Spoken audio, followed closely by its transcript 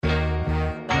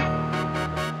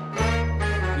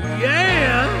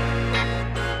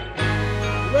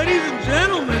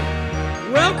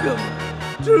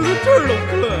to the Turtle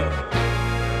Club!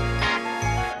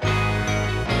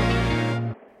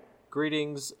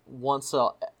 Greetings once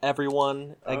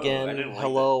everyone again. like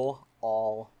Hello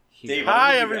all here. Dave,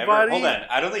 Hi, everybody. Hold on.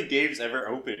 I don't think Dave's ever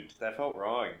opened. That felt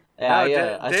wrong.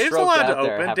 Yeah, I Dave's stroked allowed to out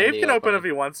there open. having Dave the can open if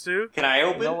he wants to. Can I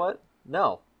open? You know what?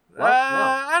 No. What? No.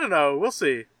 I don't know. We'll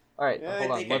see. All right, Yeah,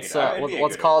 hold I on. think Let's I'd be a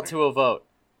let's good call it opener. to a vote.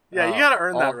 Yeah, you gotta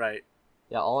earn all- that right.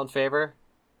 Yeah, all in favor?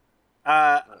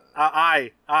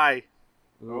 Aye.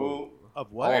 Ooh. Of All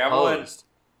what? I got one. opposed?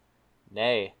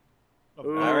 Nay.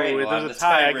 Ooh, All right, well, there's I'm a the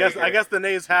tie. tiebreaker. I guess the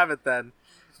nays have it then.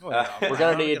 We're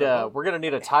gonna need a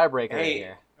tiebreaker Hey. in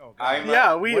here. Oh, God. I'm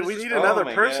Yeah, we What is need this- another oh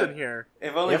my person God. here.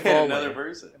 If only If we had only. another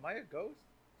person. Am I a ghost?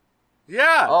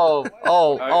 Yeah.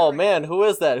 Oh man, who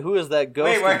is that? Who is that ghost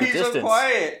Wait, why in are the you distance? so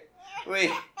quiet?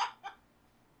 Wait,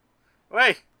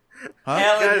 Wait. Huh?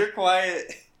 Alan, Guys- you're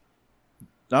quiet.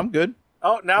 I'm good.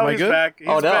 Oh, now Am I he's good? back. He's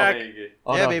Oh, no. back. There you go.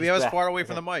 Oh, yeah, no, baby, he's I was back. far away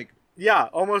from the mic. Yeah,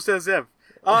 almost as if.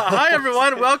 Hi,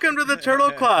 everyone. Welcome to the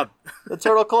Turtle Club. The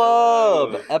Turtle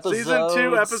Club, episode Season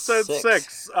 2, episode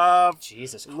 6.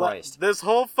 Jesus Christ. This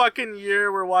whole fucking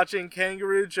year, we're watching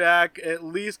Kangaroo Jack at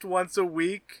least once a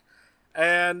week.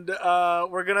 And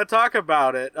we're going to talk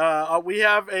about it. We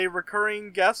have a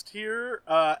recurring guest here.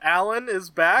 Alan is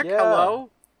back. Yeah. Hello.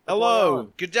 Hello.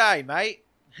 Good day, mate.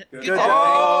 Good Good job.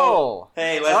 Oh!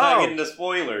 Hey, let's not Oh. get into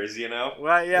spoilers, you know?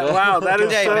 Well, yeah, wow, that Good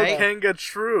is day, so mate. Kanga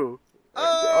true.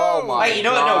 Oh my Wait, you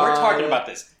know what? No, we're God. talking about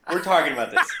this. We're talking about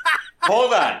this.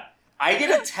 Hold on. I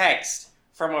get a text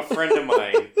from a friend of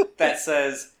mine that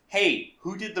says, "Hey,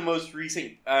 who did the most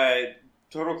recent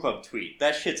Total Club tweet?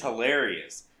 That shit's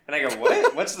hilarious." And I go,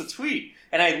 "What? What's the tweet?"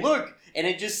 And I look, and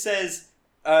it just says,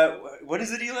 "What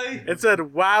is it, Eli?" It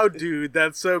said, wow, dude,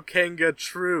 that's so Kanga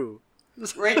true.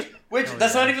 Right? Which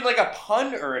that's not even like a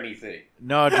pun or anything.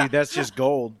 No, dude, that's just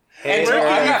gold. And Where so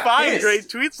I can you got find pissed. great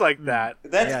tweets like that?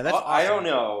 That's, Yeah, that's I don't awesome.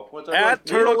 know. What's our At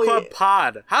Turtle Really- Club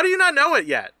Pod. How do you not know it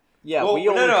yet? Yeah, well, we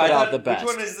only no, I put out thought, the best.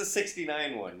 which one is the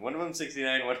 69 one? One of them's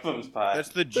 69, one of them's pod. That's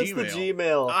the That's Gmail. the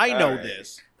Gmail. I know Alright.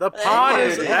 this. The pod There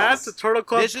is it at is. the Turtle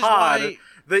Club This is Pod. why.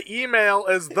 The email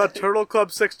is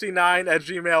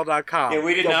theturtleclub69@gmail.com. Yeah,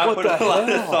 we did Yeah, not what put a the lot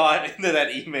hell? of thought into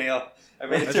that email. I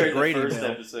made it That's a during the great first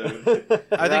email. episode.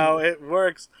 I No, think. it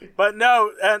works. But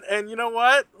no, and you know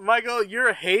what, Michael?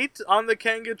 Your hate on the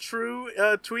Kanga True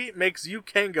tweet makes you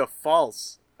Kanga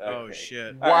false. Oh, Okay.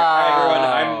 shit. All right, everyone.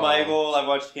 Wow. I'm Michael. I've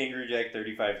watched Kangaroo Jack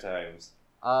 35 times.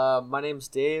 My name's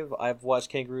Dave. I've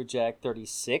watched Kangaroo Jack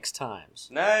 36 times.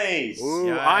 Nice. Ooh,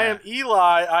 Yeah. I am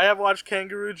Eli. I have watched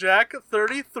Kangaroo Jack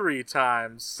 33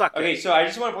 times. Suck Okay, it. so I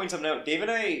just want to point something out. Dave and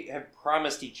I have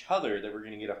promised each other that we're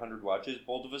going to get 100 watches.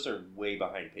 Both of us are way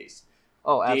behind pace.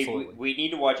 Oh, Dave, absolutely. we need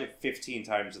to watch it 15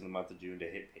 times in the month of June to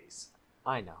hit pace.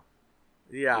 I know.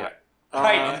 Yeah.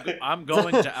 Right. I'm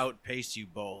going to outpace you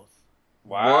both.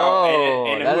 Wow. Whoa,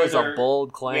 and that who is a our-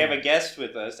 bold claim. We have a guest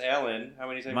with us, Alan. How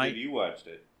many times Mike. have you watched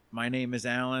it? My name is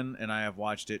Alan, and I have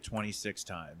watched it 26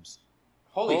 times.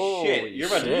 Holy shit! You're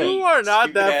about shit. to You are not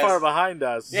stupid that ass- far behind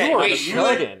us. Yeah, you are wait, you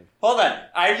like- chugging. Hold on.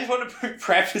 I just want to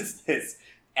preface this.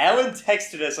 Alan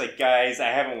texted us like, "Guys, I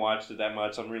haven't watched it that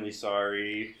much. I'm really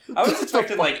sorry." I was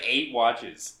expecting like 8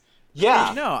 watches.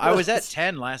 Yeah. No, I was at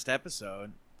 10 last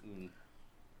episode. Mm.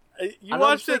 You I'm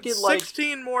watched it thinking, like-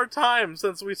 16 more times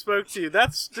since we spoke to you.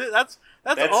 That's That's-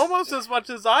 almost as much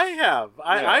as I have. Yeah.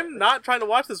 I'm not trying to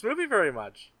watch this movie very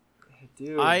much.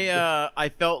 Dude. I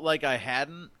felt like I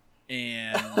hadn't,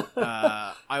 and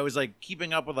I was like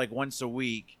keeping up with like once a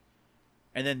week,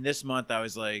 and then this month I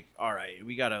was like, all right,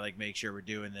 we gotta like make sure we're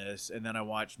doing this, and then I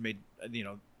watched but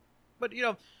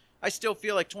I still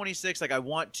feel like 26. Like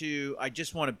I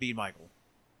just want to be Michael.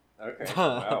 Okay.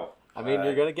 Wow. I mean,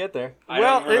 you're gonna get there. I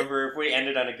Well, don't remember if we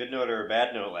ended on a good note or a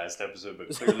bad note last episode, but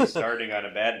clearly starting on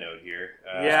a bad note here.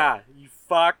 Yeah, you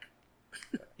fuck.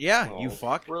 Yeah, Oh. you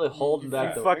fuck. Really holding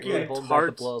back the fucking really holding back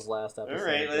tart. the blows last episode. All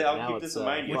right, but I'll now keep this it's, in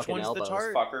mind. Which fucking one's the elbows.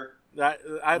 tart? Fucker.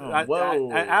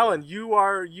 Whoa. Alan, you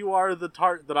are the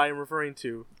tart that I am referring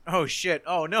to. Oh shit!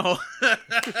 Oh no! You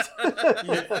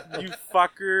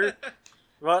fucker.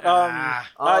 But Ah.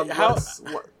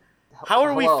 how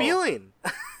are we hello. feeling?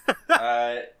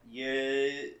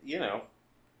 You know.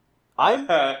 I'm.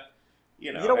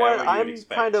 You know You know what? you'd I'm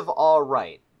expect. kind of all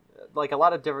right. Like a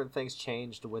lot of different things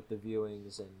changed with the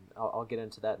viewings, and I'll get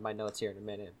into that in my notes here in a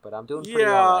minute. But I'm doing pretty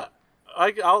all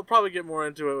right. I'll probably get more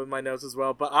into it with my notes as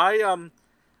well. But I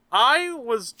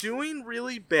was doing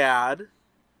really bad.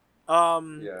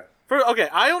 Yeah.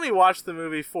 I only watched the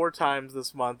movie 4 times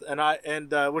this month,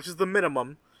 and which is the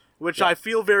minimum, which Yeah. I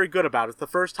feel very good about. It's the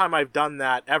first time I've done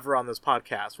that ever on this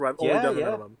podcast, where I've only done the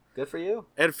minimum. Good for you.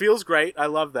 It feels great. I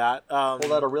love that.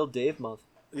 Pulled out a real Dave month.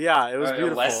 Yeah, it was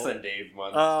beautiful. Less than Dave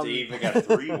month. Dave got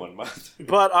 3 one month.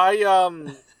 But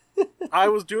I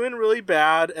was doing really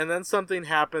bad, and then something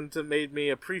happened that made me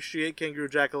appreciate Kangaroo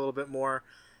Jack a little bit more.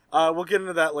 We'll get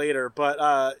into that later,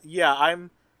 but yeah,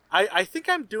 I think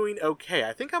I'm doing okay.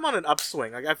 I think I'm on an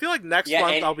upswing. Like, I feel like next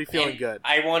month I'll be feeling good.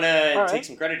 I want to take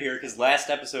some credit here, because last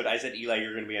episode I said, Eli,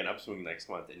 you're going to be on upswing next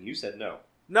month, and you said no.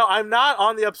 No, I'm not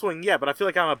on the upswing yet, but I feel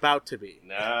like I'm about to be.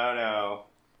 No.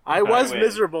 I was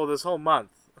miserable this whole month.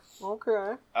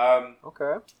 Okay.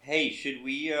 Okay. Hey, should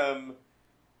we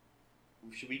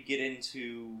get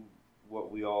into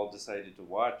what we all decided to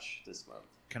watch this month?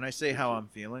 Can I say how I'm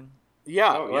feeling?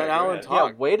 Yeah, let Alan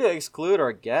talk. Yeah, way to exclude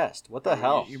our guest. What the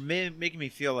hell? You're making me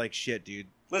feel like shit, dude.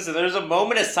 Listen, there's a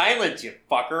moment of silence, you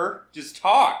fucker. Just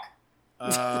talk.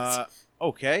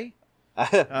 Okay.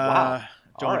 Wow.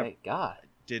 Don't All right, God.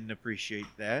 Didn't appreciate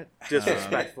that.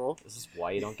 Disrespectful. This is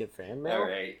why you don't get fan mail? All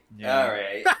right. Yeah. All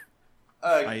right.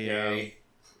 Okay.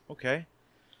 Okay.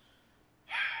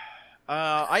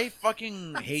 I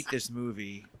fucking hate this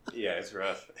movie. Yeah, it's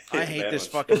rough. I hate this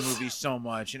fucking movie so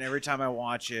much, and every time I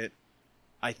watch it,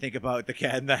 I think about the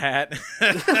Cat in the Hat.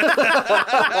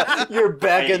 You're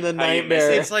back in the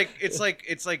nightmare. It's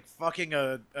like fucking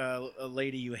a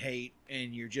lady you hate,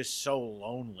 and you're just so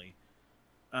lonely.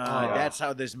 That's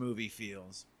how this movie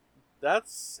feels.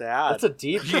 That's sad. That's a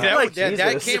deep.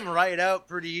 That came right out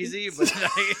pretty easy, but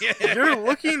you're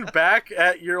looking back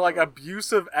at your like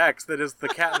abusive ex that is the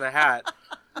Cat in the Hat.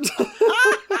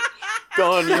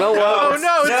 Going, you know what? Oh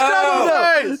no, it's Double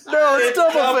Face! No, it's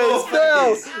Double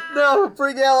Face! No,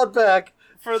 bring Alan back.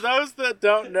 For those that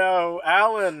don't know,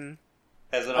 Alan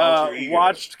As an alter ego.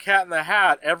 watched Cat in the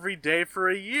Hat every day for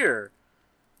a year.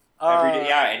 Every day,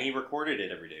 yeah, and he recorded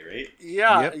it every day, right?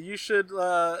 Yeah, Yep.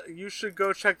 you should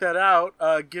go check that out.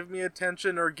 Give Me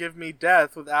Attention or Give Me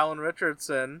Death with Alan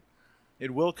Richardson.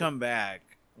 it will come back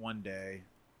one day.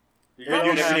 You're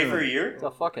going to do it every day for a It's year?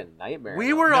 a fucking nightmare.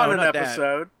 We were on an not that.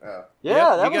 episode. Oh. Yeah,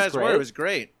 Yep, that you was guys great. were. It was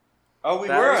great. Oh, we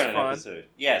That were was on an fun. episode.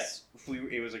 Yes,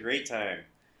 it was a great time.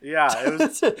 Yeah, it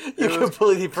was. You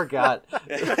completely forgot.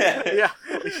 Yeah.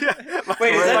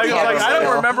 Wait, is that Like, the I episode?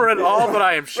 don't remember it all, but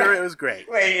I am sure it was great.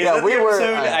 Wait, is Yeah, that we the were-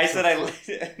 episode I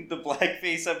said the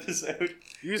blackface episode?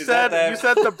 You Is said that you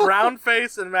said the brown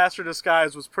face in Master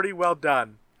Disguise was pretty well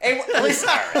done. Hey, listen.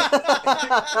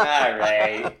 All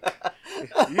right.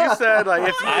 You said like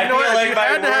if you, I know, feel if like you my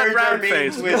had to have words are brown being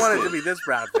face, you wanted twisted. to be this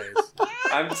brown face.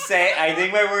 I'm saying, I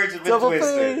think my words have been Double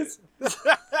twisted. face.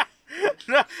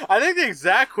 No, I think the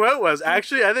exact quote was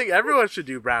actually I think everyone should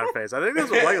do brown face. I think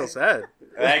that's what Michael said.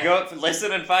 And I go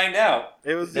listen and find out.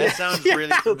 It was That sounds really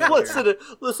familiar.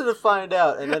 listen to find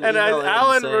out, and then and email him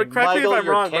Alan, saying, correct me if Michael, I'm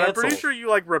you're wrong, but I'm pretty canceled. sure you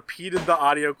like repeated the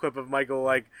audio clip of Michael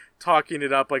like talking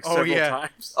it up like Oh, several yeah.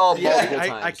 times. Oh, Yeah, multiple I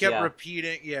times. kept yeah.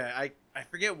 repeating. Yeah, I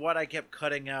forget what I kept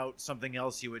cutting out. Something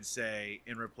else he would say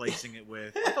and replacing it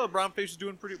with. I thought brown face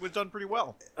was done pretty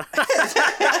well.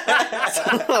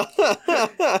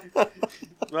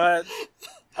 But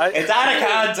It's out of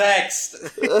context.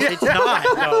 It's not.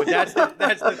 No, that's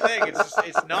the thing.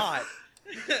 It's not.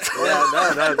 yeah,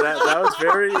 no,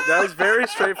 that was very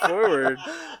straightforward.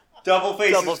 Double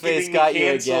face Double is face getting got me you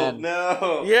canceled. again.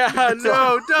 No. Yeah,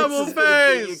 no, double This is gonna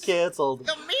get you face. canceled.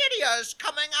 The media is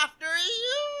coming after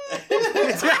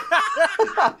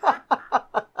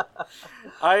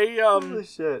Holy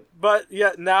shit. But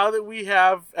yeah, now that we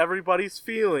have everybody's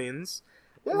feelings,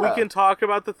 we Yeah. can talk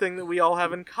about the thing that we all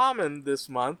have in common this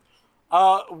month.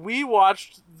 We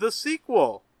watched the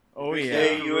sequel. Oh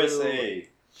Hey, yeah. USA.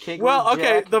 Kangaroo Well,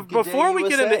 okay, Jack, before we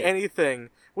get USA. into anything,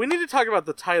 we need to talk about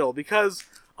the title because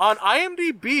on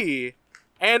IMDb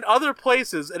and other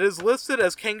places it is listed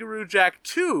as Kangaroo Jack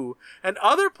 2, and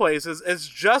other places it's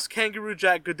just Kangaroo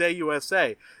Jack Good Day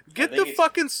USA. Get think the it's-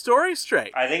 fucking story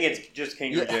straight. I think it's just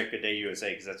Kangaroo Yeah. Jack Good Day USA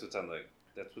because that's what's on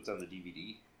the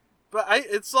DVD. But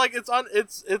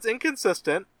it's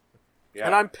inconsistent, Yeah.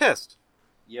 and I'm pissed.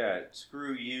 Yeah.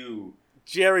 Screw you,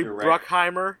 Jerry Direct.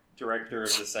 Bruckheimer. director of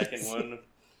the second one.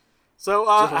 So,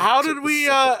 Director how of did the we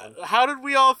second one. how did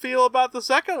we all feel about the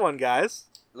second one, guys?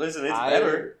 Listen, it's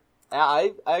better.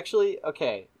 I actually,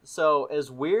 okay, so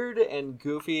as weird and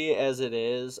goofy as it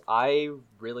is, I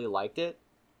really liked it.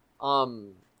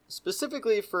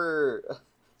 Specifically for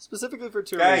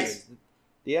two Guys. reasons.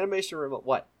 The animation remote.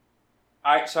 What?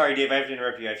 Sorry, Dave. I have to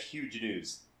interrupt you. I have huge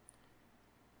news.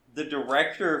 The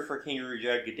director for Kangaroo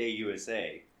Jack Good Day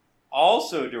USA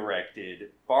also directed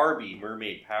Barbie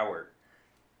Mermaid Power.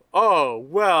 Oh,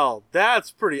 well,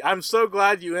 that's pretty. I'm so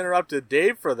glad you interrupted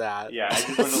Dave for that. Yeah, I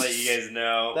just want to let you guys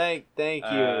know. Thank you. Thank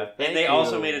And they you,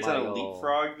 also made a ton of Michael.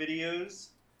 leapfrog videos.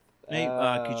 Hey,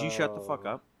 could you shut the fuck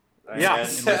up? Yeah.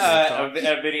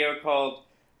 A video called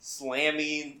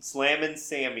Slammin'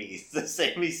 Sammy, the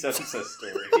Sammy Sosa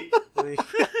story. Well,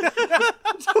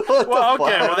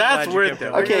 okay, well that's worth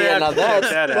it. Okay, yeah, now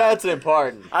that's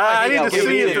important. I need to give see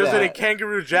me if there's that. any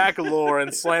Kangaroo Jack lore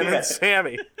in Slammin'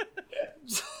 Sammy.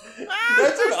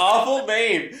 That's an awful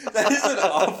name. That is an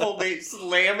awful name.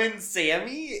 Slammin'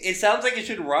 Sammy? It sounds like it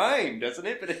should rhyme, doesn't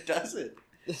it? But it doesn't.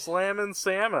 Slammin'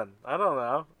 Salmon. I don't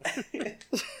know.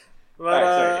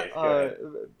 Alright,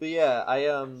 But yeah,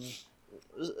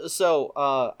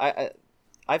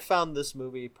 I found this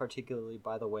movie particularly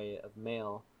by the way of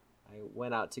mail. I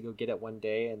went out to go get it one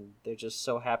day, and there just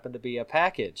so happened to be a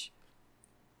package.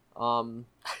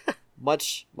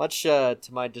 Much to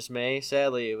my dismay,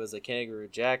 sadly, it was a Kangaroo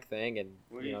Jack thing, and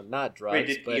not drugs. Wait,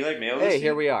 did but Eli mail this? hey,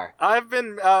 here we are. I've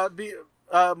been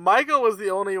Michael was the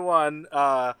only one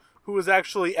who was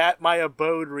actually at my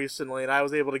abode recently, and I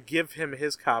was able to give him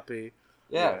his copy.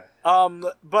 Yeah.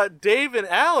 But Dave and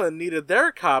Alan needed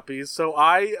their copies, so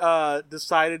I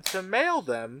decided to mail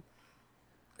them.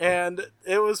 And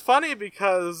it was funny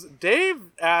because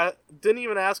Dave didn't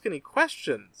even ask any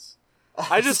questions.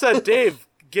 I just said, Dave,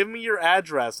 give me your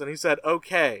address. And he said,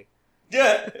 okay.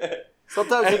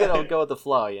 Sometimes you gotta go with the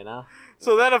flow, you know?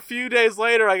 So then a few days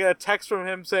later, I get a text from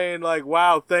him saying, like,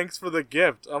 wow, thanks for the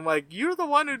gift. I'm like, you're the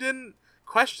one who didn't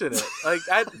question it. Like,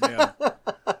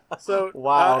 So,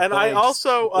 wow, and thanks. I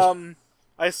also,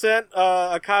 I sent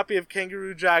a copy of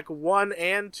Kangaroo Jack 1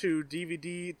 and 2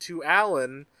 DVD to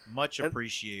Alan. Much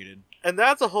appreciated. And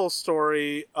that's a whole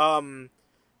story.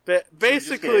 But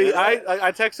basically,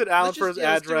 I texted Alan for his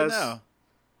address.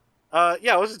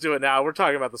 Yeah, let's just do it now. We're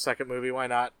talking about the second movie. Why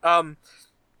not? I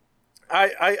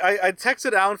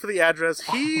texted Alan for the address.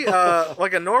 He,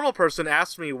 like a normal person,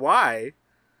 asked me why.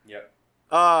 Yep.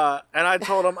 And I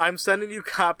told him, I'm sending you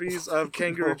copies of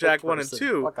Kangaroo Jack 1 and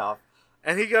 2. Fuck off.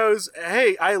 And he goes,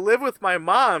 hey, I live with my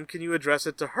mom. Can you address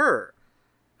it to her?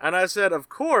 And I said, of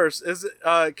course.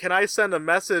 Can I send a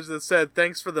message that said,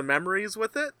 thanks for the memories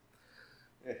with it?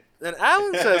 And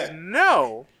Alan says,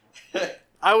 no.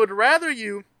 I would rather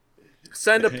you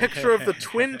send a picture of the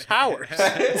Twin Towers.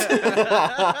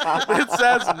 It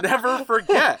says, never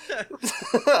forget.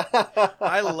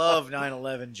 I love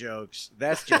 9/11 jokes.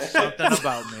 That's just something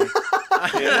about me.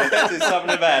 Yeah, that's just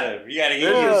something about him. You gotta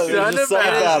get Yeah, used to there's it. just something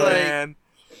about it. Man.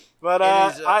 But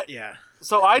Yeah.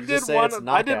 so I You did just say one. it's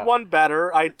I did knockout. one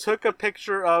better. I took a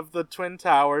picture of the Twin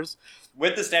Towers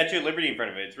With the Statue of Liberty in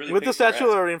front of it. It's really with the Statue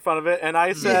of Liberty in front of it, and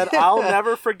I said, "I'll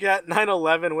never forget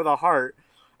 9/11" with a heart.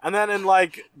 And then in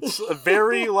like a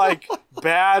very like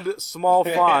bad small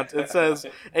font, it says,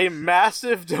 "A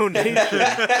massive donation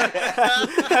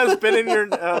has been in your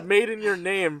made in your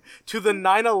name to the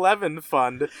 9/11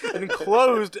 fund,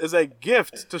 enclosed as a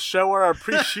gift to show our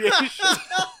appreciation."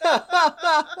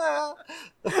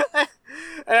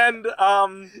 And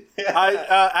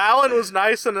Alan was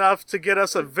nice enough to get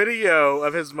us a video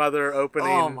of his mother opening.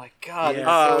 Oh my god. Yeah. it's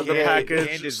so The great. package.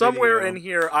 Candid Somewhere video. in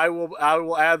here, I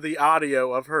will add the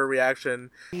audio of her reaction.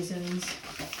 Reasons.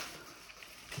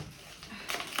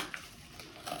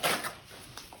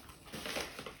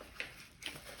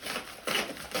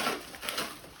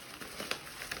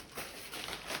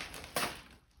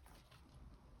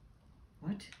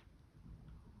 What?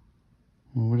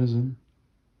 What is it?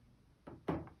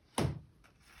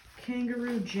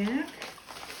 Kangaroo Jack?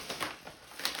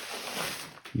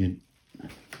 You,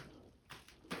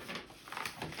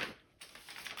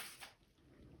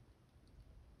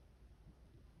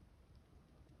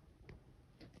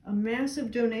 A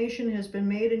massive donation has been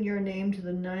made in your name to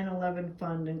the 9/11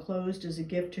 fund, enclosed as a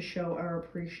gift to show our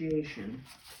appreciation.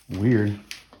 weird.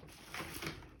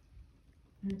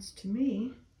 That's to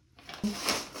me.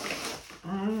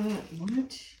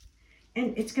 What?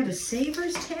 And it's got a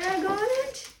Savers tag on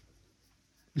it?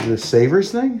 Is it a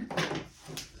Savers thing?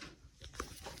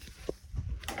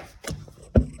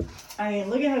 I mean,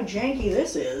 look at how janky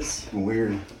this is.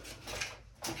 Weird.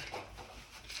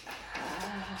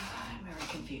 I'm very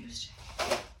confused.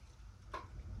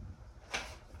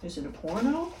 Is it a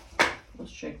porno?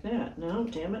 Let's check that. No,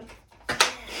 damn it.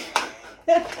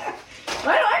 I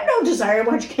have no desire to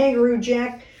watch Kangaroo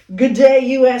Jack. Good Day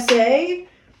USA.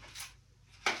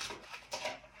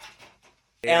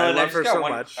 Alan, I love her so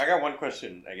much. I got one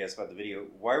question, I guess, about the video.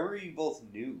 Why were you both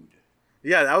nude?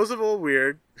 Yeah, that was a little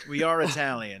weird. We are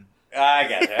Italian. I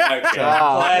got it. Okay.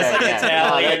 Oh, Classic okay, yeah.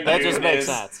 Italian. That just makes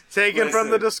nudist. sense. Taken from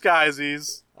the Listen.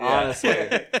 disguises.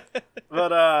 Honestly.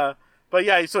 But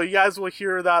yeah, so you guys will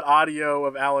hear that audio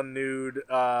of Alan nude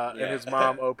and his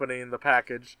mom opening the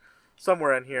package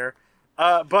somewhere in here.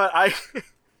 But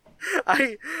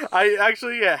I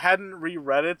actually hadn't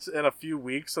reread it in a few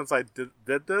weeks since I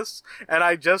did this, and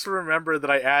I just remembered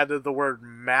that I added the word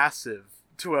massive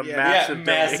to a massive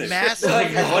donation. Massive.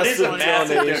 Like, what is a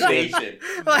massive donation?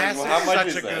 Like, well, how much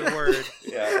is such a that? good word.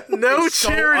 Yeah. No It's so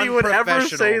charity would ever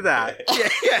say unprofessional. that.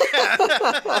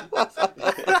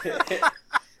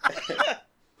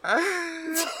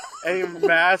 A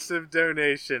massive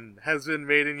donation has been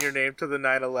made in your name to the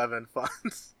 9/11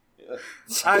 funds.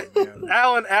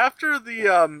 Alan, after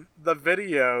the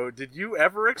video, did you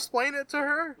ever explain it to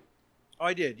her? Oh,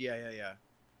 I did. Yeah.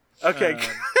 Okay.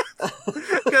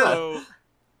 So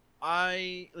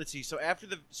let's see. So after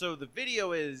the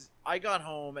video is, I got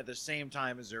home at the same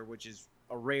time as her, which is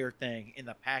a rare thing. And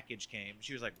the package came.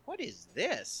 She was like, "What is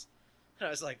this?" And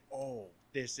I was like, "Oh,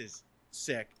 this is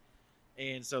sick."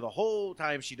 And so the whole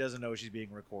time she doesn't know she's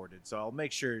being recorded. So I'll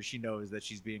make sure she knows that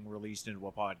she's being released into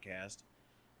a podcast.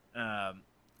 But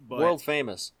World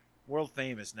famous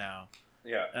now.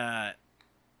 Yeah.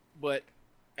 But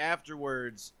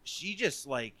afterwards, she just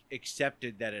like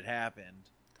accepted that it happened,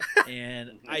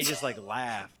 and I just like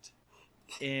laughed.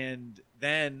 And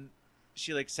then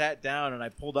she like sat down, and I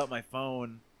pulled up my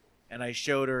phone, and I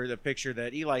showed her the picture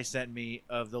that Eli sent me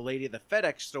of the lady at the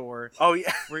FedEx store. Oh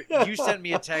yeah. Where you sent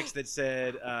me a text that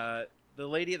said, "The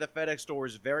lady at the FedEx store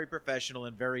is very professional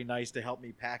and very nice to help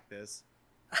me pack this."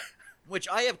 Which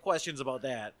I have questions about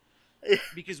that,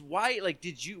 because why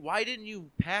didn't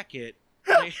you pack it?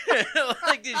 Like,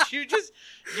 did you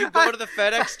go to the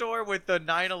FedEx store with the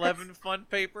 9/11 fund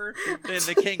paper and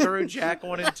the Kangaroo Jack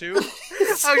 1 and 2?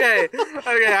 Okay,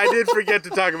 I did forget to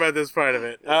talk about this part of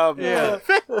it. Yeah.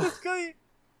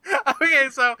 Okay,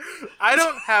 so I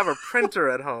don't have a printer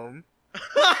at home.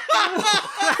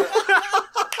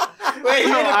 Wait,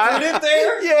 you had to print it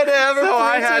there? Yeah, to have So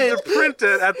I had to print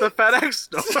it at the FedEx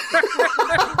store.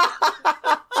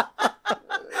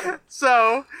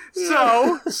 So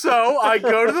I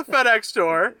go to the FedEx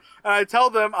store and I tell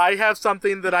them I have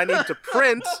something that I need to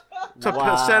print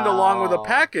to send along with a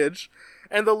package.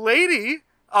 And the lady,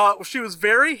 she was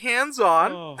very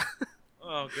hands-on.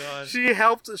 Oh god. She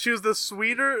helped. She was this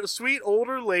sweet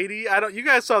older lady. You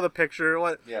guys saw the picture.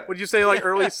 What would you say? Like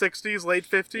early 60s, late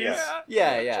 50s?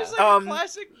 Yeah. She's like a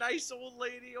classic nice old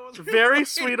lady. Very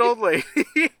sweet old lady.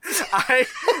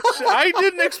 I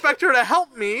didn't expect her to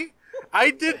help me.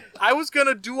 I was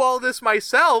gonna do all this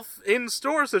myself in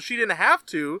store, so she didn't have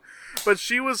to. But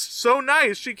she was so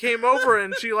nice. She came over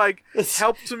and she like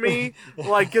helped me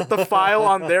like get the file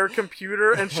on their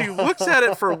computer, and she looks at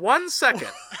it for 1 second.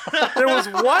 There was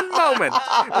one moment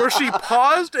where she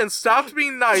paused and stopped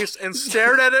being nice and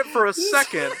stared at it for a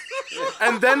second,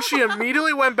 and then she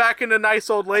immediately went back into nice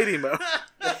old lady mode.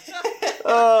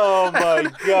 Oh my god.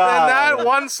 And that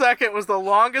 1 second was the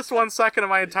longest 1 second of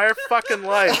my entire fucking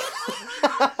life.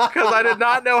 Because I did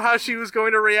not know how she was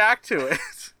going to react to it.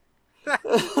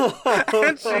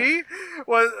 And she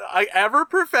was ever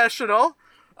professional,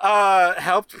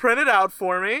 helped print it out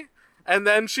for me. And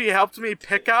then she helped me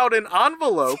pick out an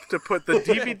envelope to put the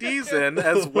DVDs in,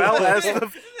 as well as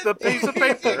the piece of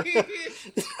paper.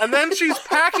 And then she's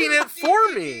packing it for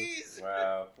me.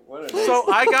 Wow.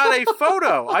 So I got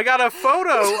a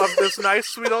photo. Of this nice,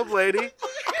 sweet old lady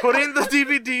putting the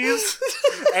DVDs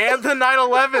and the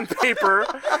 9/11 paper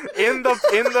in the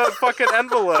fucking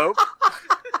envelope.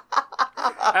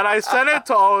 And I sent it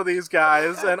to all of these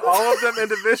guys, and all of them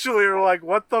individually were like,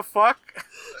 "What the fuck?"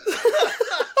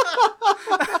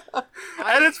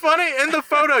 And it's funny, in the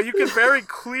photo, you can very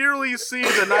clearly see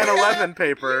the 9/11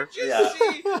 paper. See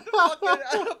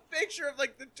a picture of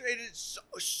like it is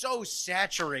so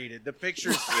saturated. The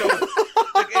picture's so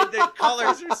the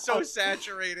colors are so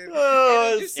saturated.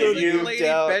 Oh, it's so lady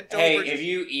bent Hey, over. if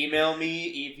you email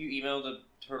the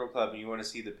Turtle Club and you want to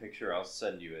see the picture, I'll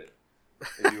send you it.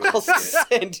 I'll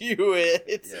send you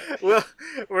it. Yeah.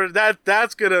 Well,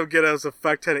 that's gonna get us a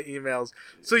fuck ton of emails.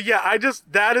 So yeah,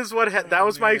 that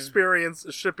was my experience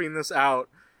shipping this out.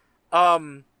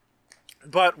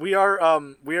 But we are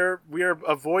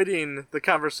avoiding the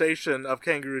conversation of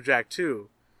Kangaroo Jack 2.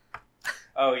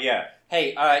 Oh yeah.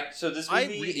 Hey, so this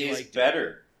movie really is liked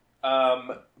better,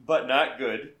 but not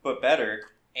good, but better,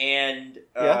 and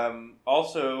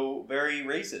also very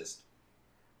racist.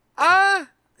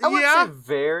 I would say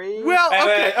very. Well,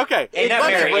 okay. It's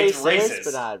not very, it's racist, racist.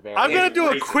 but not very. I'm gonna do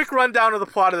a racist. quick rundown of the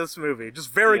plot of this movie,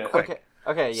 just very quick.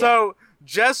 Okay. Yeah. So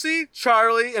Jesse,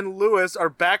 Charlie, and Lewis are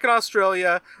back in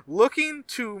Australia looking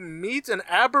to meet an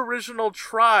Aboriginal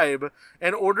tribe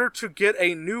in order to get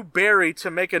a new berry to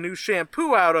make a new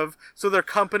shampoo out of, so their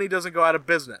company doesn't go out of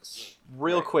business.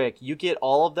 Real quick, you get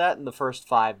all of that in the first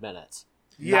 5 minutes.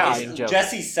 Yeah. Not even joking.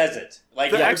 Jesse says it.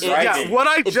 Like, The they're ex- driving. yeah, what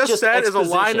I It's just just said is a line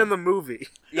exposition. in the movie.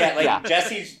 Yeah, like, Yeah.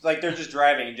 Jesse's, like, they're just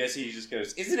driving, and Jesse just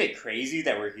goes, "Isn't it crazy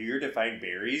that we're here to find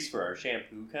berries for our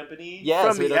shampoo company?" Yeah,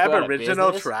 From so we the don't go out of Aboriginal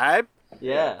business. tribe.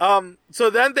 Yeah. So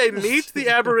then they meet the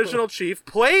Aboriginal chief,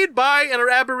 played by an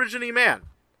Aborigine man.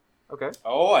 Okay.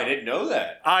 Oh, I didn't know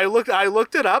that. I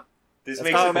looked it up. This That's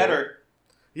makes cool. it better.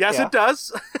 Yes, Yeah. it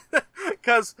does.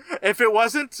 Because if it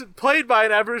wasn't played by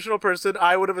an Aboriginal person,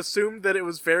 I would have assumed that it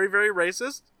was very, very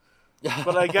racist.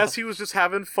 But I guess he was just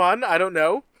having fun. I don't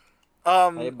know. He might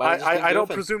have just been I don't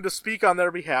goofing. presume to speak on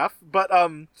their behalf. But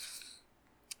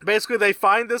basically, they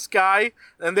find this guy,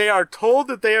 and they are told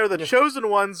that they are the chosen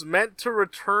ones meant to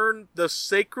return the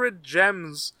sacred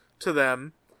gems to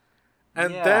them.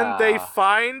 And then they Yeah.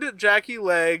 find Jackie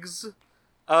Legs,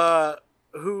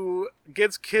 who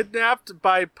gets kidnapped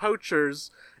by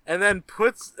poachers, and then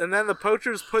the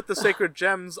poachers put the sacred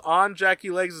gems on Jackie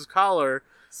Legs' collar.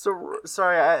 So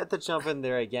sorry, I have to jump in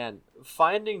there again.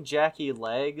 Finding Jackie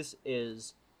Legs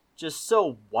is just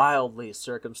so wildly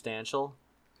circumstantial.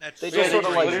 That's They Yeah, just they sort of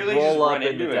just like literally roll just up run in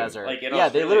into the him. desert. Like, in Yeah,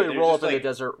 they Australia, literally they're roll just up in like- the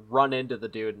desert, run into the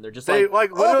dude, and they're just They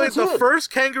like, literally that's the it."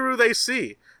 first kangaroo they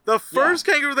see. The first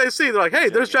kangaroo they see, they're like, "Hey,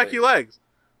 there's Jackie Jackie Legs."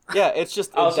 Yeah, it's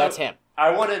just Also, that's him.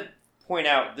 I want to point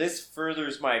out, this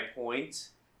furthers my point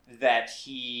that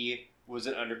he was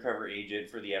an undercover agent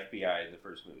for the FBI in the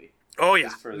first movie. Oh yeah,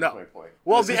 This furthers no. my point.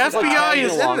 Well, This the is like FBI tagging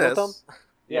is in along with this. them.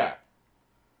 Yeah.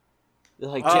 They're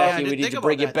like, Oh, Yeah, I Jackie, we didn't need think to about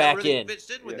bring that. it back that really in. Fits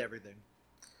in with Yeah. everything.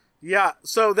 Yeah,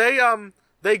 so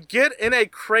they get in a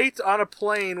crate on a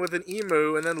plane with an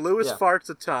emu, and then Lewis Yeah. farts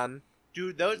a ton.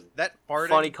 Dude, that farting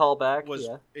Funny callback. was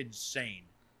Yeah. insane.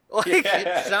 Like It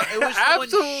was someone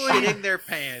Absolutely shitting their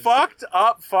pants. fucked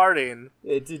up farting.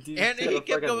 Dude, And he kept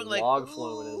fucking going like, log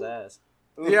flume in his ass.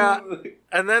 Yeah.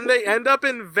 And then they end up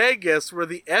in Vegas, where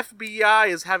the FBI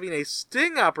is having a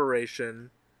sting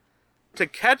operation to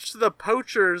catch the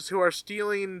poachers who are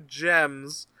stealing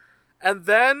gems. And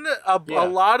then a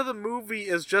lot of the movie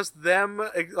is just them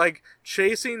like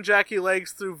chasing Jackie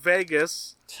Legs through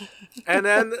Vegas, and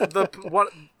then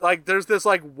there's this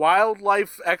like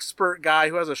wildlife expert guy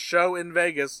who has a show in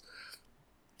Vegas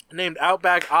named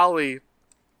Outback Ollie,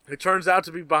 who turns out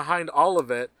to be behind all of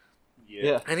it.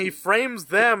 Yeah. And he frames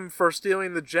them for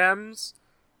stealing the gems,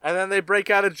 and then they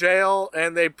break out of jail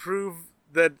and they prove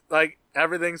that like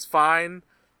everything's fine.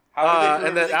 How do they prove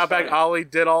And then everything's Outback fine? Ollie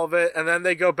did all of it, and then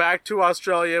they go back to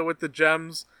Australia with the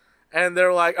gems, and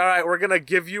they're like, "All right, we're gonna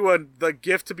give you the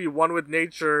gift to be one with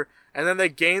nature," and then they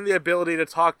gain the ability to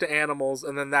talk to animals,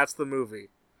 and then that's the movie.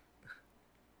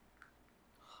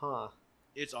 Huh.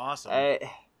 It's awesome.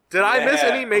 Did I miss Yeah.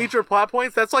 any major plot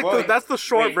points? That's like Well, that's the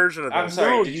short wait, version of I'm this. sorry.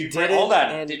 No, did you you bring, didn't, hold on?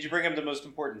 and- Did you bring up the most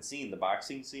important scene, the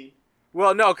boxing scene?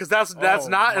 Well, no, because that's Oh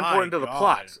not my important to the God.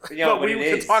 plot. Yeah, but but we it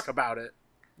can is. talk about it.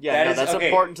 Yeah, That no, is- that's okay,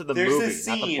 important to the there's movie, this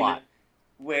not the scene plot.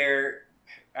 where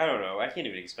I don't know. I can't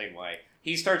even explain why.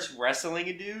 He starts wrestling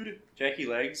a dude, Jackie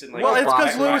Legs, and like Well, it's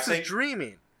because boxing. Lewis is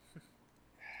dreaming.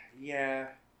 Yeah.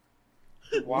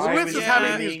 Why Lewis was is he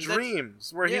having dreaming? these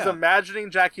dreams where he's Yeah. imagining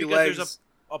Jackie Because Legs. there's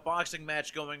a boxing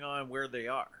match going on where they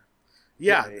are.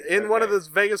 Yeah, Right, in one of okay. those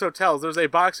Vegas hotels, there's a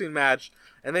boxing match,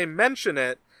 and they mention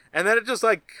it, and then it just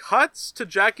like cuts to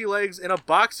Jackie Legs in a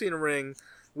boxing ring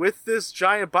with this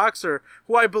giant boxer,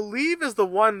 who I believe is the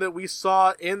one that we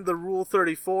saw in the Rule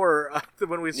 34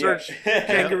 when we searched Yeah.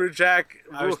 Kangaroo Jack.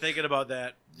 I was thinking about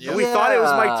that. And we thought it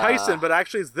was Mike Yeah. Tyson, but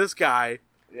actually it's this guy,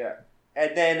 Yeah.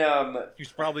 And then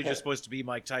He's probably just supposed to be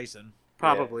Mike Tyson.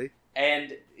 probably.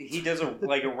 and he does a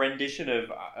rendition of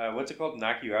what's it called?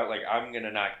 Knock You Out. Like, I'm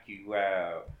gonna knock you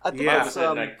out. I think Yeah. it's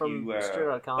Knock from you out. Straight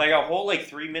Outta Compton. Like a whole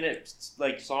 3-minute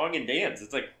song and dance.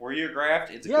 It's like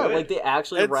choreographed. It's Yeah, good. like they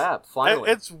actually It's- rap, finally.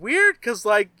 It's weird because,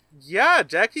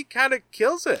 Jackie kind of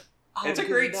kills it. It's a I'm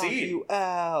great gonna knock scene. You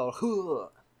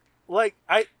out.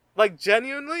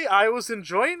 Genuinely, I was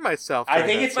enjoying myself. I during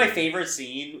think that it's my scene. favorite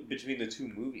scene between the two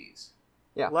movies.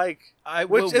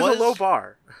 Which is a low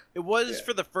bar. It was Yeah.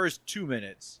 for the first 2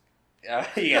 minutes. Yes,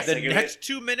 The I give next it.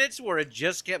 2 minutes where it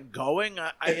just kept going,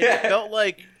 it felt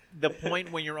like the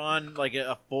point when you're on like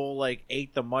a full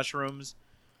eighth of mushrooms,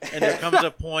 and there comes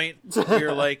a point where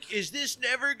you're like, "Is this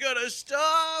never gonna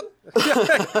stop?" This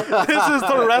is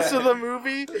the rest of the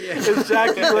movie. Is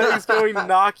Jackie Legs going to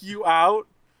knock you out?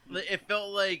 It felt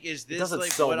like, "Is this does it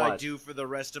like so what I much. do for the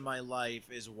rest of my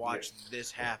life? Is watch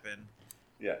this happen?"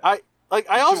 Yeah. I should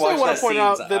also watch want that to point scene,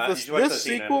 out that you should watch that this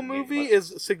scene sequel on movie Netflix.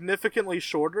 is significantly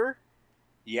shorter.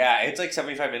 Yeah, it's like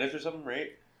 75 minutes or something,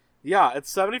 right? Yeah, it's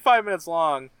 75 minutes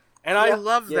long, and I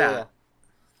love that.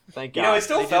 Thank You God. know, it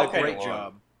still They did felt a kind great of long.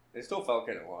 job. It still felt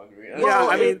kind of long to me. Yeah, Well,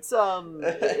 I mean- it's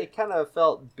it kind of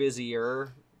felt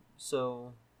busier,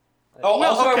 so. Oh,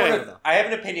 Well, also, okay. I have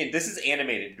an opinion. This is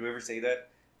animated. Do we ever say that?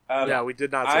 Yeah, we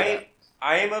did not say that.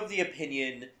 I am of the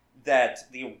opinion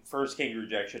that the first Kangaroo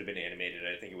Jack should have been animated.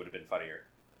 I think it would have been funnier.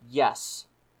 Yes.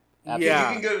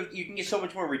 Yeah. You can get so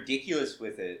much more ridiculous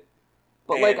with it.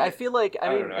 But And- like, I feel like I I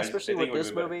mean, don't know, especially I think with it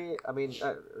this would've been movie. I mean,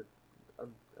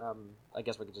 I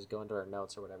guess we could just go into our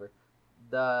notes or whatever.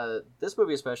 This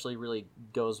movie especially really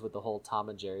goes with the whole Tom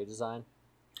and Jerry design,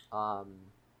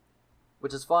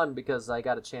 which is fun because I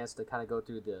got a chance to kind of go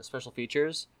through the special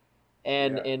features,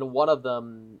 and Yeah. in one of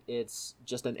them it's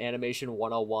just an animation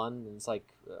 101, and it's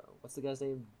like what's the guy's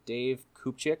name? Dave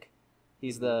Kupchik.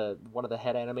 He's the one of the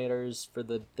head animators for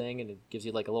the thing, and it gives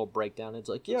you like a little breakdown. It's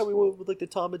like, yeah, we went with like the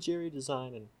Tom and Jerry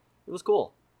design, and it was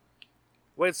cool.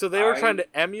 Wait, so they were trying to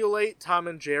emulate Tom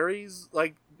and Jerry's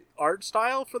like art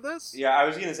style for this? Yeah, I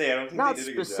was gonna say I don't think Not they did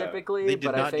a good job. specifically, They did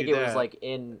but I not think do it was that. like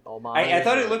in homage. I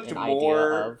thought it or looked an idea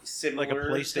more of, similar, Like a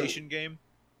PlayStation game.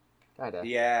 kinda.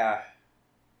 Yeah.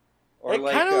 Or It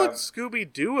like, kind of looks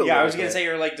Scooby Doo. yeah, I was gonna say,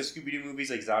 or like the Scooby Doo movies,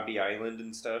 like Zombie Island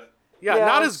and stuff. Yeah, Yeah,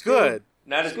 not as good.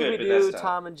 Not as good, Scooby but that's Doo, tough.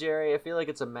 Tom and Jerry. I feel like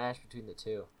it's a mash between the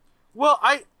two. Well,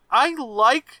 I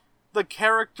like the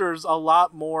characters a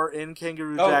lot more in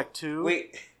Kangaroo Jack 2.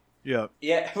 Wait, Yeah.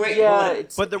 yeah, wait, hold Yeah, on.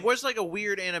 it's But there was like a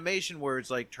weird animation where it's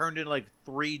like turned into like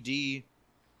 3D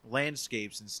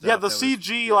landscapes and stuff. Yeah, the that was-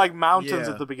 CG like mountains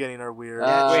Yeah. at the beginning are weird.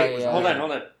 Wait, yeah. hold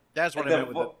on. That's what I The meant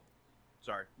with vo- the.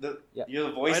 Sorry. Yeah. You're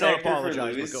the voice I don't actor apologize,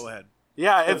 for Lewis. but go ahead.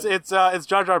 Yeah, it's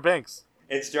Jar Jar Binks.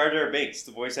 It's Jar Jar Binks,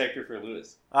 the voice actor for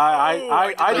Lewis.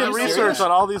 I I did did research serious?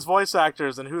 on all these voice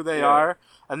actors and who they Yeah. are,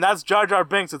 and that's Jar Jar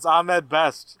Binks. It's Ahmed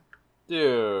Best.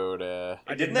 dude. I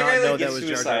did Didn't not that guy know like get that was Jar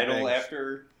Jar suicidal Binks.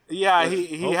 after? Yeah, Yes.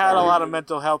 he Oh, had a sorry. lot of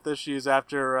mental health issues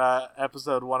after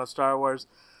episode 1 of Star Wars.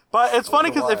 But it's funny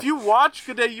because why. if you watch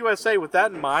Good Day USA with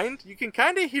that in mind, you can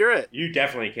kind of hear it. You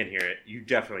definitely can hear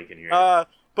it.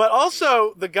 But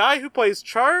also, the guy who plays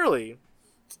Charlie,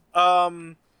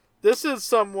 this is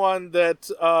someone that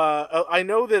I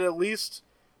know that at least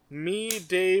me,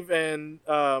 Dave, and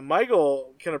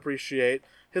Michael can appreciate.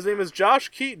 His name is Josh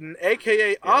Keaton,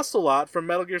 a.k.a. Ocelot from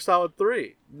Metal Gear Solid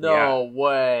 3. No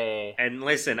way. And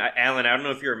listen, Alan, I don't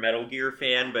know if you're a Metal Gear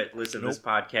fan, but listen, this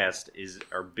Nope. podcast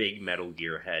are big Metal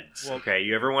Gear heads. Well- Okay,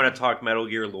 you ever want to talk Metal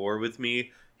Gear lore with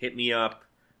me? Hit me up.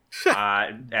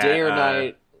 Day or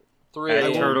night, 3 At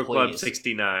a.m., Turtle Club please.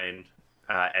 69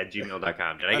 at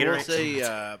gmail.com. Did I I get it will right?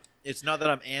 say it's not that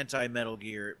I'm anti Metal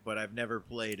Gear, but I've never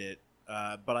played it.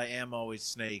 But I am always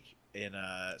Snake in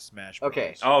Smash Bros.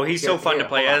 Okay. Oh, he's so Here, fun to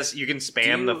play hold on. as. You can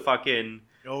spam the Do you- fucking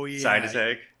Oh yeah. side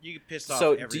attack. You can piss off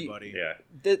So, do you- everybody.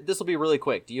 Yeah. This will be really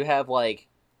quick. Do you have like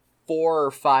 4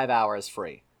 or 5 hours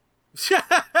free?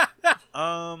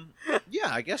 Yeah,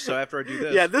 I guess so. After I do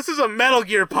this. Yeah, this is a Metal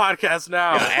Gear podcast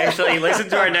now. Actually, listen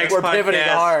to our next We're podcast. pivoting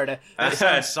hard. That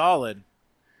sounds solid,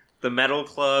 The Metal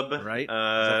Club. right? Is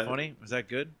that funny? Was that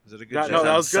good? Was it a good? No, joke?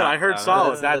 that was good. I heard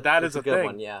solid. That's that is a a good thing.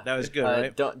 one. Yeah. That was good,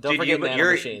 right? Don't Dude, forget you're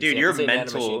nanomachines. dude, You you're have to say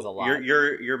nanomachines a mental. lot.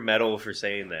 You're mental for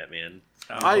saying that, man.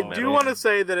 I Oh, do man. want to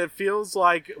say that it feels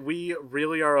like we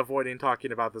really are avoiding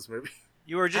talking about this movie.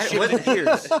 You were just What- shifting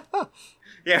gears.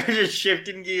 Yeah, we're just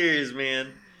shifting gears,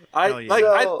 man. Hell yeah. I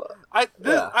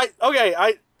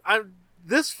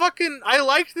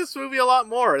liked this movie a lot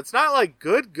more. It's not like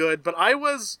good, but I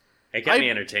was It got me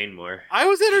entertained more.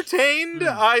 entertained.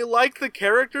 I like the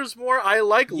characters more. I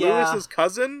like Yeah. Lewis's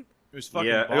cousin. It was fucking.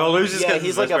 Yeah, bomb. well, Lewis is Yeah, he's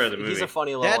he's like like part of the a movie. he's a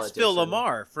funny little. That's Phil addition.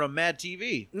 Lamar from Mad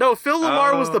TV. No, Phil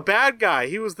Lamar was Oh. the bad guy.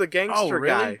 He was the gangster really?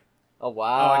 guy. Oh Oh,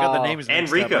 wow! I got the names And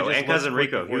mixed up. I Rico, just and looked cousin quick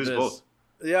Rico. He before was this. both.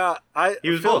 Yeah, He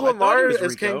was Phil both. I thought Lamar he was is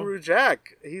Rico. Kangaroo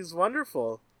Jack. He's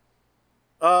wonderful.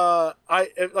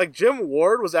 Like Jim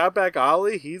Ward was Outback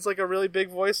Ollie. He's like a really big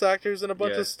voice actor who's in a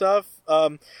bunch Yeah. of stuff.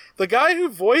 The guy who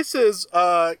voices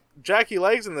Jackie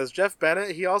Legs in this, Jeff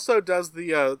Bennett, he also does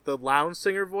the lounge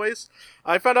singer voice.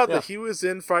 I found out Yeah. that he was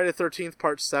in Friday the 13th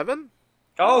Part 7.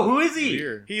 Oh, who is he?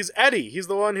 Weird. He's Eddie. He's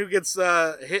the one who gets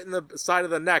hit in the side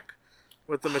of the neck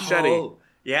with the machete. Oh,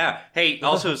 yeah. Hey,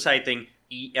 also side thing.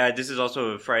 This is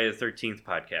also a Friday the 13th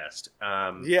podcast.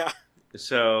 Yeah.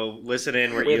 So listen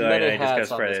in where We have Eli many and I hats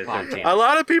discuss on Friday this the podcast. 13th. A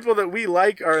lot of people that we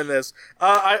like are in this.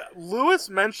 Lewis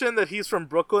mentioned that he's from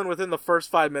Brooklyn within the first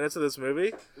 5 minutes of this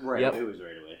movie. Right, Yep. it was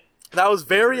right away. That was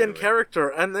very in Really? character.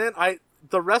 And then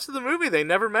the rest of the movie, they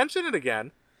never mention it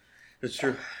again. That's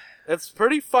true. It's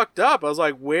pretty fucked up. I was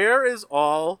like, where is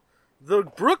all the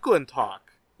Brooklyn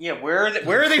talk? Yeah, where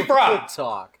are they from? Good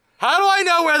talk. How do I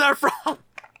know where they're from?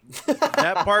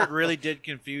 That part really did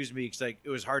confuse me because like it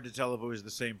was hard to tell if it was the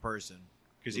same person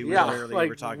because he was Yeah, rarely like,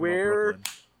 ever talking where- about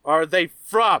Brooklyn. are they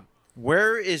from?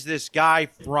 Where is this guy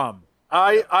from?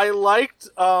 I liked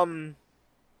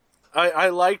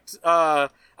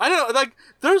I don't know, like,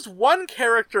 there's one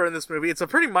character in this movie, it's a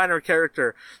pretty minor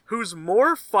character, who's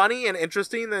more funny and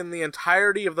interesting than the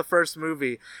entirety of the first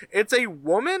movie. It's a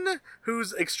woman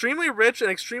who's extremely rich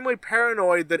and extremely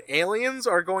paranoid that aliens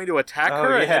are going to attack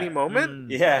her at any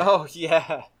moment. Yeah. Oh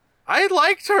yeah. I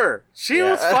liked her. She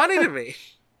was funny to me.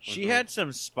 She had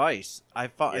some spice. I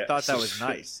thought that was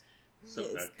nice.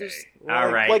 Okay. All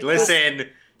right, like listen.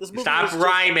 This movie Stop was just-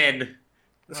 rhyming.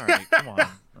 All right, come on.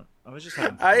 I was just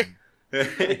having fun.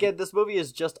 Again, this movie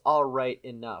is just all right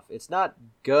enough. It's not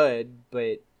good,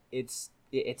 but it's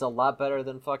a lot better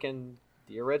than fucking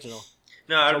the original.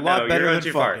 No, It's a lot you're better going than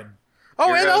too fucking. far. Oh,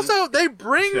 You're and going- also they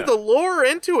bring Yeah. the lore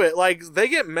into it. Like, they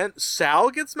get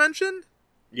Sal gets mentioned.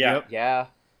 Yeah. Yeah.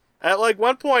 At, like,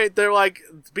 one point, they're, like,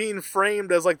 being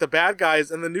framed as, like, the bad guys,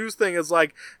 and the news thing is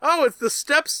like, oh, it's the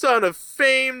stepson of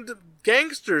famed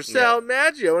gangster Sal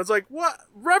Maggio. And it's like, what?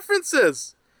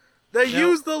 References! They No.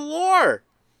 use the lore!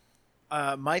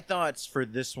 My thoughts for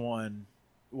this one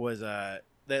was that,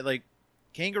 like,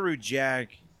 Kangaroo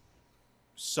Jack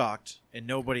sucked and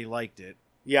nobody liked it.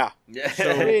 Yeah. So-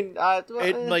 I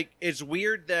mean, It's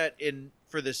weird that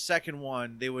for the second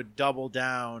one they would double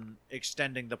down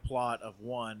extending the plot of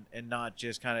one and not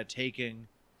just kind of taking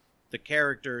the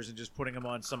characters and just putting them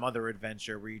on some other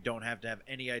adventure where you don't have to have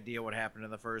any idea what happened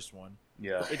in the first one.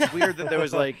 Yeah. It's weird that there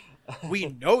was like, we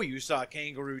know you saw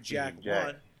Kangaroo Jack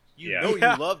 1. You know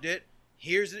Yeah. you loved it.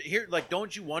 Here, like,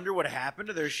 don't you wonder what happened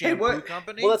to their shampoo what-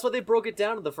 company? well, that's what they broke it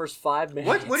down in the first 5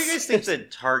 minutes. What do you guys think the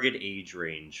target age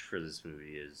range for this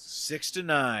movie is? 6 to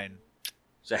 9.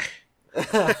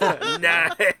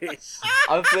 Nice!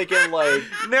 I'm thinking like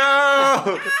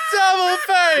No! Double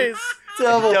face!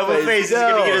 Double face is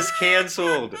gonna get us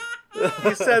canceled.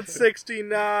 He said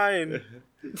 69.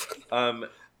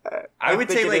 I would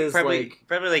say think it like is,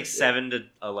 probably like 7 to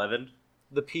 11.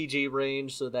 the PG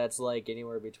range, so that's like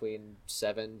anywhere between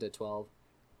 7 to 12.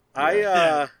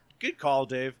 Good call,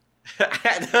 Dave.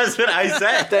 That's what I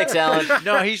said. Thanks, Alan.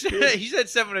 No, he said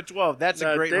 7 to 12. That's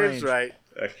a great Dave's range. right.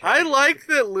 Okay. I like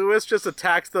that Lewis just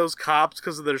attacks those cops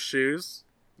because of their shoes.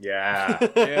 Yeah.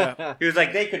 Yeah. He was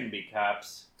like, they couldn't be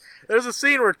cops. There's a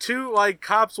scene where 2, like,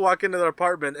 cops walk into their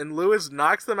apartment, and Lewis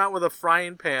knocks them out with a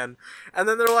frying pan, and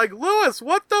then they're like, Lewis,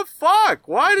 what the fuck?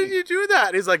 Why did you do that?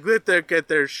 And he's like, let them get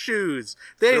their shoes.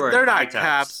 They're They're high not tops.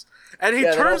 cops. And he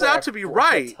Yeah, they turns don't out wear to be flat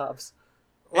right. tops.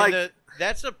 Like,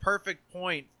 That's a perfect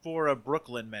point for a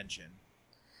Brooklyn mention.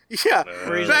 yeah,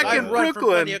 Where he's back like, in I've run from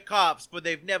Brooklyn. plenty of cops, but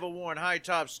they've never worn high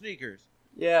top sneakers.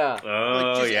 Yeah.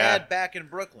 Oh, Just yeah. add back in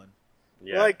Brooklyn.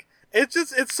 Yeah. Like,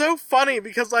 it's so funny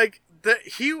because, like,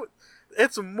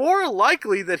 it's more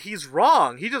likely that he's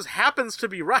wrong. He just happens to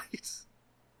be right.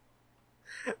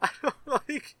 I don't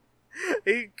like.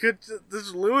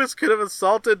 Lewis could have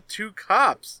assaulted 2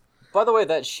 cops. By the way,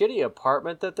 that shitty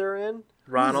apartment that they're in,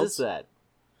 Ronald's. whose is that?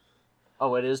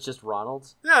 Oh, it is just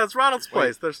Ronald's? Yeah, it's Ronald's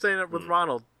place. They're staying up with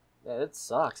Ronald. Yeah, it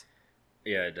sucks.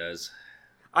 Yeah, it does.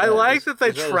 I Yeah, like he's- that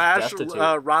they he's really trash destitute.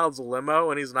 Ronald's limo,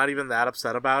 and he's not even that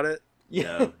upset about it.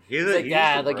 No. He's He's like, he's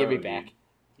yeah, a they'll give me bro, back. dude.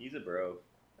 He's a bro.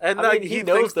 And I like mean, he he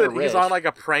knows thinks they're that he's rich. on like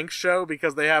a prank show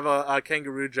because they have a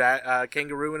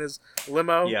kangaroo in his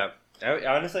limo. Yeah.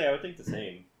 Honestly, I would think the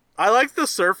same. I like the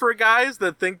surfer guys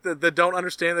that think that don't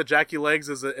understand that Jackie Legs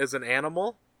is an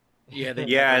animal. Yeah, they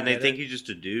Yeah, and never they get think it. he's just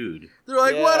a dude. They're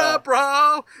like, "What Yeah. up,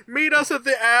 bro? Meet us at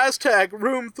the Aztec,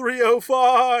 room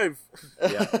 305."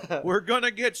 We're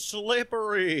gonna get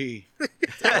slippery.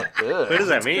 What does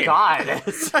that mean? God.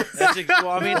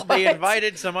 Well, I mean, they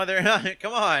invited some other.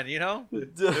 Come on, you know.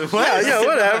 Yeah,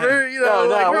 whatever. You know, No,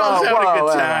 like, we're all whoa, just having a whoa,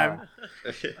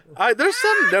 good time. There's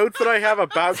some notes that I have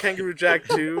about Kangaroo Jack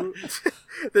 2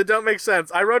 that don't make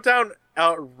sense. I wrote down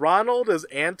Ronald is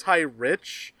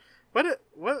anti-rich. What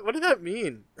did that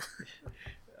mean?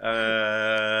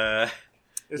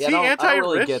 Is Yeah, he I don't anti-rich?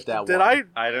 really get that Did one.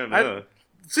 I don't know.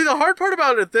 See, the hard part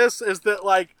about it is that,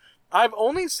 like, I've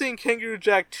only seen Kangaroo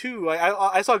Jack 2. Like,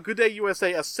 I saw Good Day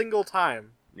USA a single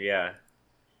time. Yeah.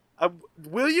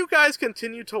 Will you guys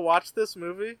continue to watch this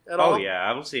movie at all? Oh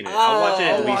yeah, I've seen it. I'll watch it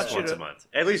I'll at watch least once it. a month.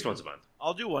 At least once a month.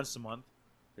 I'll do once a month.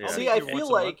 Yeah. See, I'll I do once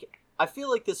feel a month. I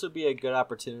feel like this would be a good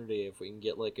opportunity if we can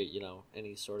get like a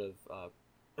any sort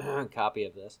of copy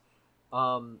of this,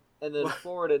 and then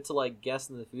forward it to like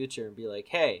guests in the future and be like,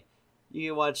 hey,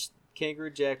 you can watch Kangaroo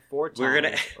Jack 4 times We're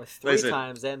gonna- or 3 listen.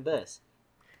 times and this.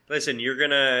 Listen, you're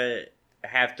gonna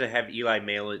have to have Eli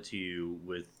mail it to you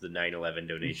with the 9/11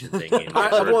 donation thing. In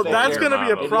well, that's going to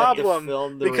be a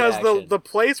problem because the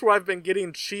place where I've been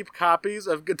getting cheap copies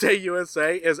of Good Day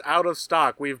USA is out of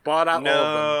stock. We've bought out all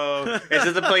of them. Is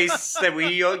it the place that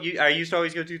I used to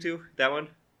always go to? That one?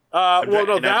 Well,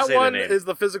 no, that one is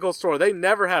the physical store. They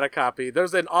never had a copy.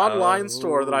 There's an online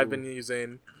store that I've been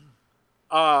using,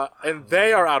 and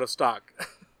they are out of stock.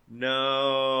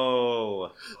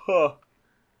 No.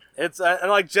 It's and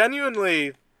like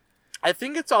genuinely, I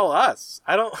think it's all us.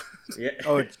 I don't. Yeah.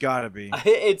 Oh, it's gotta be.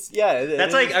 That's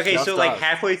like okay. So like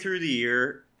halfway through the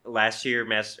year, last year,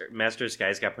 Master of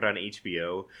Skies got put on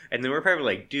HBO, and then we're probably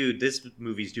like, dude, this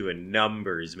movie's doing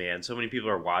numbers, man. So many people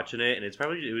are watching it, and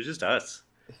it was just us.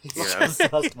 You know? Just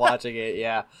us watching it,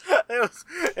 yeah.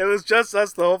 It was just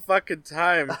us the whole fucking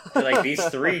time. Like these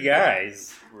three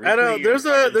guys. I know. There's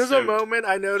a moment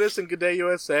I noticed in Good Day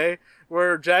USA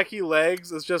where Jackie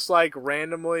Legs is just like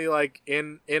randomly like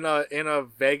in a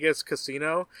Vegas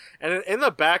casino, and in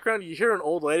the background you hear an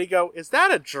old lady go, "Is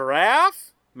that a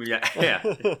giraffe?" Yeah.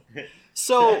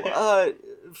 So,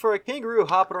 for a kangaroo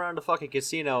hopping around a fucking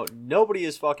casino, nobody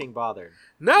is fucking bothered.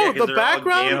 No, the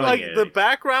background, like the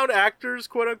background actors,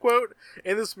 quote unquote,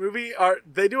 in this movie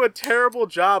they do a terrible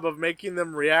job of making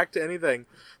them react to anything.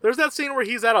 There's that scene where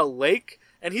he's at a lake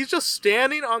and he's just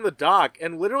standing on the dock,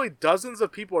 and literally dozens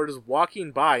of people are just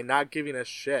walking by, not giving a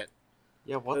shit.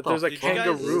 Yeah, what there's a fuck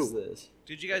kangaroo. is this?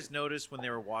 Did you guys notice when they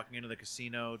were walking into the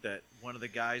casino that one of the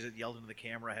guys that yelled into the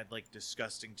camera had like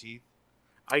disgusting teeth?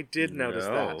 I did notice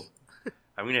that.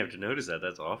 I'm gonna have to notice that.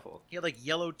 That's awful. He had like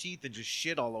yellow teeth and just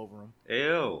shit all over him.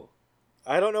 Ew.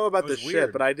 I don't know about the was shit,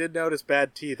 weird. but I did notice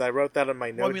bad teeth. I wrote that on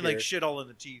my note. Well, I mean, here. like shit all in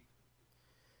the teeth.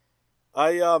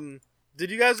 Did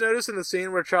you guys notice in the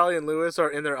scene where Charlie and Lewis are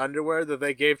in their underwear that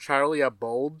they gave Charlie a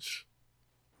bulge?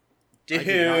 Dude. I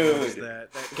did not notice that.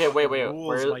 Okay, wait.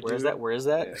 Rules, my Where's dude. that? Where is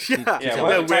that? Yeah,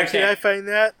 what- where can I find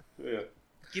that? Yeah.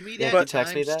 Give me Yeah, that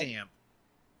text me that. timestamp.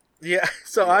 Yeah,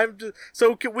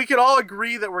 we could all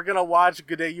agree that we're gonna watch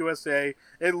Good Day USA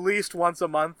at least once a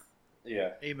month.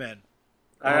 Yeah. Amen.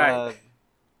 All right.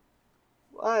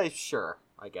 Sure,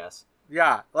 I guess.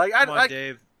 Yeah, like Come on,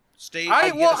 Dave. Stay.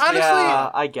 honestly,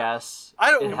 Yeah, I guess. I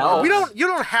It don't. helps. We don't. You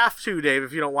don't have to, Dave,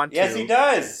 if you don't want to. Yes, he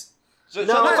does. So,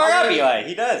 No, shut the fuck I- up, Eli.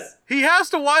 He does. He has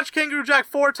to watch Kangaroo Jack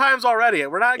 4 times already.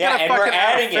 We're not Yeah, gonna and fucking we're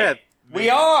adding add a it. fifth. We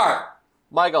are.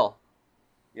 Michael.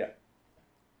 Yeah.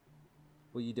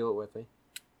 Will you do it with me?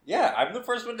 Yeah, I'm the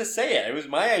first one to say it. It was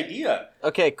my idea.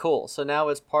 Okay, cool. So now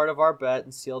it's part of our bet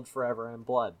and sealed forever in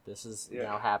blood. This is Yeah.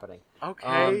 now happening.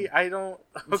 Okay, I don't.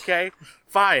 Okay,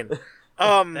 fine.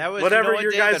 That was, Whatever you know what,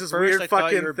 your Dave? guys' At first weird I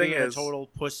thought you fucking were thing being is. a total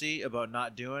pussy about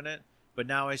not doing it, but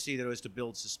now I see that it was to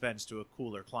build suspense to a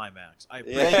cooler climax. I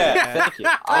appreciate Yeah. that. Thank you.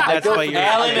 I That's go why for you're-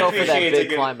 that. Alan I go for that appreciates a big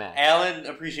good climax. Alan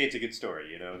appreciates a good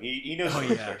story. You know, he knows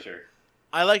the yeah. structure.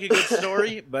 I like a good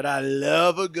story, but I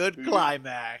love a good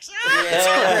climax.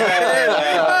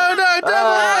 Oh no,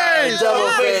 double face! double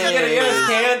Face is face. gonna get us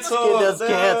canceled. Get us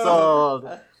canceled.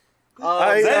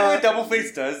 Is that what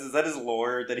Doubleface does? Is that his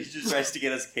lore that he just tries to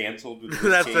get us canceled? With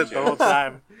That's it the whole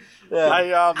time.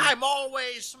 Yeah. I'm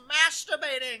always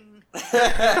masturbating.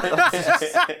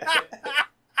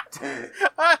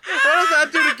 What does that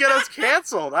do to get us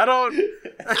canceled? I don't. You're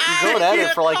going at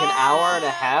it for like an hour and a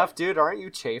half, dude. Aren't you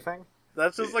chafing?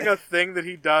 That's just like a thing that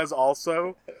he does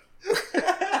also.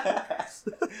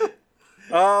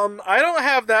 I don't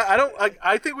have that.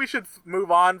 I think we should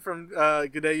move on from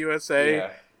Good Day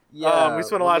USA. Yeah. We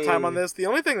spent a lot of time on this. The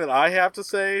only thing that I have to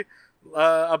say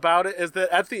about it is that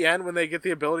at the end, when they get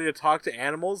the ability to talk to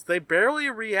animals, they barely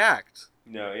react.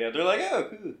 No, yeah, they're like, oh,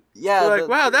 cool. Yeah. They're like,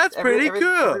 wow, that's pretty cool.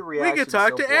 every We can reaction's talk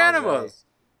so to blasé. animals.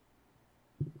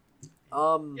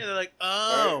 Yeah, they're like,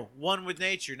 oh, one with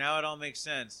nature. Now it all makes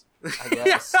sense. I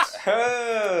guess.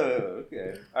 Oh,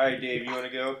 okay. All right, Dave, you want to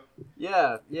go?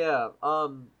 Yeah.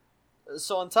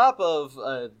 So on top of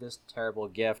this terrible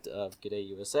gift of Good Day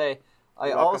USA, I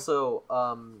You're welcome. also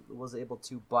was able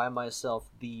to buy myself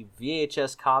the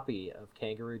VHS copy of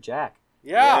Kangaroo Jack.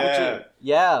 Yeah.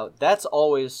 Yeah, that's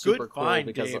always super Good cool find,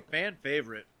 because Dave. of, Fan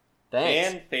favorite.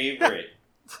 thanks, Fan favorite.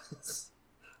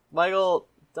 Michael.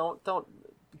 Don't come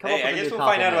Hey, up with I a guess new we'll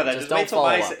find out about compliment. that. Just Just wait don't till follow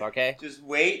my up, okay? Just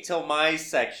wait till my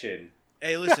section.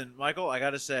 Hey, listen, Michael, I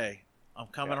gotta say, I'm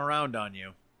coming around on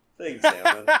you. Thanks,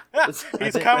 Alan.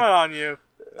 He's coming on you.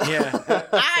 Yeah.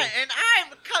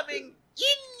 I'm coming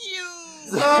in you.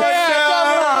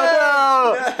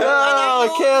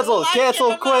 No,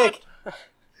 cancel quick!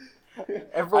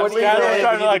 Everyone, I'm scared email I'm him,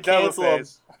 trying we to like need to cancel him.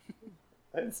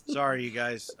 Doubleface. Sorry, you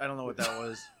guys. I don't know what that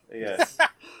was. Yes.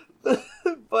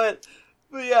 But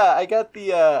But yeah, I got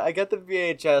the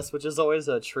VHS, which is always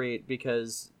a treat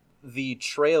because the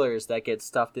trailers that get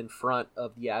stuffed in front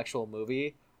of the actual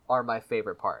movie are my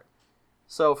favorite part.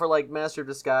 So for like Master of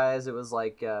Disguise, it was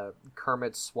like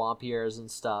Kermit's swamp years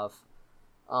and stuff.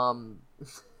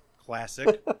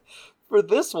 Classic. For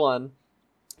this one,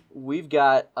 we've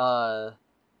got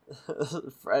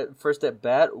first at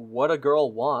bat, What a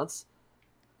Girl Wants.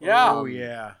 Yeah. Oh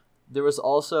yeah. There was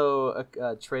also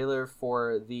a trailer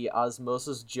for the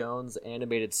Osmosis Jones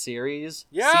animated series,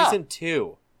 Yeah. season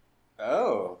 2.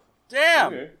 Oh. Damn.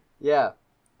 Okay. Yeah.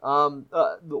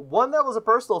 The one that was a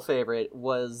personal favorite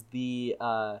was the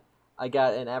I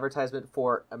got an advertisement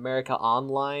for America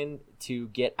Online to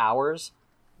get hours.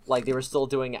 Like they were still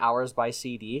doing hours by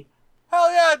CD. Hell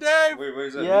yeah, Dave. Wait, what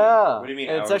does that mean? Yeah. What do you mean?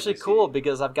 And it's hours actually per cool CD?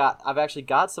 because I've actually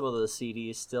got some of those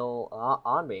CDs still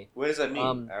on me. What does that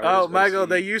mean? Hours Oh, per Michael, CD?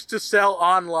 they used to sell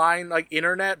online, like,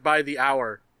 internet by the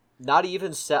hour. Not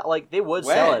even sell, like they would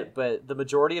sell When? it, but the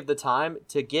majority of the time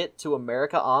to get to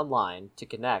America Online to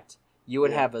connect, you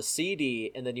would Yeah. have a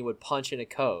CD and then you would punch in a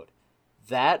code.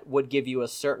 That would give you a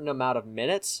certain amount of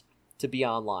minutes to be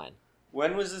online.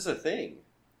 When was this a thing?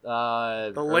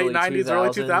 The Early late 90s, early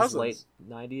 2000s. late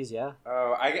 90s, yeah.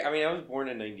 Oh, I mean, I was born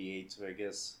in '98, so I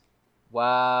guess.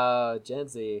 Wow, Gen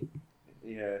Z.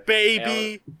 Yeah.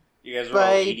 Baby. You guys were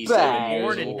all 87 years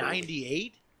Born in old.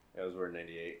 '98. I was born in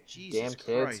 '98. Jesus Damn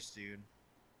kids. Christ, dude.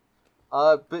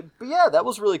 But yeah, that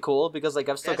was really cool because like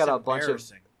I've still That's got a bunch of.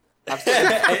 embarrassing.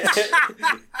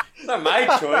 It's not my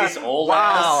choice, old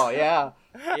Wow, ass. yeah.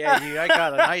 Yeah, dude, I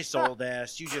got a nice old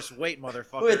ass. You just wait,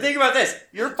 motherfucker. Wait, think about this.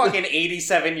 You're fucking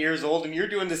 87 years old and you're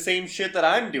doing the same shit that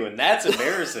I'm doing. That's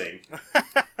embarrassing.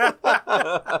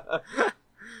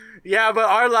 Yeah, but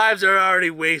our lives are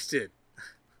already wasted.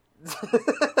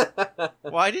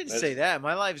 Well, I didn't say that.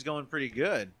 My life's going pretty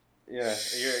good. Yeah.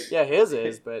 Yeah, his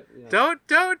is, but you know.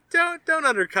 Don't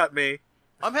undercut me.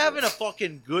 I'm having a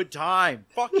fucking good time.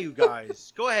 Fuck you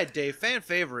guys. Go ahead, Dave. Fan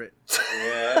favorite.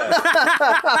 Yeah.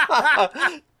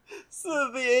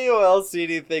 So the AOL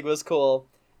CD thing was cool,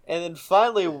 and then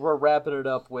finally we're wrapping it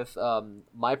up with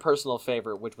my personal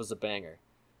favorite, which was a banger.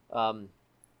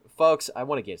 Folks, I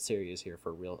want to get serious here for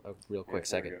a real quick Yeah,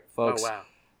 second. there we Folks, Oh, wow.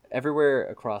 everywhere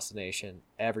across the nation,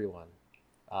 everyone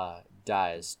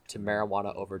dies to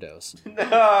marijuana overdose.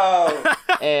 No.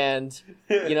 And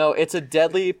you know it's a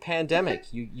deadly pandemic.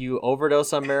 You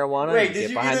overdose on marijuana, Wait, you did get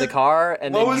you behind get the a- car,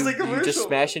 and What then was the you just commercial?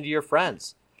 smash into your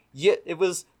friends. Yeah, it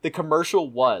was the commercial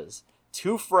was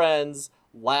two friends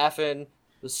laughing,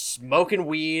 smoking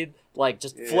weed, like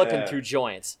just flipping Yeah. through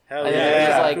joints, Hell and then it was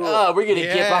yeah. like, Cool. oh, we're gonna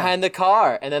get Yeah. behind the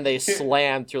car, and then they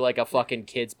slammed through like a fucking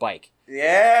kid's bike.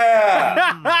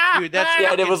 Yeah. Dude, that's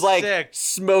Yeah, and it was like sick.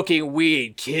 smoking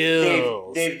weed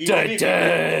kills. Dave, you Dun, need-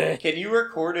 dun. Can you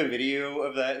record a video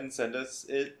of that and send us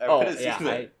it? I Oh wanna see yeah,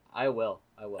 that. I will.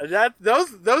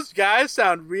 Those guys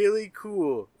sound really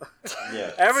cool.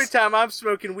 Yeah. Every time I'm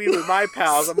smoking weed with my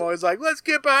pals, I'm always like, let's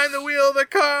get behind the wheel of the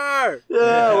car. Yeah,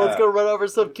 Yeah. let's go run over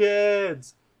some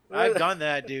kids. I've done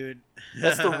that, dude.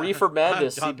 That's the reefer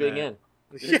madness I've done seeping that. in.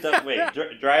 Just wait,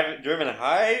 driven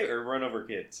high or run over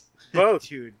kids? Both.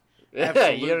 Dude. Yeah, you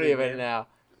Absolutely, don't even man. know.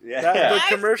 Yeah. That- the I've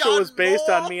commercial was done based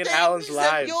on more me and things Alan's than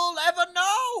lives. You'll ever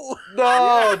know.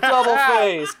 No, double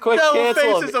face. Quick, Double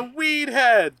cancel Face is him. a weed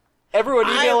head. Everyone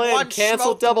I email in. once Cancel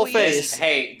smoked double weed. face.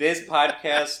 Hey, this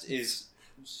podcast is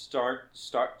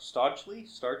staunchly,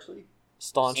 Staunchly.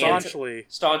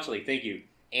 Staunchly. thank you,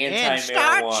 And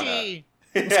anti-marijuana. starchy.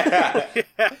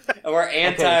 Or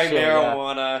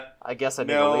anti-marijuana, I guess I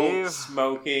need to no leave.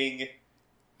 smoking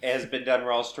has been done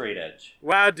raw straight edge.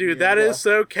 Wow, dude, that Yeah. is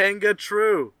so Kanga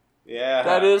true. Yeah.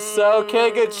 That is so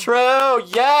kinga true.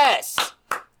 Yes,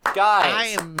 I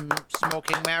guys. am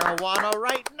smoking marijuana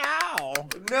right now.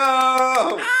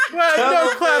 No! Well, no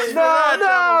Double claps face. for that, No,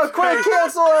 Double quick, Face.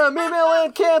 cancel him. Email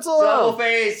in, cancel Double him.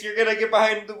 face, you're gonna get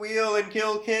behind the wheel and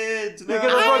kill kids. You're No.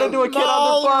 gonna run into a kid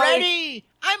on the bike.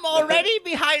 I'm already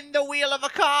behind the wheel of a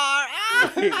car.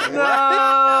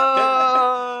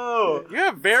 No. You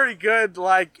have very good,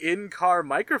 like, in-car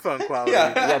microphone quality.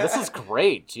 Yeah. Yeah, this is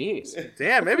great. Jeez.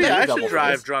 Damn, maybe Thank you, I Double should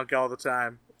drive Face. drunk all the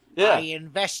time. I Yeah.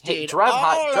 invested Hey, drive all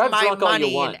high. of Drive my drunk all money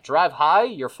you want. Drive high,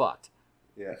 you're fucked.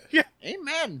 Yeah.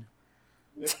 Amen.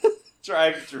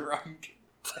 Drive drunk.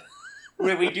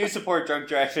 we do support drunk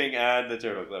driving on the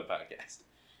Turtle Club podcast.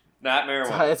 Not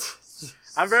marijuana. It's-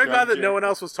 I'm very glad that Drunk no one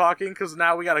else was talking, because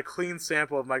now we got a clean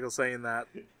sample of Michael saying that.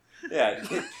 Yeah,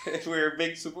 we're a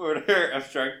big supporter of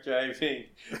drunk driving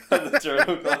on the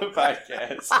Turtle Club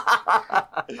podcast.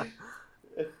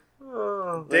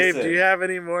 Dave, Listen. do you have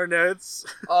any more notes?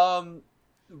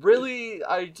 Really,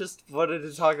 I just wanted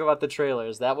to talk about the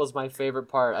trailers. That was my favorite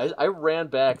part. I ran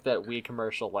back that Wii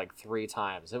commercial like 3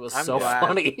 times. It was I'm so glad.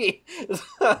 funny. You're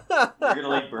gonna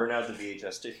like burn out the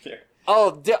VHS tape there.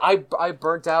 Oh, I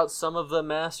burnt out some of the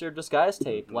Master of Disguise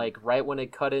tape, like right when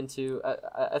it cut into.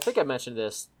 I think I mentioned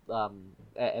this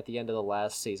at the end of the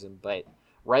last season, but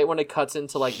right when it cuts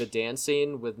into like the dance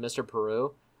scene with Mr.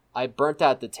 Peru, I burnt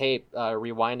out the tape,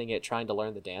 rewinding it, trying to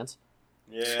learn the dance.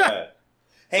 Yeah.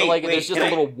 Hey, So like, wait, there's just can a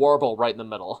little warble right in the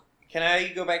middle. Can I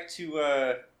go back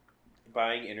to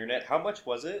buying internet? How much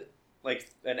was it? Like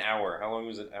an hour. How long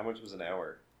was it? How much was an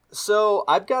hour? So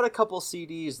I've got a couple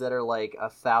CDs that are like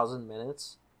 1,000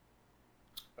 minutes.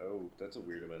 Oh, that's a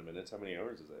weird amount of minutes. How many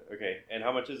hours is it? Okay, and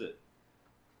how much is it?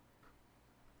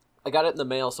 I got it in the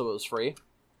mail, so it was free.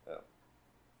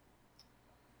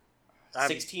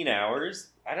 16 hours?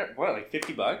 I don't. What? Like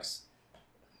 $50?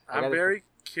 I'm very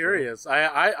curious.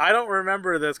 I don't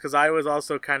remember this because I was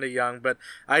also kind of young, but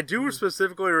I do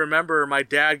specifically remember my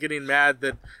dad getting mad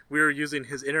that we were using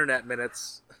his internet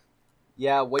minutes.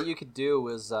 Yeah, what you could do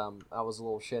was, I was a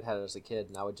little shithead as a kid,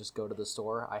 and I would just go to the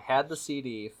store. I had the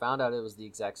CD, found out it was the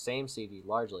exact same CD,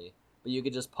 largely, but you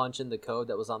could just punch in the code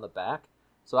that was on the back.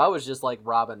 So I was just like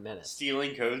robbing minutes.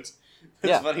 Stealing codes?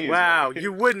 Yeah. Funny as Wow, well.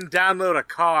 you wouldn't download a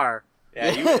car. Yeah,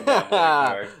 you would download a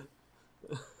car.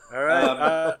 All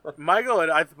right, Michael,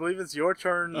 I believe it's your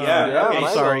turn. Yeah, yeah, okay. I'm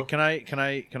Michael. sorry. Can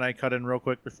I cut in real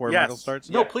quick before Yes. Michael starts?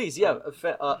 No, Yeah. please, yeah.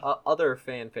 Other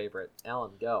fan favorite.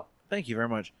 Alan, go. Thank you very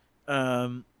much.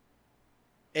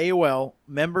 AOL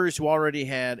members who already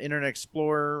had Internet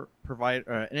Explorer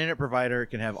an internet provider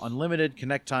can have unlimited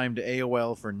connect time to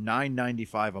AOL for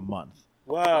 $9.95 a month.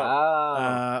 Wow.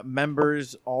 Wow.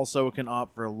 Members also can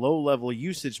opt for a low-level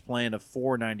usage plan of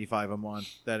 $4.95 a month.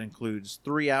 That includes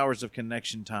 3 hours of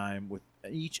connection time, with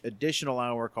each additional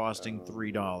hour costing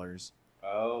 $3.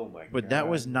 Oh my god. But that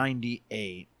was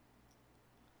 $98.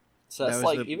 So that that's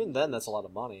was like, the- even then, that's a lot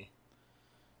of money.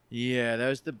 Yeah, that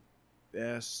was the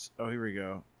best. Oh, here we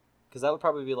go. Because that would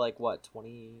probably be like, what,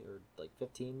 20 or like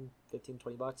 15,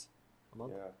 $20 a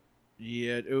month? Yeah.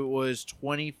 Yeah, it was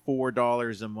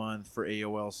 $24 a month for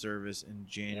AOL service in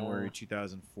January Yeah.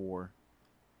 2004.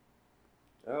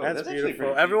 Oh, That's actually beautiful.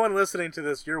 pretty cheap. Everyone listening to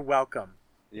this, you're welcome.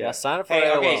 Yeah, sign up for Hey,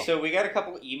 AOL. okay, so we got a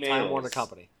couple emails. Time Warner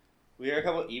Company. We got a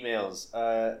couple emails.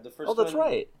 The first Oh, that's one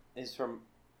right. is from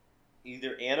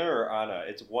either Anna or Anna.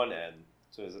 It's one N.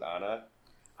 So is it Anna?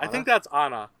 I think that's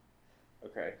Anna.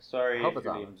 Okay. Sorry I hope if it's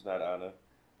your Anna. name's not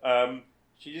Anna.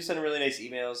 She just sent a really nice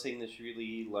email saying that she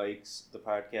really likes the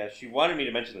podcast. She wanted me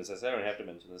to mention this. I said I don't have to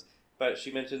mention this. But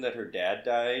she mentioned that her dad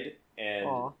died and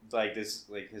Aw. like this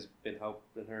has been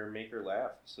helping her make her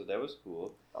laugh. So that was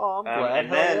cool. Oh, I'm glad. And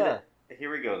Hell then yeah.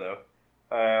 here we go though.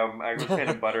 I was kind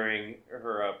of buttering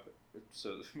her up,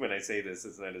 so when I say this,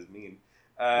 it's not as mean.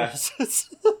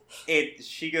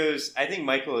 She goes, I think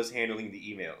Michael is handling the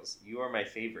emails. You are my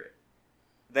favorite.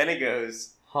 Then it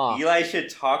goes, Huh. Eli should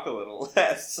talk a little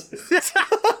less.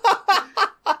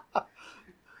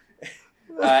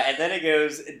 And then it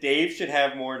goes, Dave should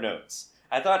have more notes.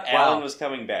 I thought Wow. Alan was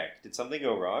coming back. Did something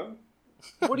go wrong?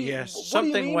 What do you, Yes, what do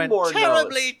something you mean went more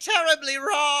Terribly, notes? terribly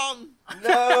wrong. No!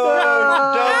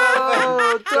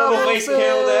 Double face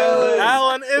killed Alan!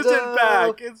 Alan isn't No.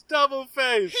 back. It's double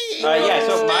face. He Yeah,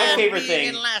 so won't my stand favorite being thing-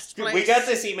 in last Dude, place. we got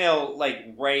this email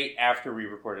like right after we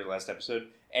recorded last episode,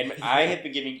 and I have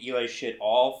been giving Eli shit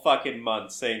all fucking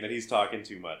month, saying that he's talking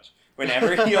too much.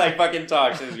 Whenever he like fucking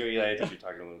talks, I just go, Eli, I think you're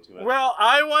talking a little too much. Well,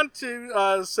 I want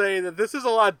to say that this is a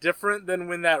lot different than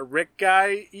when that Rick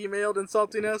guy emailed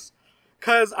insulting us.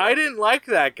 Because I didn't like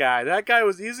that guy. That guy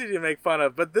was easy to make fun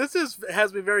of. But this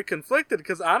has me very conflicted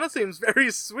because Anna seems very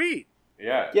sweet.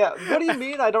 Yeah. Yeah, what do you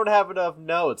mean I don't have enough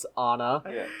notes, Anna?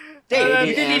 Yeah. Dave, Dave, Maybe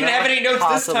you didn't even Anna, have any notes this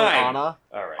possibly time. Anna.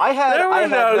 All right. I had There were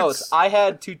notes. notes. I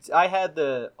had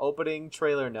the opening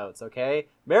trailer notes, okay?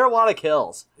 Marijuana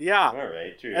kills. Yeah. All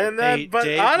right, true. And then, Hey, but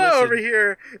Dave, Anna listen. over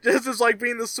here just is like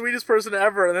being the sweetest person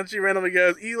ever. And then she randomly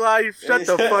goes, Eli, shut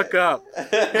the fuck up.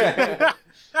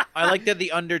 I like that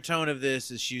the undertone of this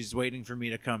is she's waiting for me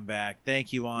to come back.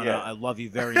 Thank you, Anna. Yeah. I love you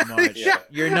very much. Yeah.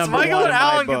 You're It's number Michael one and in my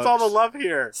Alan gets all the books. love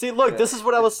here. See, look, this is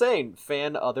what I was saying.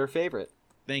 Fan other favorite.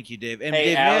 Thank you, Dave. And Hey,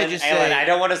 Dave, Alan, may I just Alan, say? I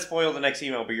don't want to spoil the next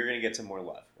email, but you're going to get some more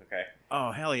love, okay?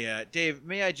 Oh, hell yeah. Dave,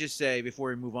 may I just say, before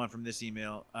we move on from this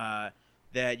email,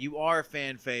 that you are a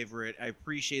fan favorite. I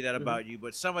appreciate that about you,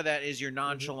 but some of that is your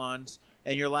nonchalance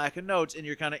and your lack of notes and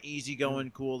your kind of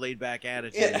easygoing, cool, laid-back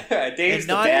attitude. Yeah, Dave's And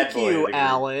the not bad Thank boy. of you, the group.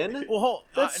 Alan. Well, hold,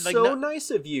 That's like, so not,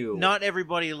 nice of you. not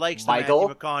everybody likes the Michael?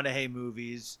 Matthew McConaughey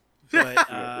movies, but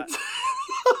a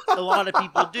lot of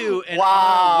people do. And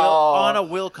Wow. Anna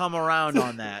will come around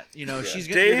on that. You know, Yeah. she's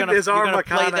Dave you're gonna, is you're our gonna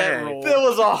play that McConaughey. role. That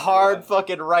was a hard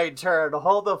fucking right turn.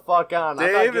 Hold the fuck on.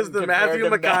 I'm not Dave is getting the Matthew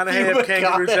compared to McConaughey Matthew of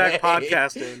Kangaroo Jack McConaughey.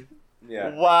 podcasting. Yeah.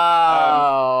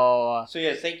 Wow. So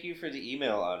yeah, thank you for the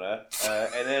email, Anna.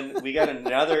 And then we got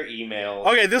another email.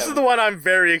 Okay, this is the one I'm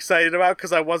very excited about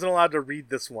because I wasn't allowed to read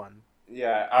this one.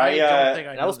 Yeah, I don't think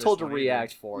I And know I was this told to one either.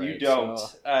 react for you it. don't.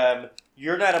 So.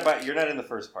 You're not in the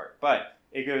first part, but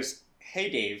it goes, "Hey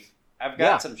Dave, I've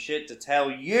got some shit to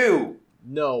tell you.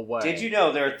 No way. Did you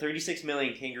know there are 36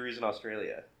 million kangaroos in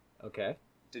Australia? Okay.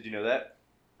 Did you know that?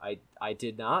 I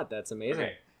did not. That's amazing.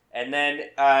 Okay. And then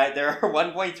there are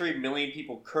 1.3 million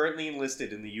people currently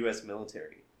enlisted in the U.S.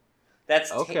 military.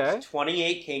 That's Okay.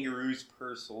 28 kangaroos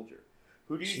per soldier.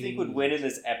 Who do you think would win in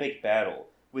this epic battle?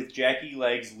 With Jackie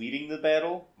Legs leading the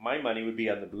battle, my money would be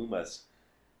on the Boomas.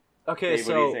 Okay, Dave,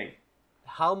 what do you so think?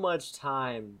 how much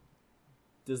time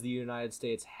does the United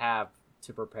States have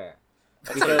to prepare?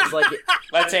 Because like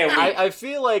Let's say a week. I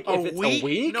feel like if it's a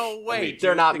week, No way.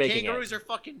 they're dude. not the making kangaroos it. are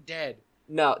fucking dead.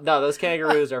 No, those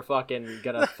kangaroos are fucking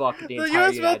gonna fuck the The entire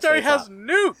U.S. United military States has up.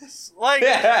 nukes. Like,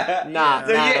 Nah, So,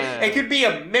 nah, yeah, nah, nah. it could be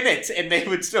a minute and they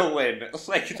would still win.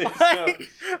 Like, there's no... like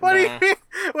what do you Nah. mean?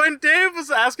 When Dave was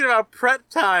asking about prep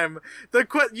time,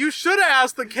 you should have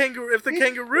asked the kangaroo if the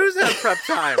kangaroos had prep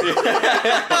time.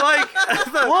 Like,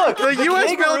 Look, the the U.S.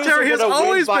 kangaroos military are has gonna win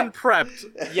always by- been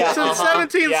prepped. Yeah, Since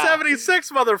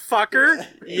 1776, motherfucker.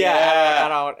 Yeah, I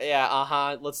don't.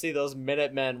 Yeah, Let's see those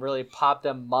Minutemen really pop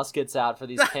them muskets out for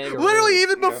these kangaroos. Literally,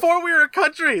 even before we were a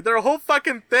country, their whole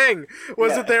fucking thing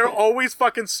was Yeah. that they were always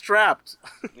fucking strapped.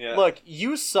 Yeah. Look,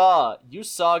 you saw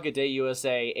Good Day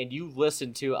USA, and you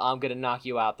listened to "I'm Gonna Knock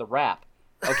You Out" the rap.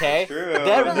 Okay, True. that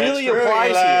That's really true,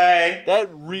 applies Eli. here. That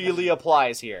really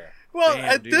applies here. Well, Damn,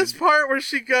 at this dude. part where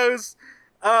she goes,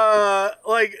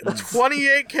 like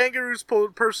 28 kangaroos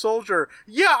per soldier.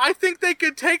 Yeah, I think they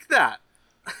could take that.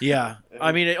 Yeah.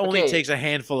 I mean, it only Okay. takes a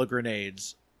handful of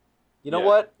grenades. You know Yeah.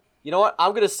 what? You know what?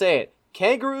 I'm gonna say it.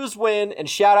 Kangaroos win, and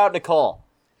shout out Nicole.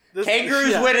 This-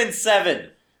 Kangaroos yeah. win in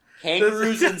 7.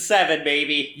 Kangaroos in 7,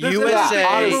 baby. This USA, is not the emu-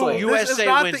 honestly. this is USA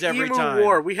not wins the every emu time.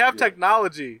 war. We have Yeah.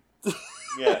 technology.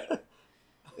 Yeah.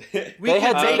 We They can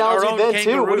had make technology our own then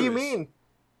too. What do you kangaroos.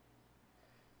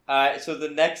 mean? So the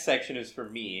next section is for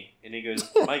me, and it goes,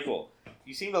 Michael,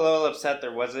 you seemed a little upset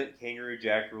there wasn't Kangaroo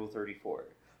Jack Rule 34.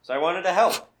 So I wanted to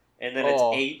help. And then it's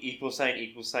Oh. 8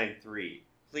 == 3.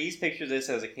 Please picture this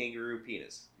as a kangaroo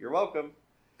penis. You're welcome.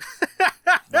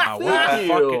 Wow, what Thank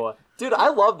the fuck? you, dude. I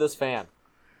love this fan.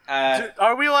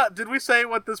 Are we allowed? Did we say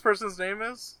what this person's name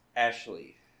is?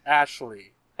 Ashley.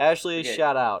 Ashley. Ashley, Okay.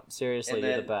 shout out. Seriously, And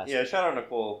you're then, the best. Yeah, shout out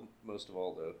Nicole most of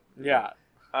all, though. Yeah.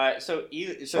 So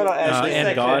Shout out Ashley. this And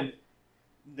section, God.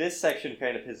 This section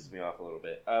kind of pisses me off a little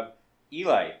bit.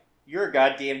 Eli, you're a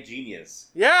goddamn genius.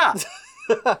 Yeah.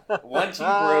 Once you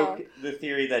broke the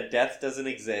theory that death doesn't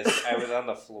exist, I was on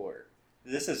the floor.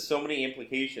 This has so many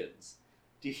implications.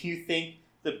 Do you think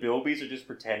the Bilbies are just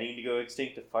pretending to go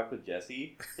extinct to fuck with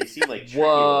Jesse? They seem like tricky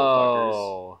little fuckers.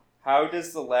 Whoa. How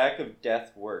does the lack of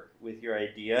death work with your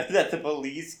idea that the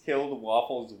police killed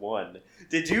Waffles 1?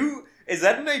 Is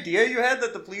that an idea you had,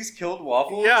 that the police killed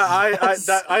Waffles? Yeah, I Yes.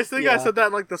 think I Yeah. said that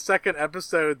in like the second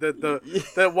episode that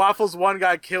that Waffles 1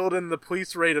 got killed in the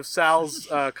police raid of Sal's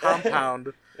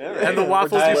compound, All and right. the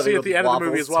Waffles you living see at with the end of the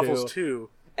movie is Waffles Waffles 2.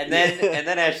 And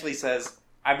then Ashley says,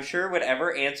 I'm sure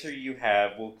whatever answer you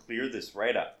have will clear this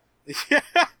right up.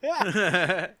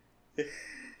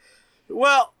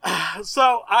 Well,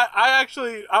 so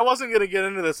I wasn't gonna get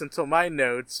into this until my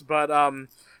notes, but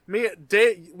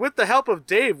Dave, with the help of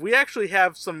Dave, we actually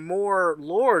have some more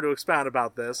lore to expound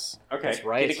about this. Okay. That's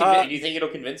right. Do you think it'll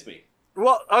convince me?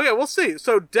 Well, okay, we'll see.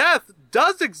 So death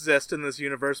does exist in this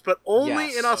universe, but only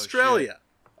Yes. in Oh, Australia,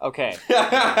 Okay.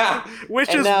 which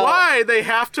And is now- why they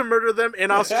have to murder them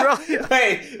in Australia.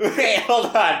 Wait, hold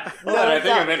on. I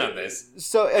think I'm in on this.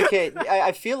 So okay,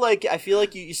 I feel like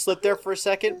you slipped there for a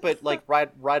second, but like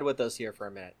ride with us here for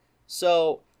a minute.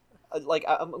 So, like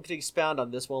I'm going to expound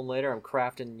on this one later. I'm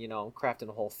crafting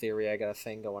a whole theory. I got a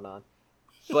thing going on,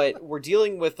 but we're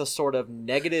dealing with a sort of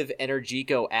negative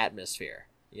energico atmosphere.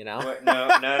 You know? What? No.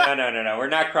 We're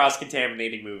not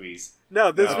cross-contaminating movies.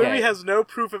 No, this Okay. movie has no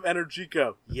proof of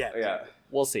Energico yet. Yeah,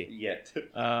 We'll see. yet.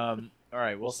 All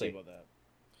right, we'll see. see about that.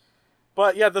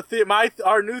 But yeah,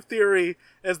 our new theory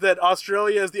is that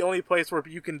Australia is the only place where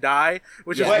you can die,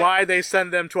 which is Yeah. why they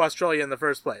send them to Australia in the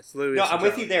first place. Louis No, and I'm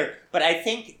with Charlie. you there. But I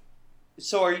think...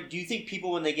 So do you think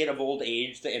people, when they get of old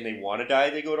age and they want to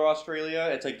die, they go to Australia?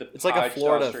 It's like It's like a Podge to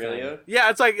Florida Australia? Yeah,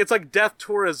 it's like death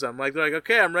tourism. Like they're like,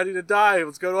 okay, I'm ready to die.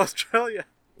 Let's go to Australia.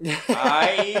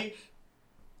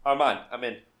 I'm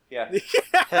in. Yeah.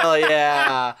 Hell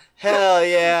yeah. Hell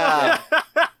yeah.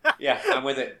 Yeah, I'm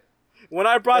with it. When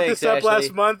I brought Thanks, this up last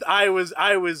Ashley. month, I was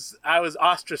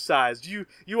ostracized. You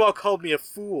all called me a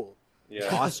fool. Yeah.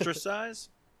 Ostracize?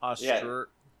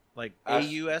 Like Os-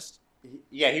 AUS?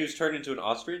 Yeah, he was turned into an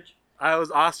ostrich. I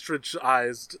was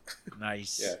ostracized.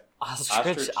 Nice. Yeah.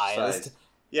 Ostrich-ized.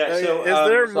 Yeah, so... is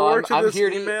there so more I'm- to I'm this here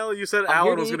to- email? You said I'm Alan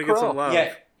here to was eat going to get some crow. love.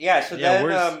 so Yeah,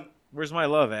 then... where's my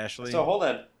love, Ashley? So hold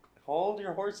on. Hold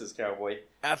your horses, cowboy.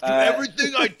 After uh,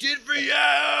 everything I did for you!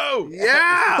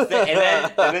 Yeah!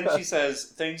 And then she says,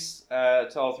 thanks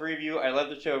to all three of you. I love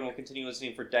the show and will continue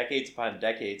listening for decades upon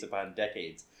decades upon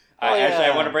decades. Oh, yeah. Actually,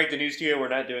 I want to break the news to you. We're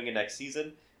not doing it next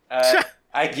season.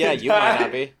 Yeah, you might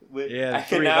not be. Yeah, I the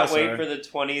three of cannot us wait are. for the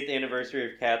 20th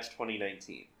anniversary of Cats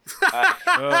 2019.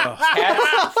 Ugh.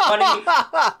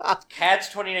 Cats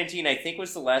 2019, I think,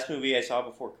 was the last movie I saw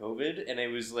before COVID, and it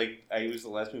was the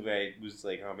last movie I was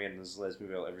like, oh man, this is the last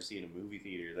movie I'll ever see in a movie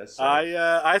theater. That's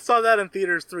I saw that in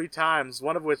theaters 3 times,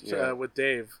 one of which Yeah. with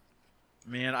Dave.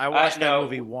 Man, I watched that no.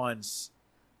 movie once,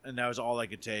 and that was all I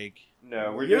could take.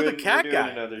 no, we're You're doing, the cat we're doing guy.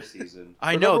 another season.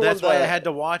 I Remember know, that's when why I the- had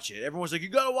to watch it. Everyone was like, you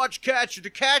gotta watch Cats, you're the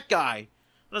cat guy. And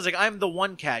I was like, I'm the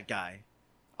one cat guy.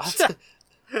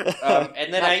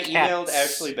 And then Not I emailed cats.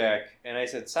 Ashley back, and I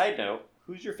said, side note,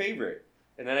 who's your favorite?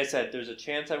 And then I said, there's a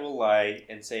chance I will lie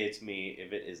and say it's me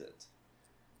if it isn't.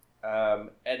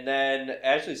 And then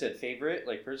Ashley said, favorite,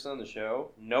 like person on the show?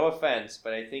 No offense,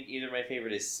 but I think either my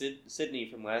favorite is Sydney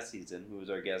from last season, who was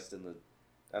our guest in the,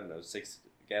 I don't know, 6th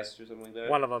guest or something like that.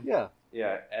 One of them. Yeah.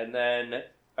 Yeah, and then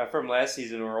from last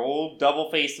season, our old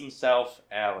double-faced himself,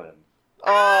 Alan.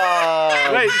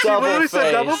 Oh, Wait, she literally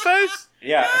said double face. face?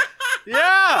 Yeah.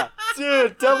 Yeah!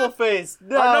 Dude, double face.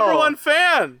 No. Our number 1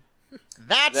 fan!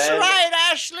 That's Then- right,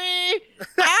 Ashley.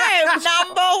 I'm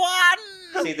number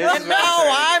 1. See, this is And what I'm now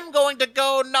saying. I'm going to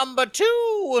go number 2.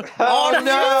 Oh, on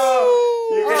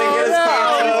no. You're gonna get us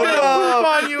canceled. He's gonna poop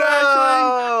on you,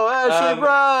 Ashley. Ashley,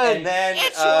 run. And then,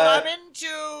 It's what I'm into.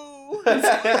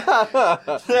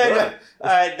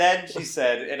 then she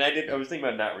said, and I was thinking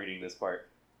about not reading this part.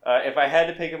 If I had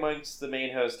to pick amongst the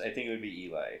main host, I think it would be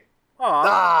Eli.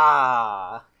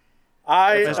 Aw.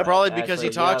 Ah. That's I probably because Ashley,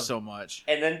 he talks yeah. so much.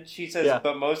 And then she says, Yeah.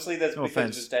 but mostly that's No because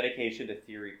offense. of his dedication to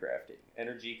theory crafting.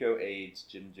 Energico, AIDS,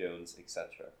 Jim Jones,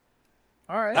 etc.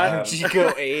 All right.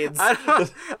 Chico AIDS.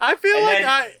 I feel And like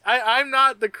then- I'm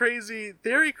not the crazy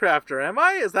theory crafter, am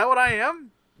I? Is that what I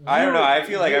am? I don't know, I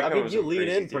feel like I've come up with you some lead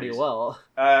crazy in pretty theories. well.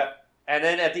 And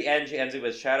then at the end, she ends it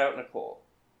with, shout out Nicole.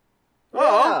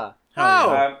 Oh. Hell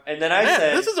yeah. And then I Man,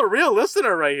 said, this is a real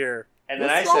listener right here. and then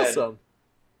This I is said, awesome.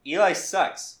 Eli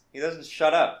sucks. He doesn't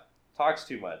shut up. Talks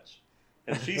too much.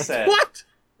 And she said, What?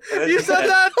 and then You she said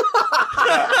that?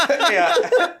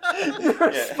 yeah. You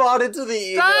responded to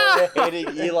the email Stop!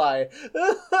 hating Eli.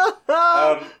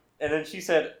 And then she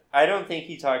said, I don't think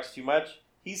he talks too much.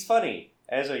 He's funny,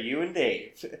 as are you and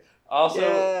Dave. Also,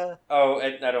 Yeah. oh,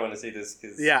 and I don't want to say this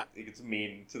because Yeah. it's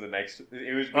mean to the next.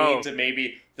 It was mean to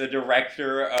maybe the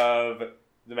director of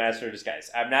The Master of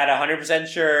Disguise. I'm not 100%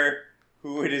 sure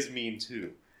who it is mean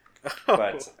to.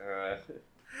 But,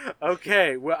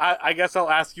 Okay, well, I guess I'll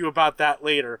ask you about that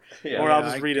later, yeah. or I'll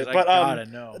just read it. I But gotta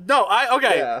know. no,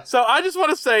 okay. Yeah. So I just want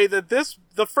to say that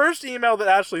the first email that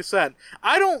Ashley sent,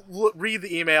 I don't read the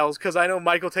emails because I know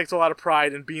Michael takes a lot of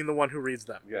pride in being the one who reads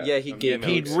them. Yeah, he I'm gave-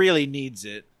 being He okay. really needs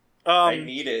it. I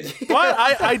need it. But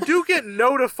I do get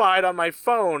notified on my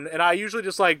phone, and I usually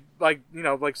just like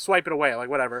swipe it away, like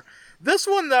whatever. This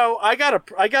one though, I got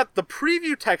the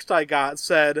preview text I got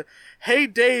said, "Hey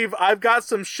Dave, I've got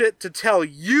some shit to tell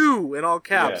you," in all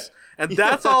caps, and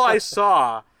that's all I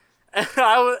saw. And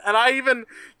I even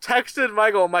texted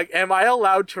Michael. I'm like, "Am I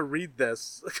allowed to read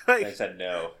this?" I said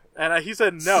no. And he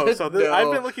said no. Said So no.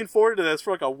 I've been looking forward to this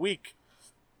for like a week.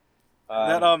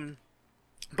 Um,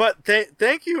 But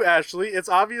thank you, Ashley. It's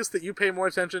obvious that you pay more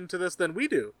attention to this than we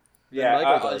do. Yeah,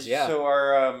 Michael does, yeah. So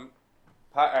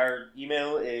our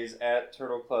email is at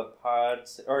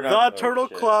turtleclubpod or The not Turtle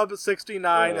Club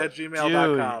 69 at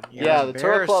gmail.com. Dude, Yeah, You're the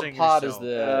Turtle Club embarrassing Pod is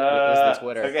yourself. the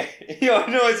Twitter. Okay, you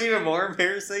know what's even more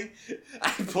embarrassing?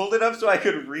 I pulled it up so I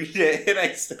could read it, and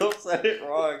I still said it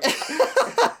wrong.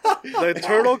 The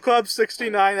Turtle Club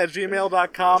 69 at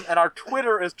gmail.com, and our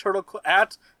Twitter is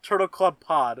at Turtle Club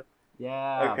Pod.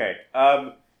 Yeah. Okay.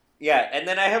 Yeah, and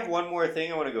then I have one more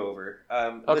thing I want to go over.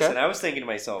 Listen, I was thinking to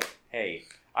myself, hey,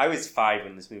 I was 5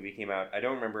 when this movie came out. I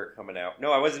don't remember it coming out.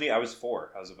 No, I wasn't. I was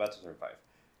 4. I was about to turn 5.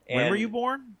 When were And you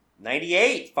born?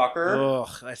 98, fucker. Ugh,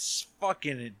 that's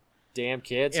fucking Damn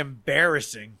kids.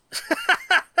 embarrassing.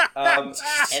 And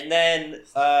then,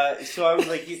 so I was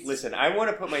like, listen, I want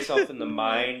to put myself in the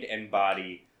mind and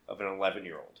body of an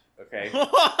 11-year-old. Okay.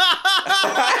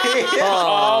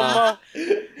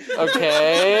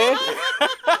 Okay.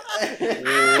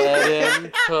 Let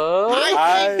him cook.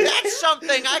 I think that's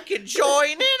something I can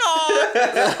join in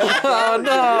on. Oh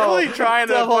no! Really trying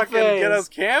to Double fucking get face. us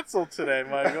canceled today,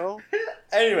 Michael.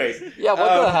 Anyways. Yeah,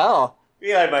 what the hell?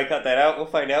 Yeah, I might cut that out. We'll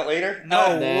find out later.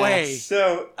 No Nah. way.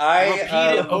 So I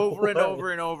Repeat it over and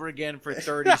over and over again for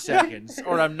 30 seconds,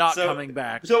 or I'm not So- coming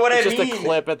back. So what It's I just mean, a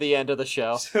clip at the end of the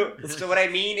show. So what I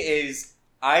mean is,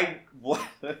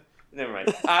 never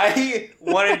mind. I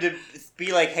wanted to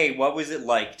be like, hey, what was it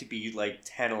like to be like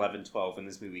 10, 11, 12 when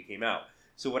this movie came out?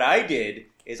 So what I did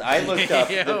is I looked up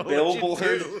Yeah, the what'd you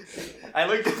Billboard. do? I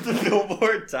looked up the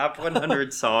Billboard Top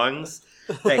 100 songs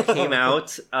that came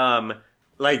out,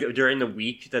 like during the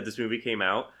week that this movie came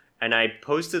out, and I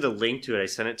posted a link to it. I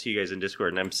sent it to you guys in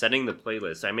Discord, and I'm sending the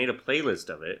playlist. I made a playlist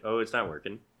of it. Oh, it's not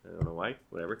working. I don't know why.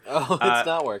 Whatever. Oh, it's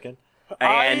not working.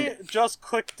 I just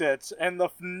clicked it, and the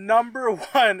number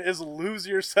one is "Lose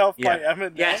Yourself" by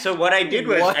Eminem. Yeah. So what I did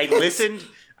was What? I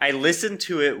listened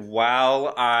to it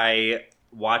while I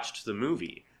watched the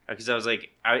movie because I was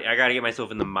like, I got to get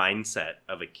myself in the mindset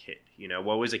of a kid. You know,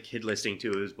 what was a kid listening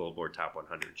to? It was Billboard Top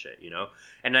 100 shit. You know,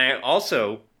 and I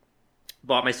also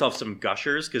bought myself some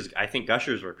Gushers because I think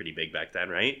Gushers were pretty big back then,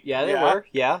 right? Yeah, they Yeah. were.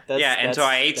 Yeah, And so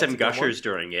I ate some that's a good one. Gushers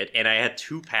during it, and I had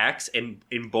 2 packs, and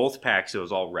in both packs it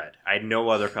was all red. I had no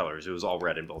other colors; it was all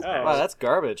red in both packs. Wow, that's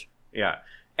garbage. Yeah.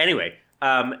 Anyway,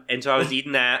 and so I was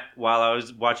eating that while I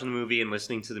was watching the movie and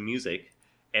listening to the music,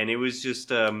 and it was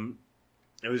just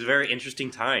it was a very interesting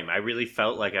time. I really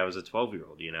felt like I was a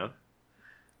 12-year-old, you know?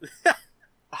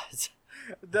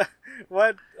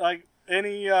 What, like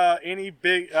any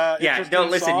big Yeah. interesting No,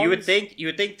 listen. songs? You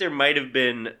would think there might have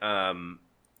been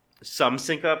some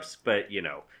sync-ups, but you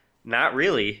know, not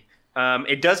really.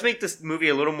 It does make this movie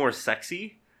a little more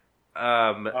sexy.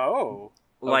 Oh,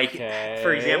 Like, Okay.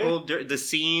 for example, the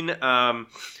scene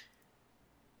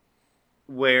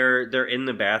where they're in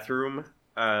the bathroom,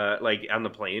 like on the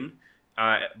plane,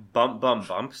 "Bump Bump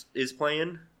Bumps" is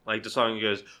playing. Like the song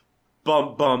goes,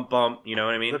 "Bump Bump Bump." You know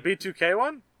what I mean? the B2K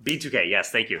one. B2K,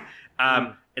 yes, thank you.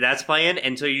 That's playing,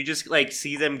 and so you just like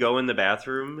see them go in the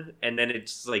bathroom, and then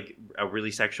it's like a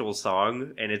really sexual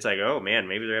song, and it's like, oh man,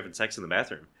 maybe they're having sex in the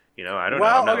bathroom. You know, I don't know.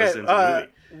 I'm not listening to the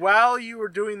movie. While you were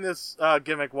doing this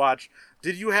gimmick watch,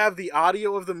 did you have the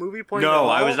audio of the movie playing? No,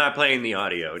 at I all? was not playing the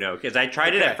audio. No, because I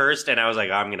tried it Okay. at first, and I was like,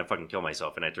 oh, I'm gonna fucking kill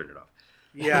myself, and I turned it off.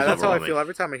 Yeah, that's how I Overwhelming. feel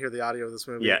every time I hear the audio of this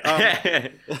movie. Yeah. I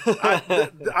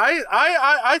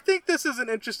think this is an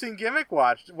interesting gimmick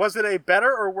watch. Was it a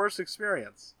better or worse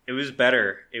experience? It was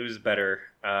better. It was better.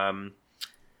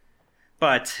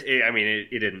 But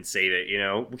it didn't save it, you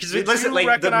know. Because Did listen, you like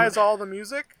recognize all the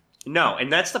music? no,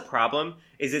 and that's the problem.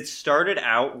 Is it started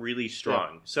out really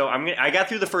strong. So I got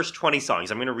through the first 20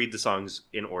 songs. I'm gonna read the songs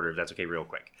in order, if that's okay, real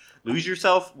quick. Lose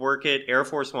Yourself, Work It, Air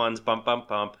Force Ones, Bump Bump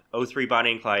Bump, '03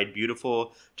 Bonnie and Clyde,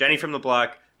 Beautiful, Jenny from the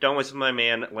Block, Don't Whistle My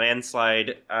Man,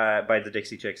 Landslide by the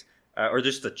Dixie Chicks, or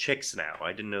just the Chicks now.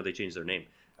 I didn't know they changed their name.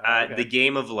 Okay. The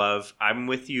Game of Love, I'm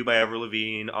With You by Avril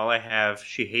Lavigne, All I Have,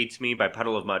 She Hates Me by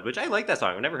Puddle of Mud, which I like that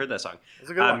song. I've never heard that song. It's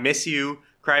a good one. Miss You,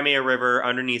 Cry Me a River,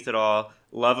 Underneath It All,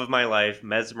 Love of My Life,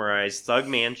 Mesmerized, Thug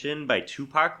Mansion by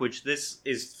Tupac, which this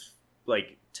is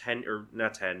like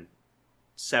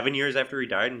 7 years after he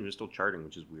died, and he was still charting,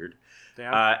 which is weird.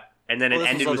 Damn. And then Well, it this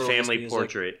ended was with unreleased Family music.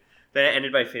 Portrait. Then it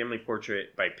ended by Family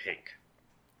Portrait by Pink.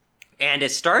 And it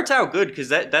starts out good because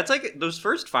that's like those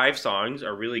first 5 songs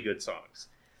are really good songs.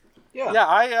 Yeah.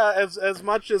 I as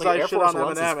much as Like I Air shit Force on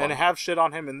One's is Eminem fun. and have shit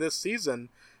on him in this season,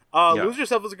 Yeah. "Lose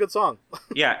Yourself" is a good song.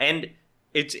 Yeah, and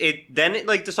then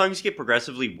like the songs get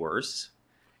progressively worse,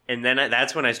 and then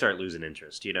that's when I start losing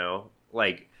interest. You know,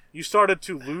 like You started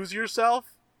to lose yourself.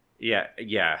 yeah,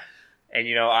 and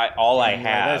you know I have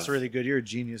That's really good. You're a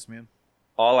genius, man.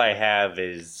 all I have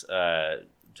is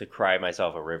to cry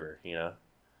myself a river. You know,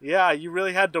 Yeah, you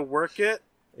really had to work it.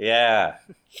 yeah.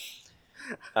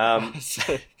 This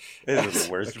is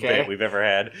the worst Okay. bit we've ever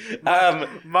had.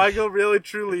 Michael really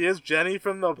truly is Jenny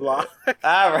from the Block.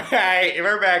 All right,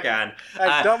 we're back on.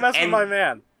 Hey, don't mess with and- my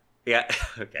man. Yeah.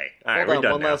 Okay. All right, Hold we're on,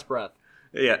 done one now. last breath.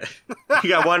 Yeah. You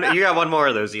got one. You got one more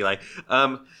of those, Eli.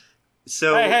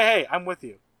 So Hey, I'm with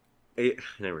you.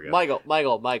 there we go. Michael.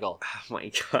 Oh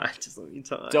my god, just let me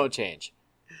talk. Don't change.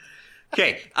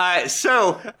 Okay.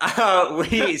 So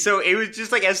it was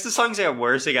just like as the songs got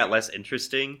worse, it got less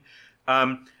interesting.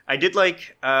 I did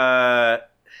like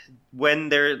when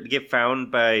they get found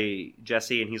by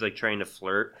Jesse and he's like trying to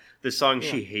flirt. The song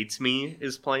 "She Hates Me"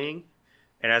 is playing,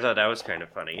 and I thought that was kind of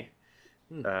funny.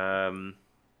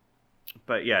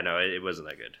 But yeah, no, it wasn't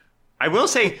that good. I will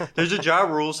say there's a Ja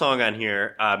Rule song on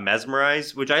here,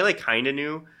 Mesmerize, which I like kind of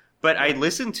knew, but I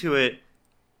listened to it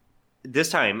this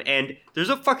time, and there's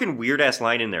a fucking weird ass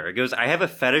line in there. It goes, "I have a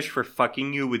fetish for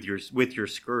fucking you with your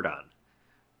skirt on."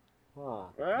 Huh.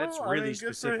 Well, That's really good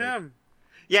specific. for him.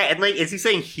 Yeah, and like, is he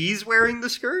saying he's wearing the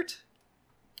skirt?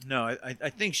 No, I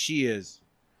think she is.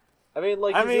 I mean,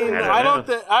 like, I mean, I don't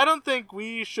know. I don't think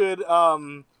we should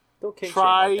don't kink shame like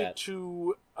try that.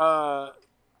 to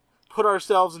put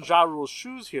ourselves in Ja Rule's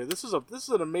shoes here. This is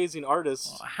an amazing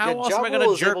artist. How Yeah, else Ja am I Rule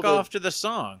going is to jerk able to- off to the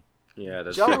song? Yeah,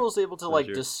 that's Ja true. Rule's able to That's like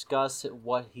true. discuss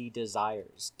what he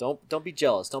desires. Don't be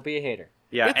jealous. Don't be a hater.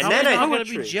 Yeah, It's and How then am I I. going to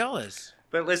be poetry. jealous?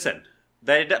 But listen,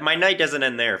 my night doesn't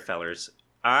end there, fellers.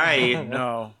 I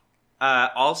No.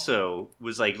 also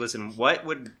was like, listen, what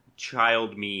would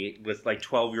child me with like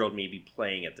 12-year-old me be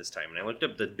playing at this time? And I looked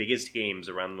up the biggest games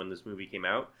around when this movie came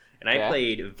out, and I Yeah.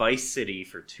 played Vice City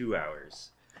for 2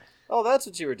 hours. Oh, that's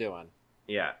what you were doing.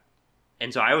 Yeah.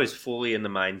 And so I was fully in the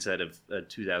mindset of a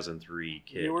 2003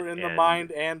 kid. You were in the and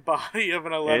mind and body of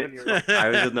an 11-year-old. I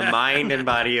was in the mind and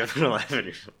body of an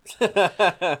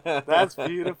 11-year-old. That's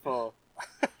beautiful.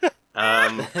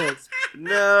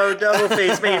 No,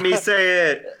 Doubleface made me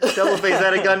say it. Doubleface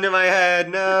had a gun to my head.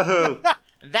 No.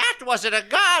 That wasn't a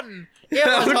gun. It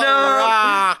Oh, was a no.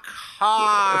 rock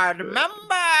hard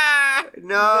member.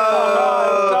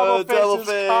 No.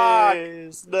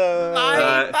 Doubleface's cock. No.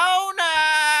 My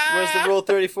boner. Where's the rule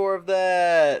 34 of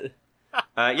that?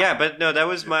 Yeah, but no, that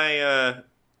was my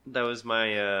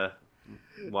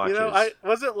watches. You know,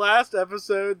 was it last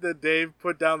episode that Dave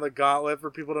put down the gauntlet for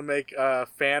people to make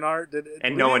fan art?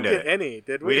 And we no one didn't did get any,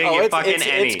 did We we? didn't get fucking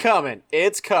any. It's coming.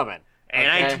 It's coming.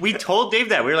 And Okay. we told Dave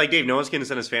that. We were like, Dave, no one's gonna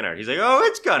send us fan art. He's like, oh,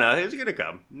 it's gonna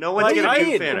come. No one's Like, gonna I do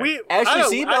mean, fan art.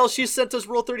 Ashley's email, she sent us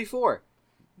rule 34.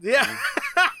 Yeah.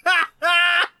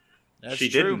 That's She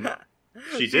true. didn't.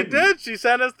 She didn't. did. She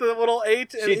sent us the little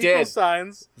 8 and She equal did.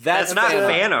 signs. That's not fan art.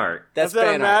 fan art. That's Is that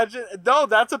fan art. No,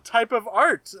 that's a type of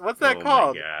art. What's that Oh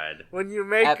called? my god. When you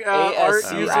make art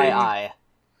using ASCII.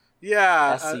 ASCII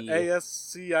SCI.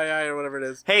 ASCII or whatever it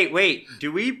is. Hey, wait.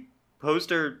 Do we post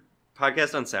our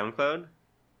podcast on SoundCloud?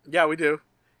 Yeah, we do.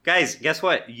 Guys, guess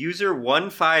what? User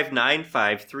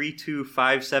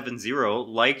 159532570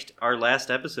 liked our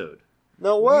last episode.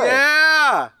 No way.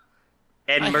 Yeah.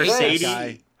 And I hate Mercedes. that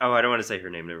guy. Oh, I don't want to say her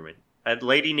name. Never mind. A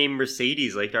lady named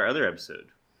Mercedes liked our other episode.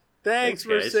 Thanks,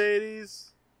 Thanks, guys.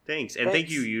 Mercedes. Thanks. And thank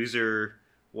Thanks. you, user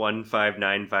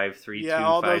 159532570. Yeah,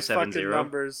 all those fucking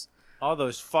numbers. All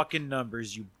those fucking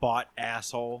numbers, you bought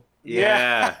asshole.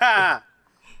 Yeah.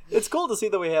 It's cool to see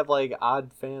that we have like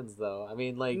odd fans, though. I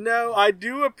mean, like, No, I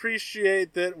do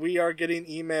appreciate that we are getting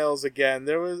emails again.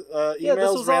 There was Yeah, this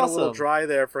emails was ran a little awesome. dry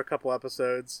there for a couple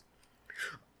episodes.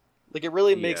 it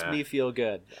really makes Yeah. me feel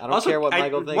good. I don't Also, care what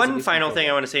Michael thinks. it one makes me final feel thing I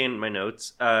good. want to say in my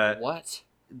notes. What?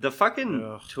 The fucking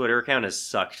Ugh. Twitter account has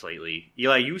sucked lately.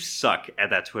 Eli, you suck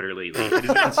at that Twitter lately. It has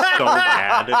been so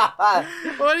bad.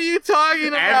 What are you talking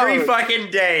about? Every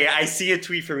fucking day I see a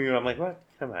tweet from you and I'm like, what?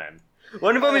 Come on.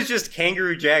 One of them is just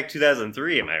Kangaroo Jack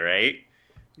 2003, am I right?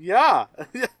 Yeah.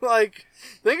 Like,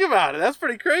 think about it. That's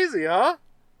pretty crazy, huh?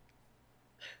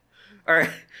 Or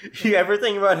you ever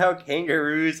think about how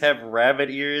kangaroos have rabbit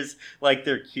ears like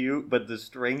they're cute, but the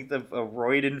strength of a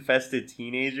roid-infested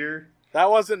teenager? That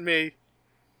wasn't me.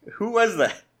 Who was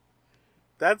that?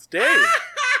 That's Dave.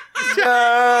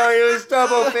 No, it was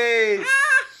Double Face.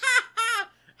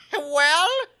 Well,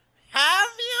 have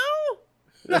you?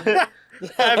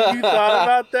 Have you thought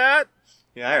about that?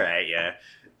 Yeah, all right, yeah.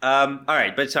 All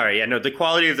right, but sorry, yeah, no, the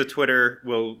quality of the Twitter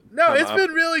will. No, come it's up.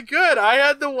 been really good. I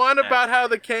had the one about how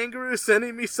the kangaroo is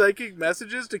sending me psychic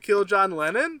messages to kill John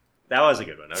Lennon. That was a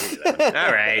good one. I'll give you that one.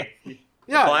 All right.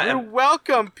 Yeah, Blind- you're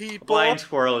welcome, people. Blind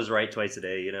squirrel is right twice a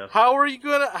day, you know. How are you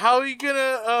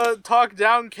gonna talk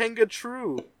down Kenga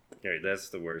True? All right, that's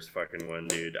the worst fucking one,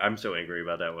 dude. I'm so angry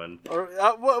about that one. Or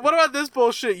what about this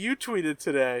bullshit you tweeted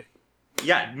today?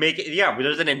 Yeah, make it. Yeah,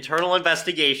 there's an internal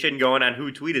investigation going on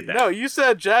who tweeted that. No, you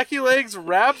said Jackie Legs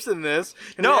raps in this,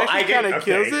 and No, he I actually did- kind of okay.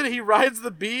 kills it. He rides the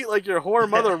beat like your whore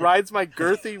mother rides my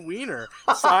girthy wiener.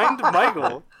 Signed,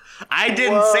 Michael. I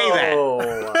didn't say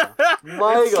that. that.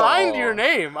 Michael. It signed your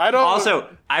name. I don't. Also,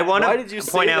 I want Why did you to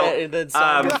say point out. that and then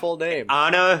sign your full name?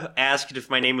 Anna asked if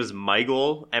my name was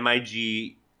Michael,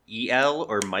 Migel,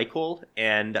 or Michael,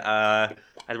 and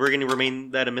we're going to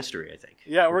remain that a mystery, I think.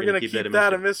 Yeah, we're gonna keep that a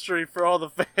mystery. mystery for all the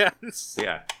fans.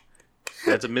 Yeah,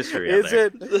 that's a mystery. out Is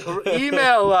there. it?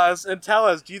 Email us and tell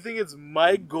us. Do you think it's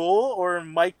Michael or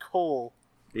Michael?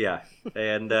 Yeah,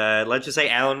 and let's just say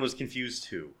Alan was confused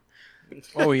too.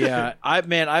 Oh yeah,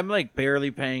 I'm like barely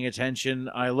paying attention.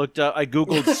 I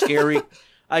googled scary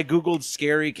I googled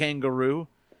scary kangaroo.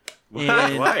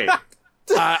 Why?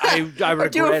 I Are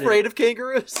regret you it. afraid of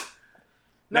kangaroos?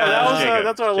 No,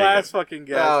 that's our Jacob. last fucking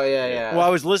guess. Oh yeah. Well, I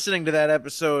was listening to that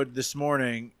episode this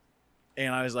morning,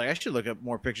 and I was like, I should look up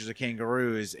more pictures of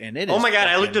kangaroos. And it is. Oh my god,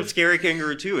 I fucking- looked up scary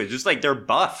kangaroo too. It's just like they're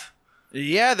buff.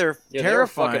 Yeah, they're Yeah, they're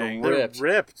terrifying. fucking They're ripped.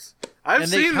 ripped. I've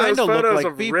And they seen those kinda look photos like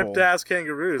of people. ripped ass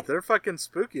kangaroos. They're fucking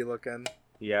spooky looking.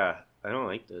 Yeah, I don't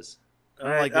like this. I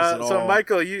don't like this at So all.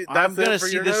 Michael, you that's I'm gonna it for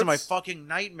see your this in my notes? fucking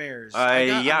nightmares. Yeah,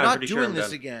 I'm I'm not pretty sure doing I'm this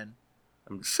done. again.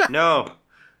 No.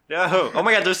 Oh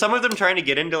my god, there's some of them trying to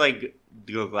get into like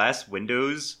the glass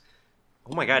windows.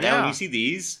 Oh my god, Yeah. Alan, you see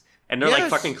these? And they're like Yes.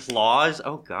 fucking claws.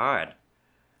 Oh god.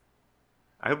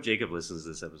 I hope Jacob listens to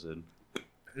this episode.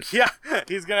 Yeah,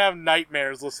 he's gonna have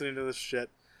nightmares listening to this shit.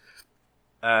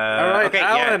 All right, okay,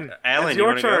 Alan, yeah. Alan, it's you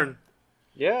your wanna turn. Go?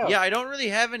 Yeah. Yeah, I don't really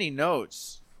have any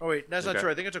notes. Oh wait, that's not Okay.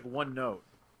 true. I think I took one note.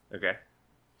 Okay.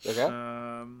 Okay.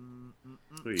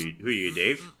 Who you,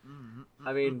 Dave?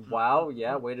 I mean, wow.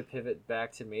 Yeah. Way to pivot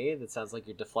back to me. That sounds like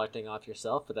you're deflecting off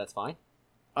yourself, but that's fine.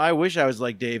 I wish I was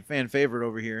like Dave, fan favorite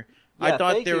over here. Yeah, I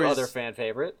thought thank there you, was other fan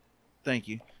favorite. Thank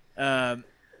you.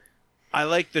 I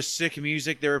like the sick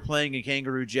music they were playing in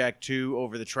Kangaroo Jack 2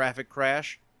 over the traffic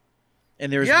crash.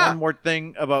 And there's Yeah. one more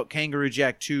thing about Kangaroo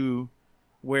Jack 2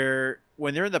 where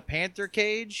when they're in the panther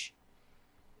cage,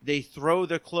 they throw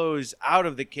the clothes out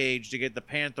of the cage to get the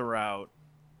panther out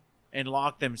and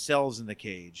lock themselves in the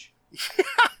cage.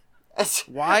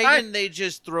 Why didn't they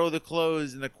just throw the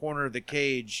clothes in the corner of the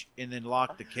cage and then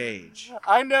lock the cage?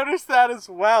 I noticed that as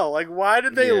well. Like, why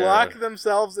did they Yeah. lock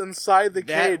themselves inside the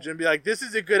That- cage and be like, "This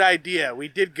is a good idea. We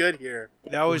did good here."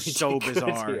 That was We so did good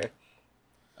bizarre. here.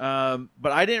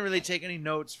 But I didn't really take any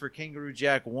notes for Kangaroo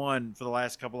Jack 1 for the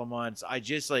last couple of months. I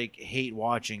just like hate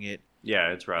watching it.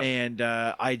 Yeah, it's rough. And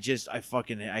I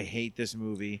hate this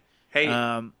movie. Hey,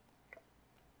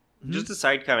 Just just a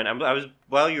side comment. I was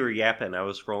while you were yapping, I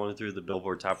was scrolling through the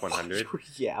Billboard Top 100,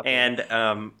 Yeah. and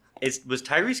was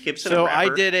Tyrese Gibson so a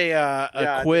rapper? I did a I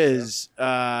think quiz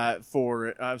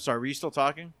for. I'm sorry, were you still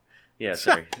talking? Yeah,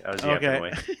 sorry, I was yapping Okay.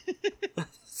 away.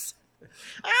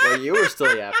 Well, you were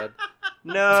still yapping.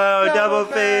 No, double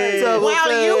face. Double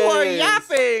While you were face.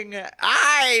 yapping,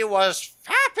 I was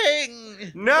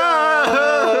fapping. No.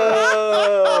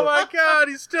 Oh my god,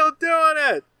 he's still doing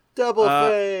it. Double Uh,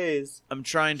 face. I'm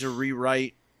trying to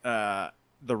rewrite The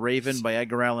Raven by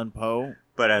Edgar Allan Poe,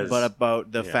 but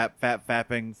about the yeah.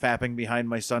 fapping behind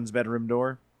my son's bedroom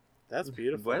door. That's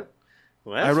beautiful. what?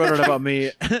 What? I wrote it about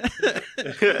me.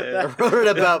 I wrote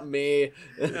it about me.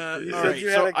 You All said right,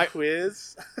 you so had a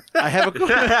quiz. I have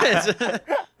a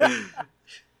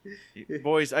quiz.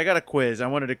 Boys, I got a quiz. I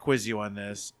wanted to quiz you on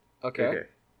this. Okay. Okay.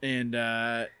 And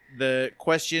the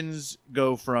questions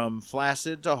go from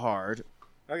flaccid to hard,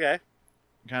 Okay.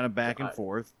 kind of back and God.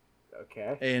 forth.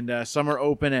 Okay. And some are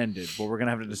open-ended, but we're going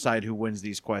to have to decide who wins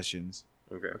these questions.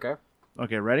 Okay. Okay.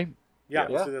 Okay, ready? Yeah,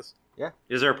 Yeah. let's do this.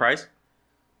 Is there a prize?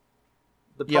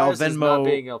 The Yeah, I'll prize is not Venmo-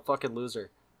 being a fucking loser.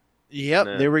 Yep,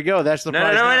 No. there we go. That's the No,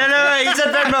 prize. no, no, now. no, no! He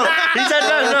said Venmo.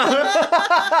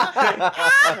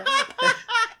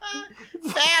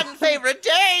 Fan favorite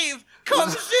Dave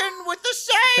comes in with the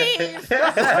save.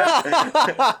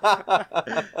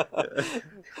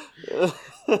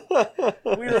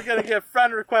 We were gonna get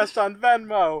friend request on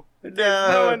Venmo. And Dave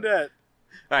No. ruined it.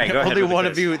 All right, go ahead. Only with the one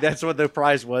quiz. of you. That's what the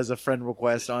prize was, a friend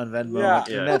request on Venmo. Yeah. And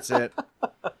Yeah. that's it.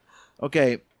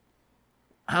 Okay.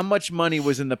 How much money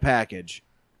was in the package?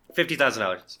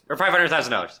 $50,000 or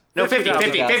 $500,000. No, 50,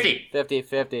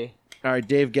 50. All right,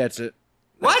 Dave gets it.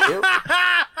 What?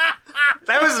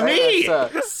 That was me.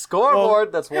 That's a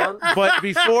scoreboard. That's one. But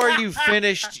before you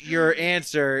finished your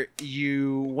answer,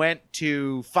 you went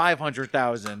to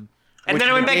 500,000, And then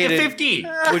I went back to 50.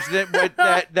 which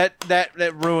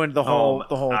that ruined the whole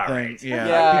all thing. right. Yeah,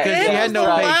 Yeah, because Dave he had was no the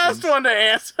Last patience. one to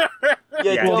answer.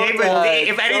 Yeah, don't, Dave was-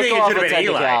 if anything, don't it go should have off been a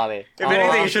Eli. technicality. If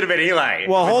anything, it should have been Eli.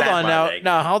 Well, With hold that on now. body.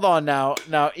 Now, hold on now.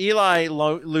 Now, Eli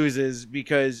loses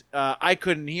because I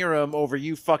couldn't hear him over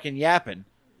you fucking yapping.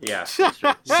 Yeah, that's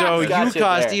true. So Gotcha you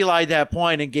cost there. Eli that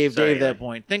point and gave Sorry, Dave Eli. that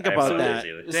point. Think I about apologize, that.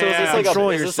 Eli. So is this, Damn. like Control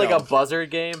is this like a yourself.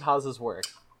 buzzard game? How's this work?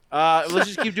 Let's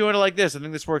just keep doing it like this. I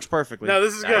think this works perfectly. No,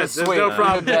 this is good. There's Sweet. no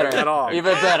problem Even better. at all.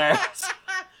 Even better.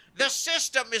 The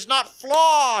system is not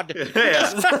flawed.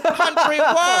 Yeah. Country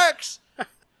works.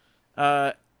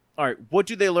 All right. What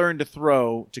do they learn to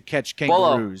throw to catch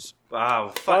Bolo. kangaroos? Wow.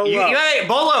 Fuck. You, Bolo. hey,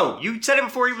 Bolo, you said it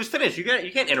before he was finished. You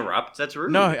can't interrupt. That's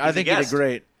rude. No, He's I a think you did guest.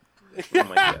 great. Oh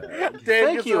my god. Dave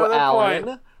Thank gets you, another Alan.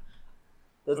 point.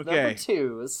 That's Okay. number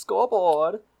 2.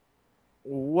 Scoreboard.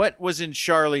 What was in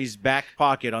Charlie's back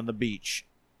pocket on the beach?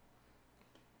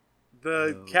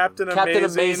 The Captain Captain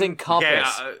Amazing. Amazing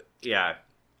Compass. Yeah.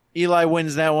 Eli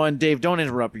wins that one. Dave, don't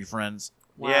interrupt your friends.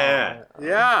 Yeah.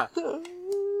 Yeah.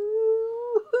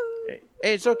 Hey,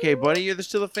 it's okay, buddy. You're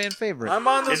still a fan favorite. I'm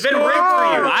on the It's score. been rigged for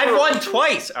you. I've won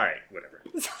twice. All right,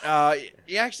 whatever.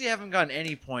 You actually haven't gotten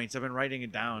any points. I've been writing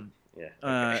it down.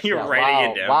 Yeah. You're Yeah,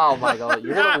 writing it down. Wow, Michael.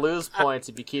 You're going to lose points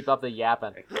if you keep up the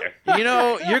yapping. Okay. You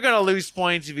know, you're gonna lose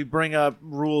points if you bring up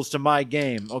rules to my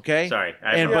game. Okay. Sorry.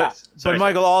 But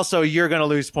Michael, also you're gonna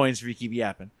lose points if you keep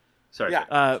yapping. Sorry.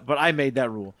 Yeah. But I made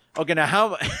that rule. Okay, now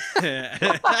how?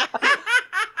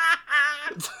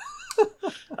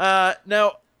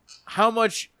 Now, how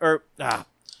much or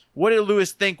what did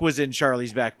Lewis think was in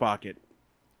Charlie's back pocket?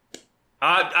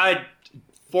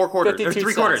 4 quarters. 52 Or 3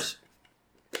 cents. quarters.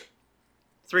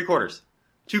 3 quarters.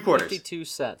 2 quarters. 52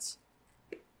 cents.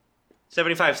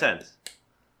 75 cents.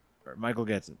 Michael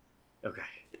gets it. Okay.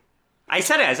 I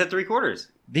said it. I said 3 quarters.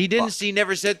 He didn't. He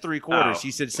never said 3 quarters. Oh.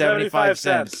 He said 75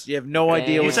 cents. You have no Damn.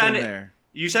 idea You what's in sounded- there.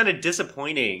 You sounded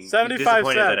disappointing. 75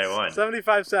 disappointed cents. that I won.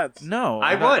 75 cents. No,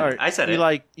 I I'm won. all right. I said it.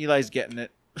 Eli's getting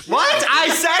it. What? I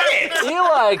said it!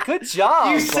 Eli, good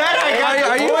job. You said I got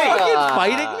Are the you point. fucking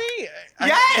fighting me?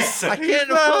 Yes! I can't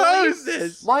believe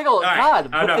this. Michael, All right, God,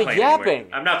 I'm with not the playing yapping. anymore.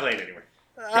 I'm not playing anymore.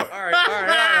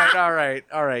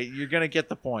 All right. You're gonna get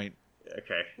the point.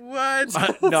 Okay.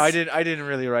 What? No, I didn't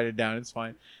really write it down. It's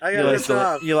fine. I got Eli's it still,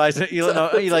 off.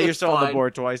 Eli, you're still on the fine.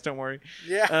 board twice. Don't worry.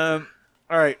 Yeah.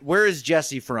 All right. Where is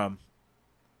Jesse from?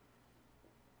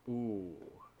 Ooh.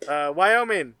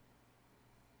 Wyoming.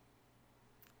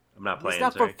 I'm not playing. He's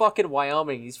not sorry. from fucking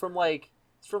Wyoming. He's from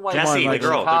Jesse, the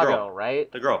girl, Chicago,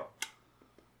 right? The girl.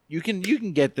 You can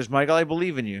get this, Michael. I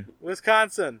believe in you.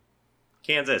 Wisconsin.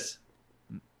 Kansas.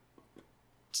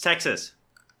 It's Texas.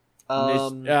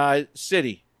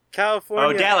 City. California.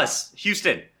 Oh, Dallas.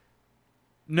 Houston.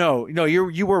 No,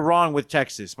 you were wrong with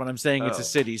Texas, but I'm saying it's Oh. a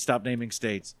city. Stop naming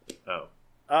states. Oh.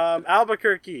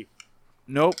 Albuquerque.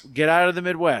 Nope. Get out of the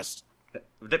Midwest.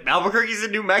 Albuquerque's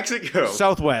in New Mexico.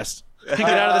 Southwest. Get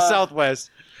out of the Southwest.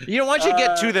 You know, once you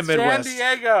get to the Midwest.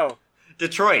 San Diego.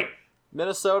 Detroit.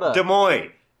 Minnesota. Des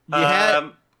Moines.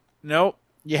 Nope.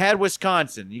 You had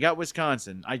Wisconsin. You got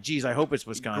Wisconsin. I hope it's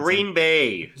Wisconsin. Green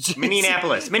Bay.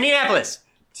 Minneapolis.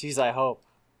 Jeez, I hope.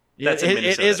 That's in it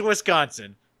Minnesota. is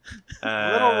Wisconsin.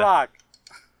 Little Rock.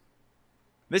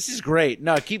 This is great.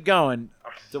 No, keep going.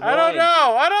 Des I don't Moines.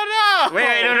 know.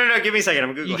 Wait, no. Give me a second.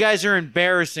 I'm Googling. You guys are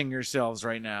embarrassing yourselves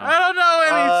right now. I don't know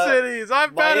any cities.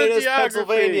 I'm bad Mine at is geography.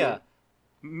 Pennsylvania.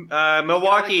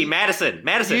 Milwaukee. Madison.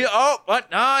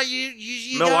 What? No,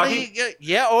 you Milwaukee?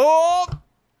 yeah. Oh.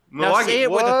 Now Milwaukee. say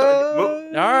it with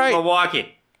all right,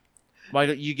 Milwaukee.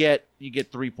 Michael. You get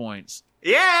 3 points.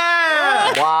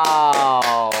 Yeah!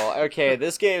 Wow. Okay,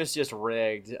 this game is just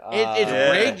rigged. It's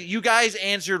Yeah. rigged. You guys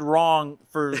answered wrong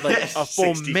for like a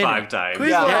full 65 minute. times.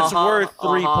 Cleveland. That's worth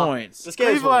 3 points. This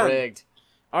game's Cleveland. rigged.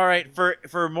 All right, for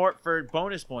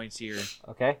bonus points here.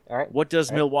 Okay, all right. What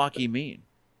does Milwaukee mean?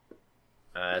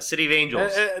 City of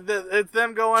Angels. It's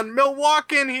them going,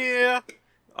 Milwaukee in here.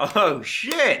 Oh,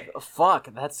 shit! Fuck,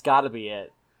 that's got to be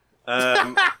it.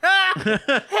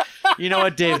 You know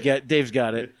what, Dave's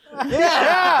got it.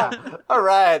 Yeah. All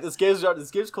right, this game's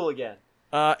cool again.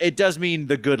 It does mean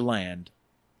the good land.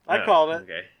 I called it.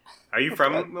 Okay. Are you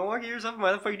from Milwaukee or something?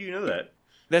 Why the fuck do you know that?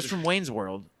 That's from Wayne's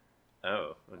World.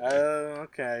 Oh.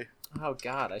 Okay. Oh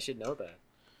God, I should know that.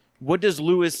 What is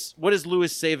Lewis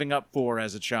saving up for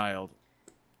as a child?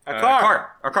 A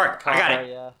car. A car. I got it.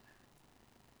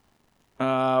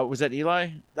 Yeah. Was that Eli?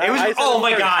 It was. I said Oh it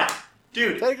my first. god,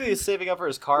 dude! Technically, he's saving up for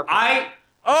his car.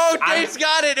 Oh, I- Dave's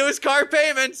got it. It was car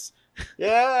payments.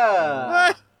 Yeah.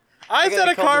 What? I said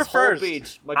a car first. You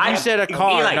said a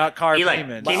car, Eli, not car Eli,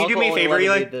 payments. Can you do me a favor,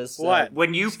 Eli? What?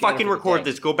 When you Scanner fucking for the record day.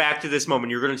 this, go back to this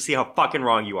moment. You're gonna see how fucking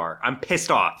wrong you are. I'm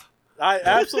pissed off. I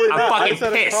absolutely I'm not. I fucking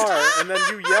said pissed. a car, and then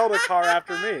you yelled a car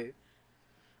after me.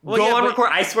 Well, go yeah, on but- record.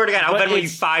 I swear to God, I'll but Venmo you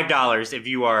it's- $5 if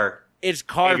you are. It's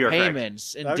car If you're correct.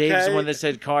 payments, and Okay. Dave's the one that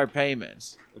said car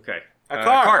payments. Okay. A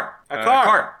car. A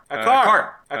car. A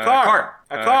car.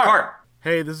 A car.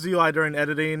 Hey, this is Eli during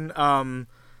editing.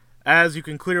 As you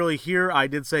can clearly hear, I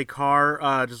did say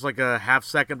car just like a half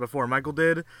second before Michael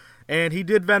did, and he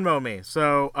did Venmo me.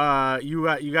 So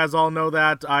you guys all know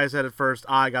that. I said it first.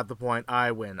 I got the point.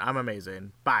 I win. I'm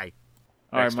amazing. Bye.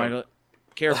 All right, Next one. Michael.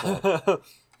 Careful.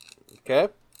 Okay.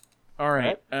 All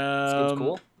right. This game's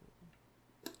cool.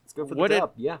 Let's go for the what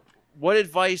dub. Yeah. What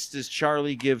advice does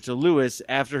Charlie give to Lewis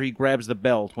after he grabs the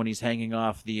belt when he's hanging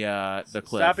off the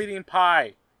cliff? Stop eating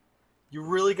pie. You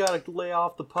really gotta lay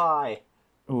off the pie.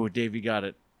 Oh, Dave, you got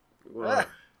it. Well,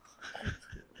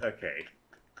 okay.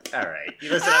 All right.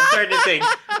 Listen,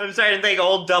 I'm starting to think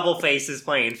old Double Face is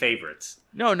playing favorites.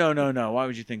 No. Why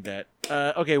would you think that?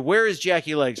 Okay, where is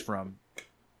Jackie Legs from?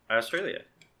 Australia.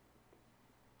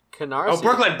 Canarsie.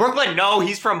 Oh, Brooklyn. No,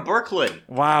 he's from Brooklyn.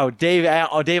 Wow, Dave.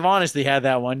 Dave honestly had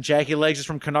that one. Jackie Legs is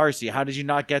from Canarsie. How did you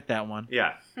not get that one?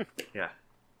 Yeah.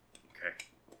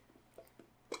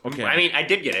 Okay. I mean, I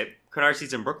did get it.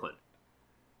 Canarsi's in Brooklyn.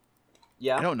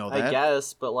 Yeah, I don't know that. I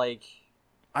guess, but like,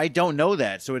 I don't know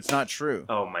that, so it's not true.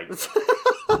 Oh my god.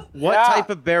 What Yeah. type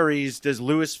of berries does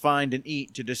Lewis find and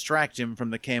eat to distract him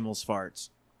from the camel's farts?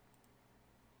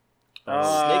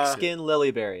 snakeskin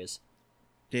lily berries.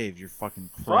 Dave, you're fucking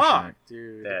crushing Fuck,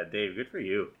 dude. Yeah, Dave, good for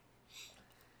you.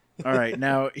 it. All right,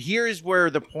 now here's where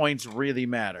the points really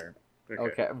matter.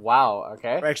 Okay. Wow.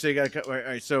 Okay. Actually, I got. All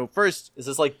right, so first, Is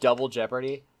this like double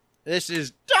Jeopardy? this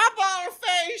is Double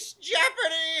face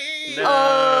Jeopardy! No.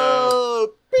 Oh,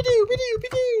 bidoo, bidoo,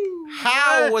 bidoo.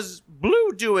 how was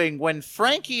Blue doing when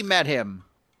Frankie met him?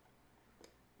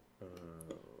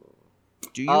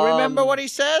 Do you remember what he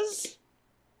says?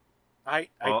 I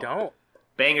Oh. don't.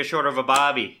 Banger short of a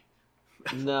Bobby.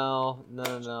 No.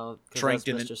 'cause Tranked that's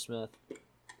in Mr. it. Smith.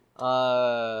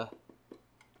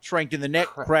 Shranked in the neck,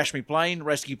 crashed me plane,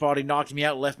 rescue party knocked me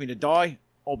out, left me to die,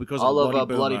 all because all of of a a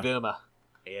bloody boomer. boomer.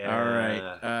 Yeah. All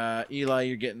right, Eli,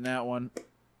 you're getting that one.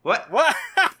 What? What?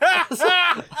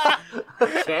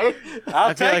 Okay. I'll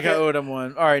I feel take like I it. owed him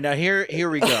one. All right, now here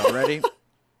we go. Ready?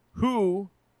 Who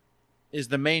is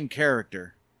the main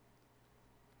character?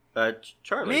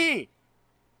 Charlie. Me.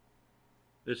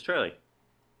 It's Charlie.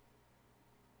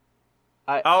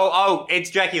 I- Oh, it's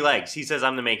Jackie Legs. He says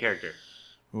I'm the main character.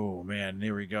 Oh man,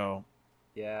 here we go.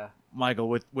 Yeah. Michael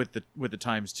with the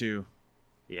times two.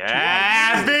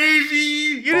 Yeah, baby.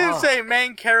 You didn't say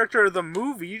main character of the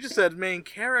movie. You just said main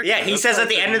character. Yeah, he That's says not at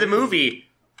the end of the movie,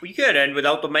 we could end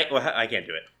without the main. Well, I can't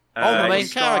do it. The main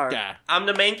star. character. I'm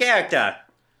the main character.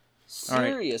 All right.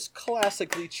 Serious,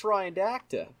 classically trained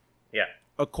actor. Yeah.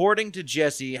 According to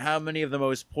Jesse, how many of the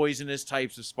most poisonous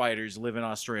types of spiders live in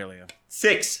Australia?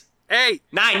 6. 8.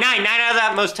 9 out of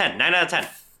that, most 10. 9 out of 10.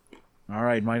 All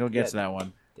right, Michael gets Yeah. that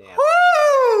one. Damn.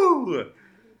 Woo!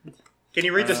 Can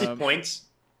you read those points?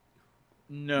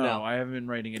 No, I haven't been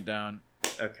writing it down.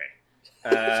 Okay.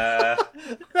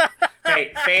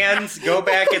 Hey, fans, go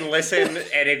back and listen,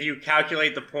 and if you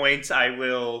calculate the points, I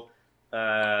will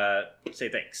say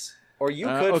thanks. Or you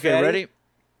could. Okay, Fatty. ready?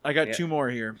 I got Yeah. 2 more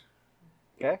here.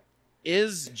 Okay.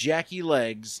 Is Jackie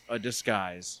Legs a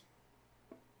disguise?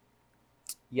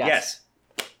 Yes.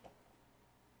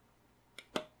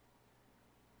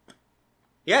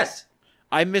 Yes.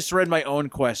 I misread my own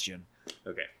question.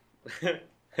 Okay.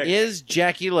 Is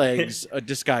Jackie Legs a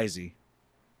disguisey?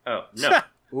 Oh, no.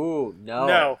 Ooh, no.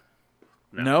 No.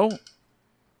 No?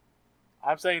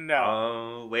 I'm saying no.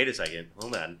 Oh, wait a second.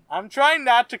 Hold on. I'm trying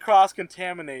not to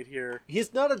cross-contaminate here.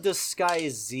 He's not a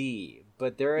disguisee,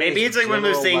 but there is Maybe it's like one of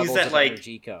those general things levels that, of like-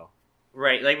 Energico.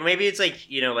 Right, like maybe it's like,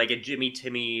 like a Jimmy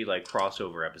Timmy like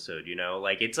crossover episode,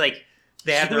 Like it's like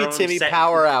they have their Jimmy own Timmy set-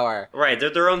 Power Hour. Right, they're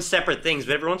their own separate things,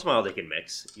 but every once in a while they can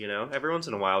mix, Every once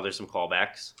in a while there's some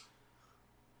callbacks.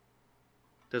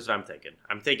 That's what I'm thinking.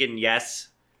 I'm thinking yes.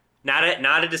 Not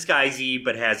a disguisee,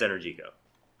 but has Energico.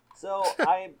 So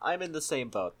I'm in the same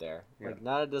boat there. Like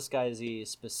not a disguisee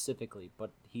specifically, but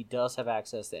he does have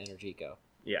access to Energico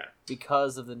Yeah.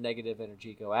 because of the negative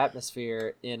Energico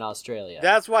atmosphere in Australia.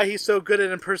 That's why he's so good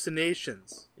at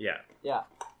impersonations. Yeah. yeah.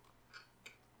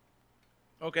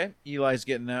 Okay, Eli's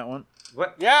getting that one.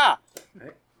 What? Yeah. Okay.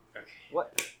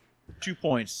 What? 2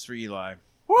 points for Eli.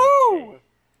 Woo!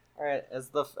 All right. As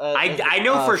the I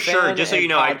know for sure, fan just so and you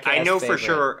know, I podcast know for favorite,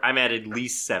 sure I'm at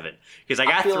least 7. Because I I'm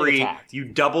got feeling 3, attacked. you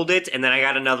doubled it, and then I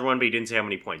got another one, but you didn't say how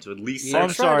many points. So at least Yeah, Oh, I'm I'm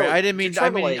 7. trying sorry. to- I didn't mean you're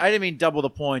trying to, I didn't mean double the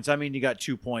points. I mean you got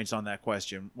 2 points on that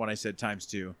question when I said times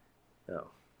 2. Oh.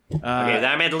 Okay, then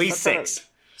I'm at least Stop trying 6.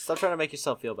 Stop trying to make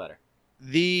yourself feel better.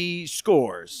 The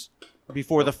scores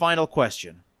before the final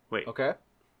question. Wait, Okay.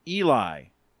 Eli,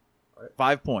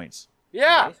 5 points.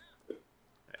 Yeah.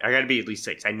 I gotta be at least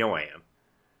 6. I know I am.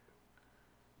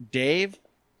 Dave,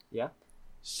 Yeah.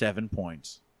 7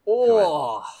 points.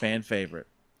 Oh, Fan favorite.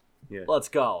 let's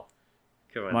go.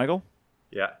 Come on. Michael,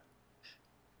 Yeah.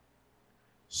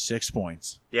 6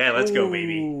 points. Yeah, let's go,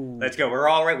 baby. Ooh. Let's go. We're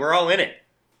all right. We're all in it.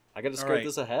 I gotta All skirt right.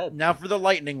 this ahead. Now for the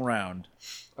lightning round.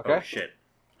 Okay. Oh, shit.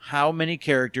 How many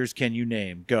characters can you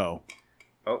name? Go.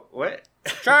 Oh, what?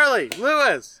 Charlie,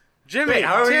 Lewis, Jimmy, Wait,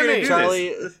 how are we gonna Timmy, do Charlie,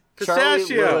 this? Charlie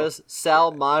Pistachio. Lewis,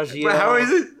 Sal Maggio. Well, how is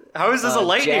it? How is this a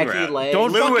lightning Jackie round? Legs,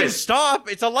 Don't fucking Lewis. stop.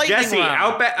 It's a lightning Jesse, round.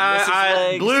 Outback, Mrs.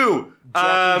 Legs, Blue.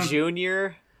 Jackie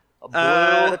Jr. Blue,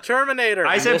 The Terminator,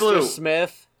 I said Mr. Blue.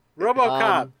 Smith,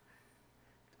 RoboCop,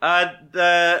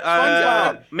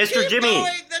 SpongeBob. Mr. Keep Jimmy.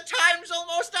 going, the time's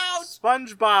almost out.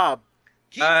 SpongeBob.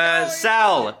 Keep going.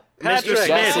 Sal. Patrick. Mr. Smith.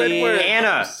 Jesse.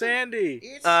 Anna. Sandy.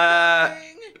 It's Uh,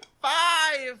 going.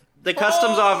 5. The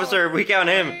customs officer. We count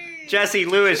him. Jesse,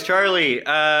 Lewis, Charlie.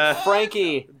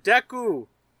 Frankie. Deku.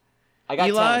 I got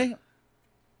Eli, 10.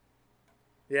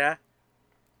 Yeah.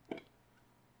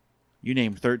 you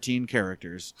named 13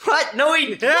 characters. What? No,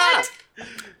 he Yeah. What?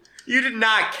 You did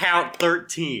not count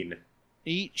 13.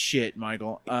 Eat shit,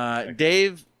 Michael.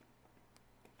 Dave,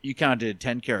 you counted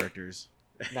 10 characters.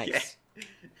 Nice.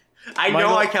 I know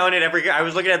Michael- I counted every. I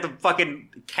was looking at the fucking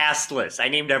cast list. I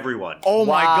named everyone. Oh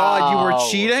my god, you Wow.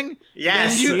 were cheating?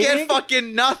 Yes. Then you get Cheating?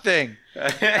 fucking nothing.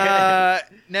 Now,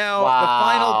 the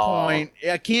final point.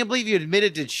 I can't believe you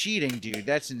admitted to cheating, dude.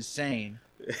 That's insane.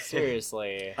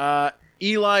 Seriously.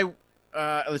 Eli,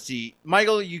 let's see.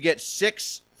 Michael, you get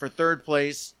 6 for third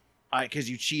place because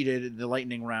you cheated in the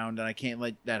lightning round, and I can't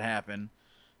let that happen.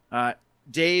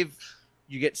 Dave,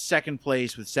 you get second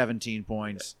place with 17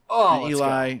 points. Oh, And let's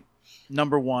Eli,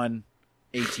 number 1,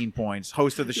 18 points.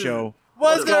 Host of the show.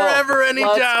 Was there ever any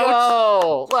Let's doubt?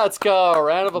 go. Let's go.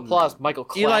 Round of applause. Michael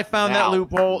clap Eli found now. that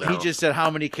loophole. He No. just said, "How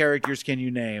many characters can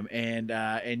you name?" And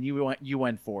you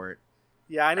went for it.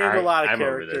 Yeah, I named a lot of I'm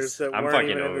over characters this. that I'm weren't fucking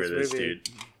even over in this this, movie. dude.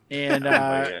 And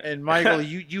Yeah. and Michael,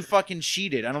 you fucking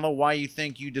cheated. I don't know why you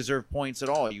think you deserve points at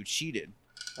all. You cheated.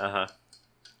 Uh-huh.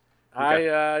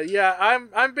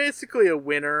 I'm basically a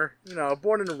winner. You know,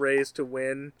 born and raised to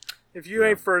win. If you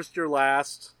ain't first, you're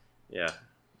last. Yeah.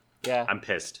 Yeah. I'm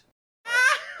pissed.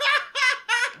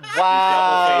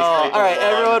 Wow. Double face, All right,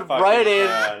 everyone, fucking write in.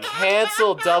 God.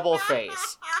 Cancel double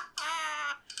face.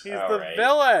 He's All the right.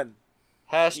 villain. He's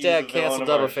the Hashtag villain cancel of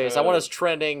double our face. show. I want us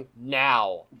trending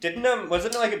now.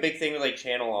 Wasn't it like a big thing with like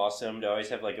Channel Awesome to always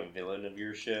have like a villain of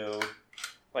your show?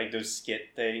 Like those skit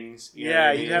things? You know what Yeah,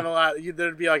 I you'd mean? have a lot.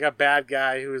 There'd be like a bad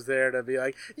guy who was there to be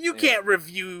like, you Yeah. can't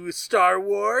review Star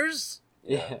Wars.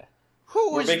 Yeah.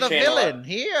 Who We're is big the channel villain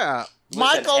here? Listen,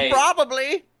 Michael, hey.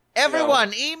 probably.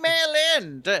 Everyone, email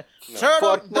in to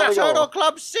Fuck Michael.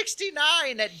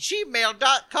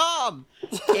 turtleclub69@gmail.com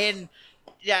and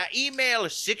email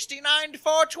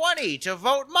 69420 to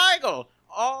vote Michael.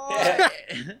 Or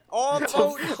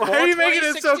vote Why are you making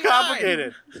it so 42069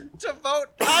 complicated? to vote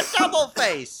Double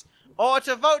Face. Or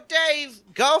to vote Dave.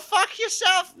 Go fuck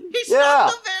yourself. He's Yeah.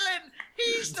 not the villain.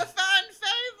 He's the fan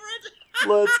favorite.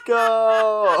 Let's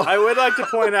go. I would like to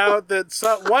point out that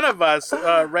one of us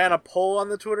ran a poll on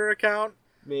the Twitter account.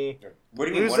 Me. What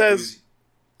do you mean? Who what- says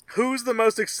who's the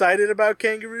most excited about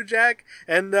Kangaroo Jack?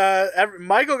 And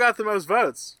Michael got the most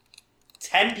votes.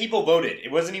 10 people voted.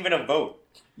 It wasn't even a vote.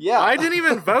 Yeah. I didn't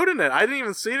even vote in it. I didn't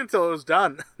even see it until it was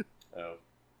done. Oh.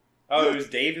 Oh, it was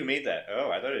Dave who made that. Oh,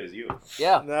 I thought it was you.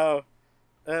 Yeah. No.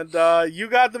 And you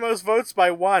got the most votes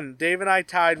by 1. Dave and I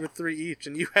tied with 3 each,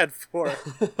 and you had 4.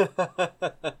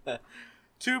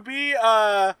 To be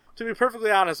perfectly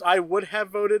honest, I would have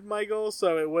voted Michael,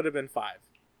 so it would have been 5.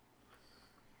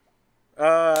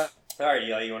 All right,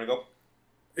 Eli, you want to go?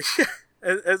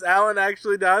 Is Alan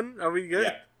actually done? Are we good?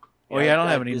 Yeah. Oh yeah, I don't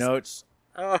have any Is- notes.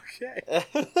 Okay.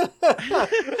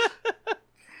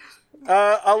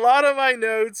 A lot of my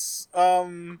notes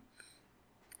are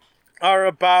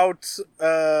about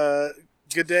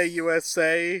Good Day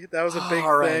USA. That was a big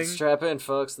All right, thing. strap in,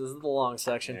 folks. This is the long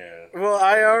section. Yeah. Well, we won't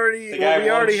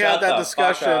already shut had that the fuck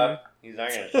discussion. up. He's not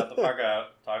going to shut the fuck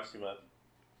up. Talks too much.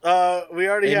 We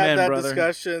already Amen, had that brother.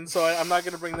 discussion, so I'm not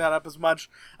going to bring that up as much.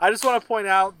 I just want to point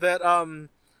out that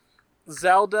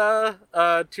Zelda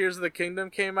Tears of the Kingdom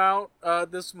came out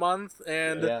this month,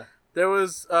 and Yeah. there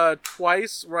was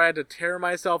twice where I had to tear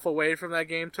myself away from that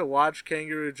game to watch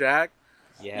Kangaroo Jack,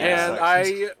 Yeah. and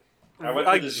I went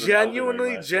through this with Elden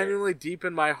Ring last year. genuinely deep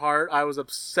in my heart, I was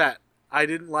upset. I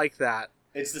didn't like that.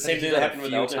 It's the I same did thing that that a happened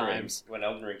with few Elden times. Ring when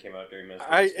Elden Ring came out during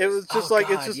Master It was just Oh, like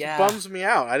it God, just yeah. bums me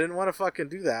out. I didn't want to fucking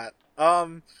do that. I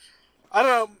don't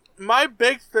know. My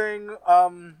big thing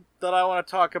that I want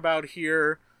to talk about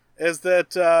here is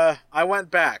that I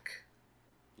went back.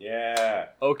 Yeah.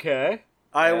 Okay.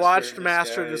 I Master watched of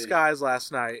Master of Disguise. Disguise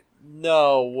last night,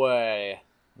 No way.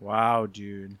 Wow,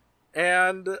 dude.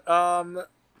 and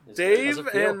It's How's Dave it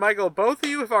feel? and Michael, both of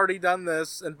you have already done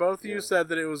this, and both of you Yeah. said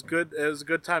that it was good. It was a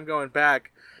good time going back.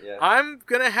 Yeah. I'm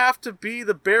gonna have to be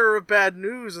the bearer of bad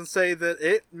news and say that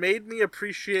it made me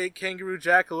appreciate Kangaroo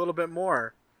Jack a little bit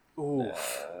more. Ooh.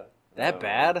 Uh, That no.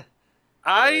 bad? Yeah,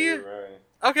 I you're right.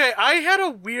 Okay, I had a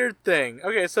weird thing.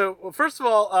 Okay, so well, first of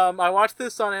all, I watched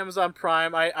this on Amazon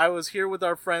Prime. I was here with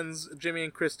our friends Jimmy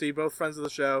and Christy, both friends of the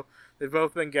show. They've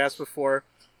both been guests before.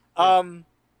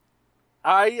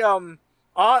 I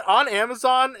On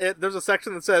Amazon, there's a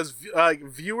section that says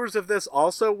viewers of this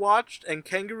also watched, and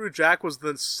Kangaroo Jack was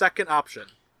the second option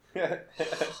under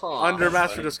That's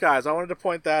Master funny. Disguise. I wanted to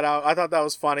point that out. I thought that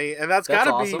was funny, and that's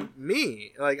gotta awesome. be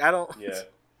me. Like, I don't. Yeah.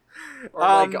 Or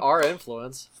like our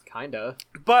influence, kinda.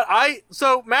 But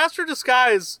so Master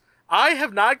Disguise, I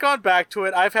have not gone back to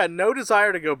it. I've had no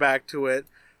desire to go back to it.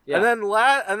 Yeah. And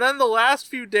then the last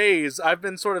few days, I've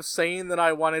been sort of saying that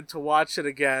I wanted to watch it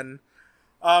again.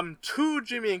 To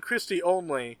Jimmy and Christy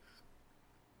only.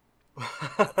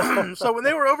 So when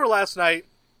they were over last night,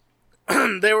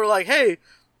 they were like, "Hey,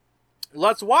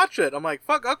 let's watch it." I'm like,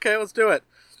 "Fuck, okay, let's do it."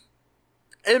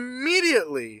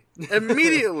 Immediately,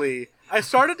 I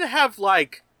started to have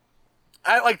like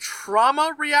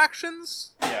trauma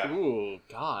reactions. Yeah. Ooh,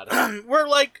 God. Where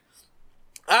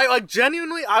I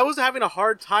genuinely, I was having a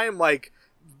hard time like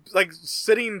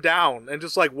sitting down and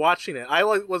just like watching it. I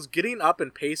was getting up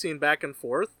and pacing back and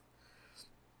forth,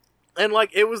 and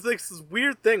like it was this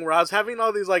weird thing where I was having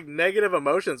all these like negative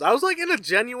emotions. I was like in a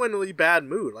genuinely bad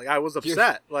mood. Like I was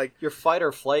upset. Your fight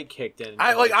or flight kicked in.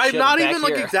 I'm not even here.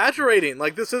 like exaggerating.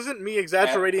 Like this isn't me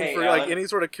exaggerating Hey, for Alan. like any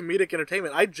sort of comedic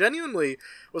entertainment. I genuinely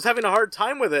was having a hard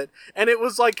time with it, and it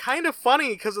was like kind of funny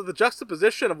because of the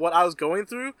juxtaposition of what I was going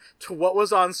through to what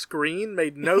was on screen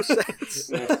made no sense.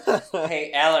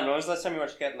 Hey, Alan, when was the last time you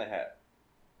watched Cat in the Hat?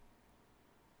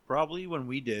 Probably when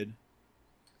we did.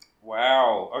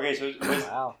 Wow. Okay, so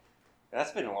Wow.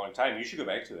 that's been a long time. You should go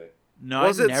back to it. No,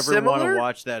 Was I it never want similar? to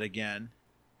watch that again.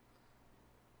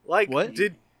 Like, What?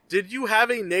 did you have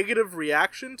a negative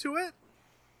reaction to it?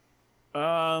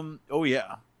 Oh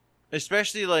yeah.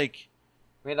 Especially like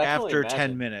I mean, I can only after 10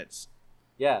 imagine. minutes.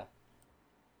 Yeah.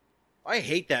 I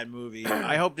hate that movie.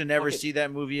 I hope to never Okay. see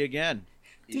that movie again.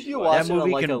 Did should you watch watch That it on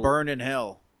movie like can a burn in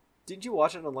hell. Did you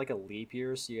watch it on like a leap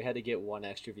year, so you had to get one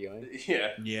extra viewing? it. Yeah.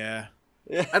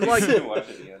 Yeah. And like, You should watch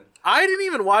it again. I didn't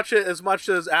even watch it as much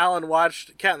as Alan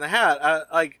watched Cat in the Hat.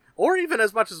 Or even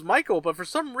as much as Michael. But for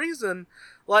some reason,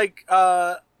 like,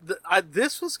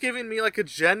 this was giving me like a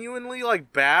genuinely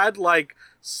like bad like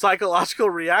psychological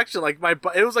reaction. Like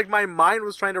it was like my mind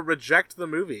was trying to reject the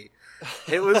movie.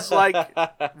 It was like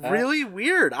really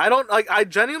weird.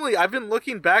 I've been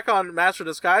looking back on Master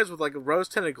Disguise with like rose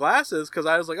tinted glasses because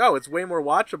I was like, oh, it's way more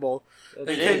watchable than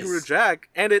It Kangaroo is. Jack,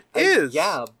 and it is.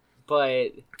 Yeah, but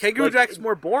Kangaroo like, Jack's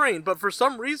more boring, but for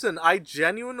some reason, I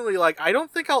genuinely I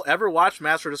don't think I'll ever watch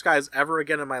Master Disguise ever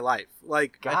again in my life.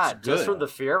 Like, God, That's just good. from the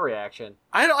fear reaction.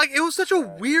 I don't it was such a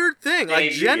weird thing. Dave, Like, you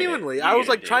get it. genuinely, You I was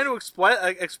get it, like trying Dave.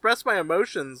 to express my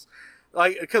emotions.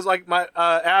 Like, because like my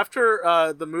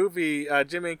after the movie,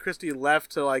 Jimmy and Christy left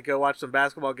to like go watch some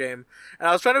basketball game, and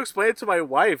I was trying to explain it to my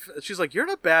wife. She's like, "You're in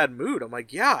a bad mood." I'm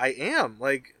like, "Yeah, I am."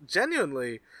 Like,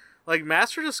 genuinely, like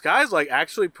Master Disguise like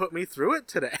actually put me through it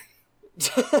today.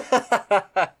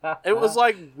 It was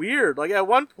like weird. Like at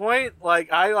one point,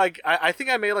 I think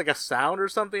I made like a sound or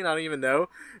something. I don't even know.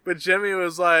 But Jimmy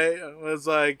was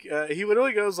like he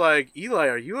literally goes like, "Eli,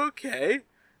 are you okay?"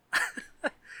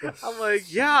 I'm like,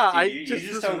 "Yeah, Dude, you just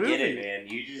this don't get it, movie." man.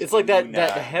 You just It's like do that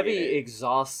not heavy get it.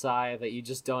 exhaust sigh that you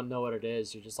just don't know what it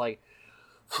is. You're just like,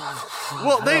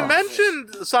 Well, they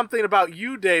mentioned something about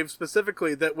you, Dave,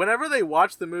 specifically that whenever they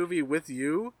watch the movie with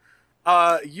you,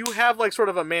 you have like sort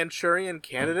of a Manchurian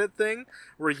Candidate thing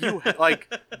where you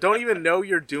like don't even know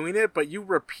you're doing it, but you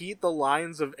repeat the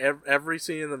lines of every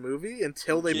scene in the movie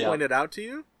until they Yeah. point it out to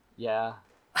you. yeah,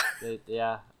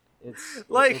 yeah. It's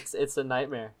Like- it's a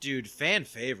nightmare. Dude, fan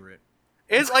favorite.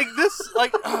 It's like this,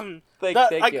 like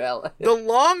Thank you, Alan. the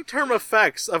long-term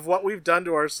effects of what we've done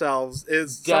to ourselves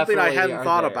is something I Definitely hadn't are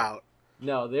thought there. about.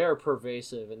 No, they are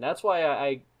pervasive, and that's why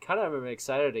I kind of am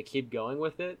excited to keep going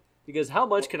with it. Because how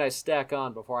much can I stack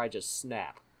on before I just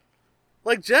snap?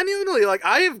 Like, genuinely, like,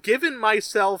 I have given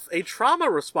myself a trauma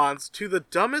response to the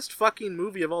dumbest fucking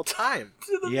movie of all time.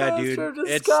 Yeah, dude.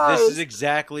 This is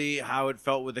exactly how it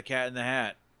felt with the Cat in the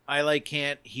Hat. I like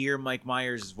can't hear Mike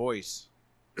Myers' voice.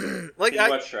 Like, Did you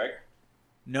watch Shrek?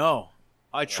 No.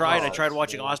 I tried. Oh, I tried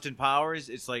watching man. Austin Powers.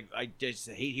 It's like I just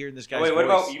hate hearing this guy's Oh, wait, what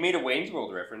voice. about you made a Wayne's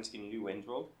World reference? Can you do Wayne's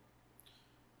World?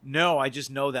 No, I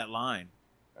just know that line.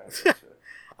 It's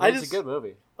a good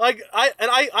movie.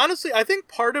 I honestly, I think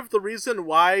part of the reason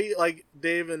why, like,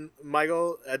 Dave and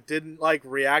Michael didn't, like,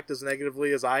 react as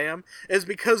negatively as I am is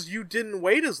because you didn't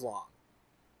wait as long.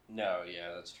 No,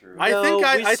 yeah, that's true. I No, think we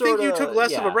I think you sorta- took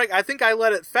less of a yeah. break. I think I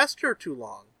let it fester too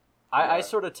long. I Yeah.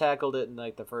 sort of tackled it in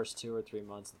like the first 2 or 3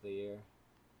 months of the year.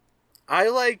 I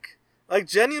like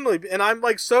genuinely, and I'm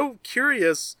like so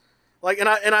curious, like, and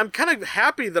I'm kind of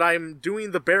happy that I'm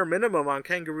doing the bare minimum on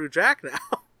Kangaroo Jack now.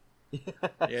 Yeah,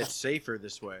 it's safer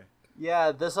this way.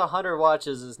 Yeah, this 100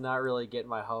 watches is not really getting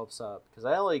my hopes up because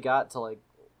I only got to like,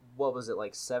 what was it,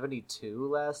 like 72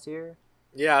 last year?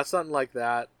 Yeah, something like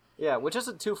that. Yeah, which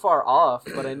isn't too far off,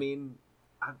 but I mean,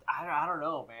 I don't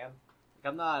know,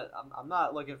 man. Like, I'm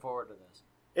not looking forward to this.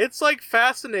 It's like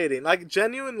fascinating. Like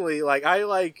genuinely, like I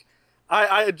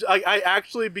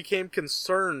actually became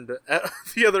concerned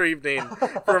the other evening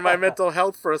for my mental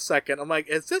health for a second. I'm like,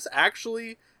 is this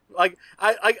actually like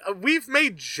we've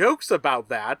made jokes about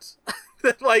that.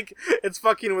 That like it's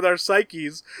fucking with our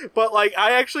psyches, but like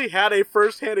I actually had a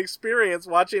first-hand experience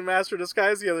watching Master of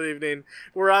Disguise the other evening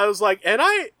where I was like, am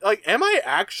I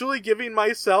actually giving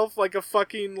myself like a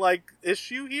fucking like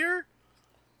issue here?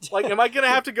 Like, am I gonna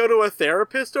have to go to a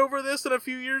therapist over this in a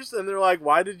few years? And they're like,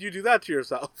 why did you do that to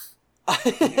yourself?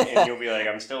 And you'll be like,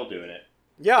 I'm still doing it.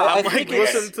 Yeah, I I'm like think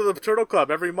listening to the Turtle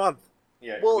Club every month.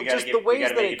 Yeah, Well, we gotta just get- the we ways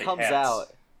gotta that make it into comes hats. out.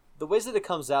 The ways that it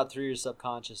comes out through your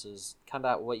subconscious is kind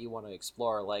of what you want to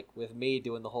explore. Like with me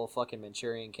doing the whole fucking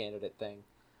Manchurian Candidate thing,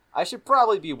 I should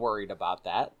probably be worried about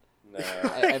that. No.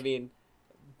 I mean,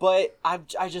 but I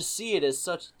just see it as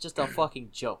just a fucking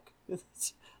joke.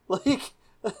 It's like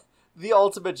the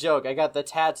ultimate joke. I got the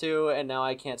tattoo, and now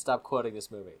I can't stop quoting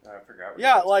this movie. I forgot.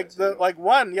 Yeah, like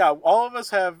all of us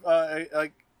have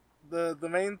like the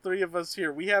main three of us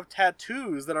here. We have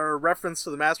tattoos that are a reference to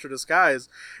the Master of Disguise.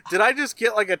 Did I just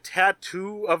get like a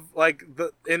tattoo of like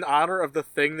in honor of the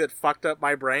thing that fucked up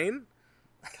my brain?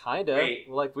 Kind of. Wait.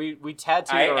 Like we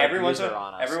tattooed our every once in abuser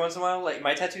on us. every once in a while, like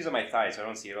my tattoo's on my thigh, so I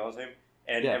don't see it all the time.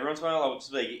 And Yeah. every once in a while, I'll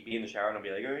just like be in the shower and I'll be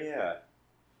like, oh yeah.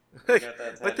 I got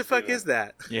that What the tattoo. fuck is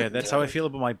that? Yeah, that's how I feel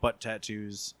about my butt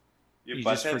tattoos. Your You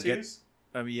butt just forget-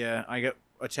 tattoos? Yeah, I got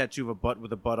a tattoo of a butt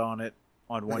with a butt on it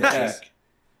on one Yeah. cheek,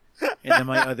 and then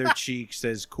my other cheek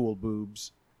says "cool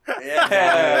boobs." Yeah.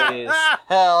 There it is.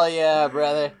 Hell yeah,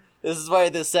 brother. This is my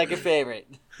the second favorite.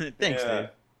 Thanks, Yeah. Dave.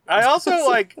 I also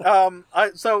like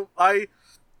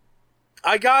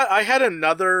I had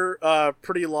another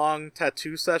pretty long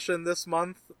tattoo session this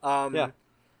month. Yeah.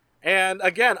 And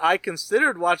again, I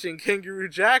considered watching Kangaroo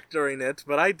Jack during it,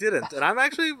 but I didn't. And I'm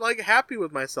actually like happy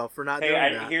with myself for not Hey,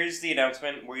 doing that. here's the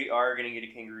announcement. We are going to get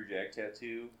a Kangaroo Jack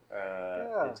tattoo.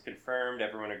 Yeah. It's confirmed.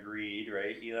 Everyone agreed,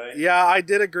 right, Eli? Yeah, I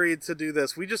did agree to do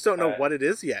this. We just don't know Uh, what it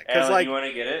is yet. Because Alan, like you want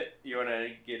to get it? You want to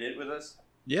get it with us?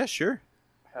 Yeah, sure.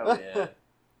 Hell yeah.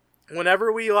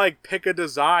 whenever we like pick a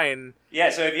design,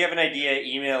 Yeah, so if you have an idea,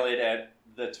 email it at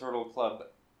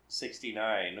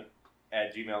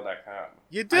theturtleclub69@gmail.com.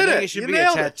 you I did think it. it should You be a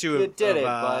nailed it. tattoo You of, did it,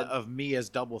 of, bud. of me as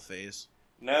double face.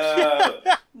 No!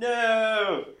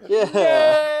 No!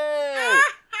 Yeah.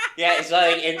 Yeah, it's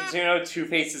like, it's, you know, two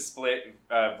faces split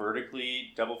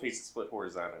vertically, double faces split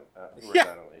horizontally.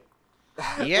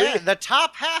 Yeah, the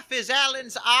top half is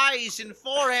Alan's eyes and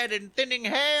forehead and thinning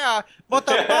hair, but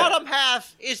the bottom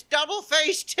half is double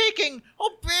face taking a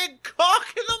big cock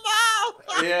in the mouth.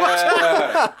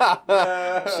 Yeah!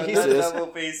 Jesus. Double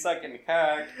face sucking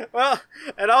cock. Well,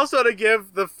 and also to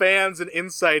give the fans an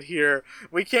insight here,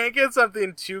 we can't get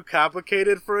something too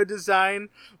complicated for a design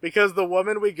because the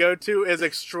woman we go to is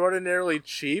extraordinarily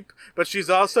cheap, but she's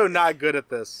also not good at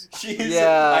this.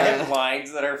 Yeah. I have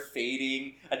lines that are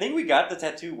fading. I think we got the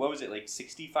tattoo, what was it, like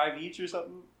 65 each or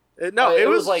something? It it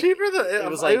was was like- cheaper than it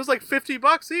was it was like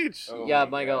 $50 each. Oh Yeah,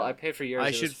 my Michael, God. I paid for yours. I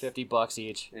It should- was $50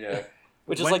 each, Yeah.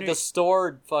 which is When like do the you-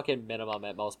 store fucking minimum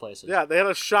at most places. Yeah, they had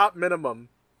a shop minimum.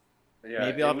 Yeah,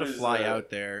 Maybe I'll it have to was, fly out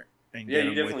there and Yeah, get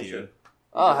you them with definitely you. should.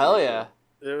 Oh hell yeah!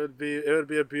 It would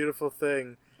be a beautiful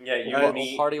thing. Yeah, you We'll and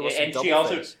me. party with some And she double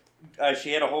also, face.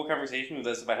 she had a whole conversation with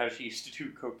us about how she used to do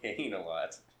cocaine a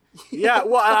lot. Yeah,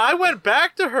 well, and I went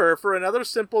back to her for another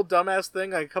simple dumbass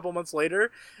thing like a couple months later,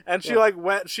 and she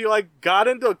got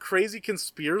into crazy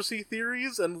conspiracy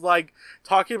theories and like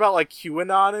talking about like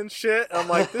QAnon and shit. I'm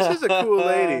like, this is a cool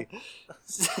lady.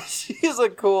 She's a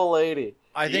cool lady.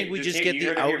 I think we just get you the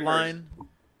heard it here outline. Go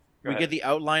We ahead. get the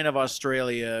outline of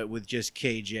Australia with just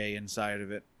KJ inside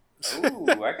of it. Ooh,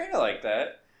 I kind of like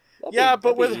that. Yeah,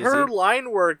 but with that'd be her easy.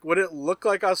 line work, would it look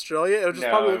like Australia? It would just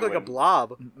No, probably it look like a wouldn't.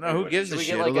 blob. No, who gives Should a we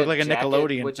shit? get It'll look like a jacket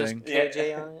Nickelodeon with just thing.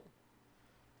 KJ on it?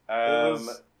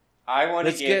 was- I want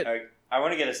to Let's get, get- I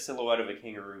want to get a silhouette of a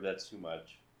kangaroo. That's too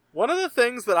much. One of the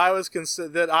things that I was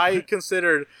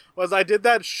considered was I did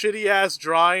that shitty ass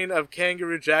drawing of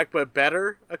Kangaroo Jack, but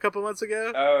better a couple months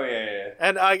ago. Oh yeah.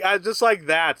 And I just like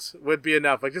that would be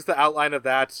enough. Like just the outline of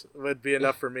that would be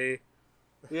enough for me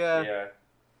Yeah, Yeah.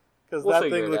 because We'll that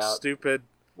figure thing it looks out. stupid.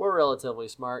 we're relatively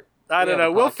smart. I We don't have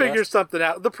know. a We'll podcast. figure something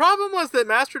out. The problem was that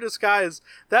Master Disguise,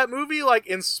 that movie, like,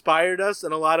 inspired us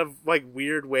in a lot of, like,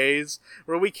 weird ways,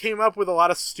 where we came up with a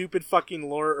lot of stupid fucking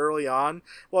lore early on,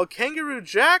 while Kangaroo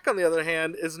Jack, on the other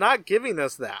hand, is not giving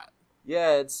us that.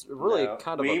 Yeah, it's really No.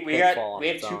 kind of we a we pitfall got we on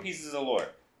have its two own. pieces of lore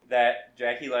that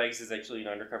Jackie Legs is actually an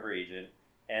undercover agent,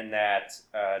 and that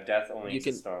Death only You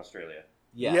exists in Australia.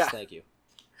 Yes, Yeah. thank you.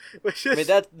 Which I is,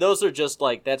 mean, those are just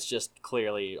like that's just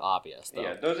clearly obvious, though.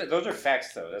 Yeah, those are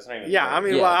facts though. That's not even. Yeah, I lore.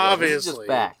 mean, yeah, well, yeah, obviously. this is just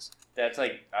facts. That's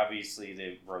like obviously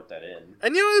they wrote that in.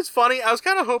 And you know what's funny? I was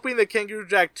kind of hoping that Kangaroo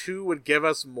Jack 2 would give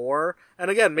us more. And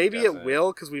again, maybe it doesn't.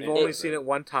 will because we've It only doesn't. seen it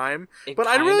one time. It But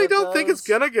I kind really of don't think it's does.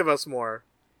 gonna give us more.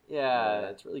 Yeah,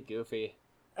 it's really goofy.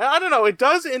 And I don't know. It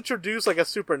does introduce like a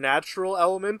supernatural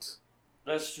element.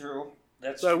 That's true.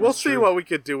 That's So true. we'll see what we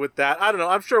could do with that. I don't know.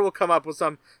 I'm sure we'll come up with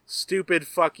some stupid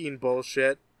fucking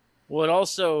bullshit. Well, it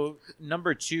also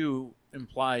number 2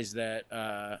 implies that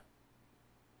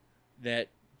that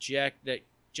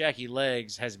Jackie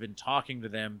Legs has been talking to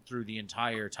them through the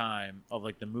entire time of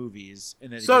like the movies.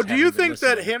 And that he So just do you hasn't been think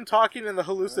that listening. him talking in the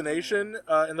hallucination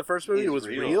in the first movie Is was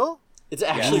real. real? It's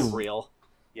actually Yes. real.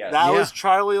 Yes. That Yeah. was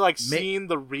Charlie like Ma- seeing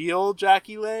the real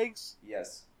Jackie Legs?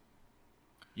 Yes.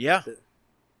 Yeah,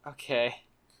 Okay.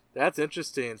 That's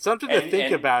interesting. Something to think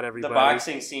and about, The everybody.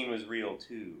 boxing scene was real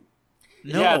too.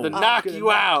 no, Yeah, the I'm knock gonna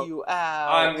you out. You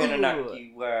out. I'm gonna knock Ooh.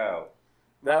 you out.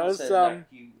 That Mom was, said knock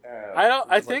you out.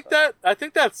 I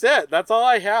think that's it. That's all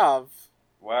I have.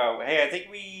 Wow. Hey, I think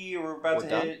we were about We're to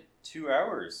done? hit 2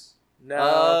 hours.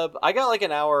 No. I got like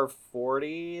an hour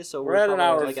 40, so We're at an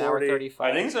probably hour like an 40. hour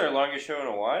 35. I think it's our longest show in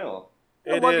a while.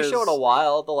 The It longest is. show in a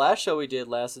while. The last show we did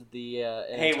lasted the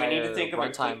Hey, we need to entire think of a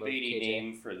runtime clickbaity KJ.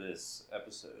 name for this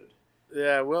episode.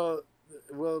 Yeah, we'll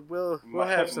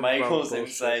have some Michael's bullshit.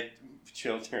 Inside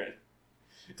Children.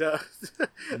 Duh.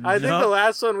 I think the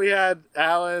last one we had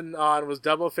Alan on was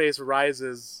Double Face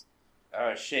Rises.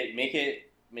 Oh shit! Make it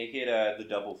the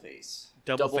double face.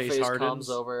 double face comes hardens.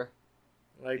 over.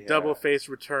 Like Yeah. Double Face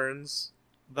Returns.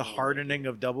 The hardening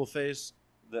of double face.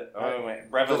 My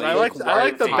Revelation. I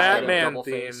like the Face. Batman Double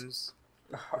Face. themes.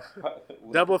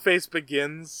 Double Face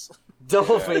Begins.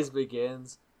 Double Yeah. Face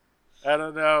begins. I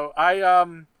don't know.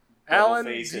 Alan,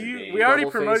 Face do you, Invasion. we already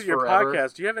Double promoted Face your forever.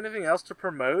 podcast. Do you have anything else to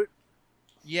promote?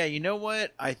 Yeah, you know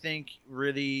what I think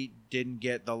really didn't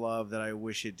get the love that I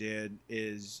wish it did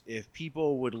is if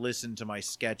people would listen to my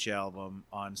sketch album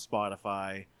on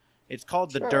Spotify. It's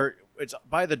called The Sure. Dirt. It's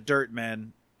by the Dirt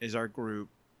Men is our group,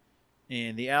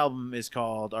 and the album is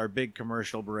called Our Big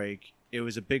Commercial Break. It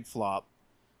was a big flop.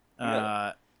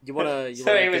 Yeah. You wanna So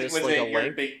give was us it like a your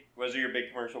link? was it your big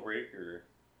commercial break or?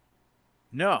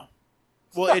 No,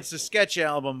 well, it's a sketch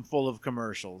album full of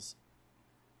commercials.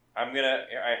 I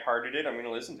hearted it. I'm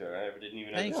gonna listen to it. I didn't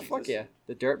even know Thank this Yeah, fuck existed. yeah.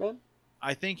 The Dirtman?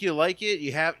 I think you like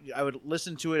it. I would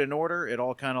listen to it in order. It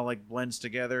all kind of like blends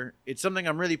together. It's something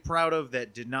I'm really proud of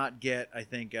that did not get, I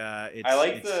think,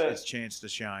 its chance to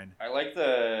shine. I like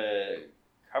the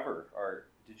cover art.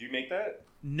 Did you make that?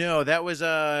 No, that was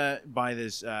by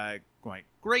this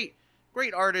great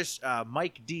artist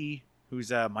Mike D,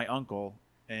 who's my uncle,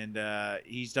 and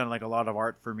he's done like a lot of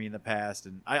art for me in the past,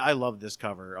 and I love this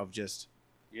cover of just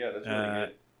Yeah, that's really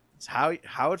good. it's how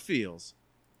it feels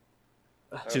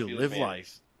How it to feels, live man.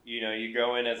 life. You know, you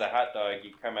go in as a hot dog,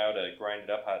 you come out a grinded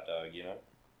up hot dog. You know.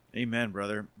 Amen,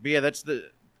 brother. But yeah, that's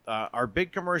the our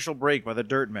big commercial break by the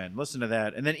Dirt Men. Listen to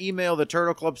that, and then email the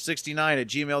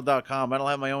turtleclub69@gmail.com. I don't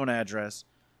have my own address,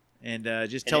 and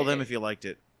just tell them if you liked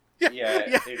it.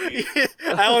 Yeah. if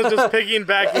Alan's just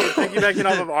piggybacking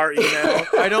off of our email.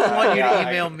 I don't want you Yeah, to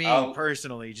email me I'll-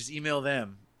 personally. Just email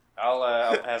them.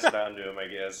 I'll pass it on to him, I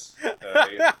guess.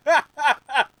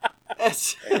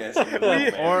 It's- I guess he would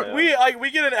love Or- we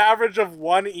get an average of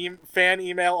one fan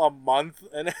email a month,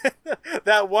 and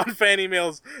that one fan email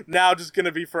is now just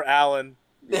gonna be for Alan.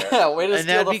 yeah, way to And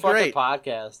steal that'd the be fucking great.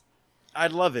 podcast.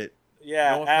 I'd love it.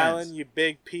 Yeah, No offense. Alan, you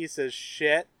big piece of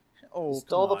shit. Oh,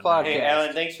 Stole come the on, podcast. Hey,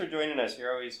 Alan, thanks for joining us.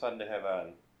 You're always fun to have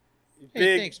on. You Hey,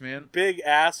 big thanks, man. big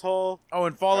asshole. Oh,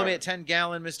 and follow me Alright. at 10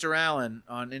 Gallon Mr. Allen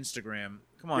on Instagram.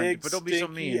 Come on, Big but don't be so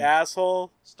stinky mean.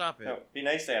 asshole. Stop it. No, be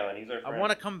nice to Alan. He's our I friend.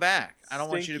 want to come back. I don't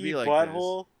want you to Stinky be like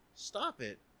butthole. this. Stop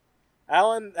it.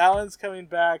 Alan's coming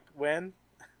back when?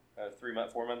 3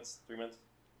 months, 4 months, 3 months.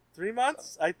 3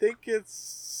 months? I think it's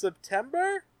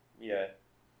September. Yeah.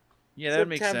 Yeah, that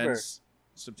makes September. sense.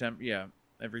 September. Yeah,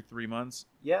 every 3 months.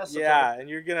 Yes. Yeah, and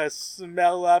you're gonna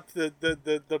smell up the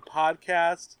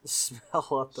podcast. Smell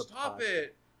up the Stop podcast.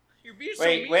 it. You're being so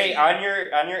mean. Wait. On your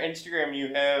Instagram,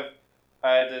 you have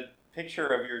the picture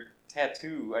of your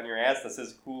tattoo on your ass that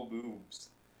says "cool boobs."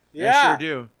 Yeah. I sure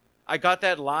do. I got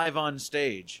that live on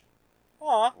stage.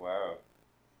 Aw. Wow.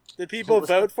 Did people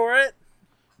vote for it?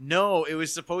 No, it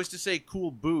was supposed to say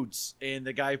 "cool boots," and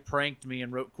the guy pranked me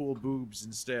and wrote "cool boobs"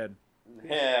 instead.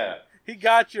 Yeah. He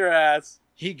got your ass.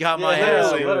 He got Yeah, my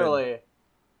ass. literally. good. Literally.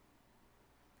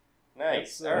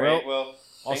 Nice. All Well, right. Well,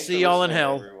 I'll thanks see for y'all in listening,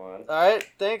 hell. everyone. All right,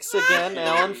 thanks again,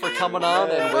 Alan, for coming on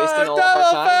and wasting all of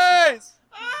our time. Double face!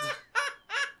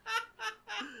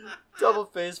 Double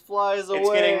face flies away. It's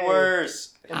getting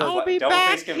worse. I'll be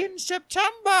back in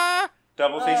September.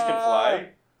 Double face can fly.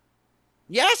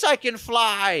 Yes, I can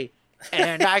fly.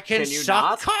 And I can, Can you suck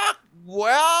not? cock.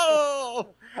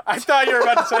 Well, I thought you were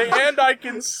about to say, and I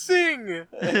can sing.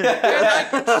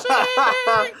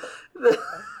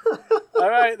 All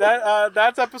right,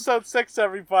 that's episode 6,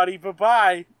 everybody.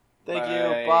 Bye-bye. Thank Bye.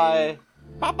 you. Bye.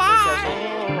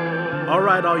 bye-bye. All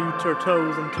right, all you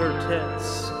turtos and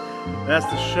turtettes. That's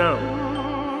the show.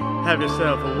 Have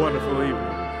yourself a wonderful evening.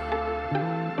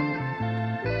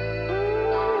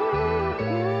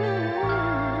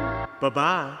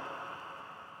 Bye-bye.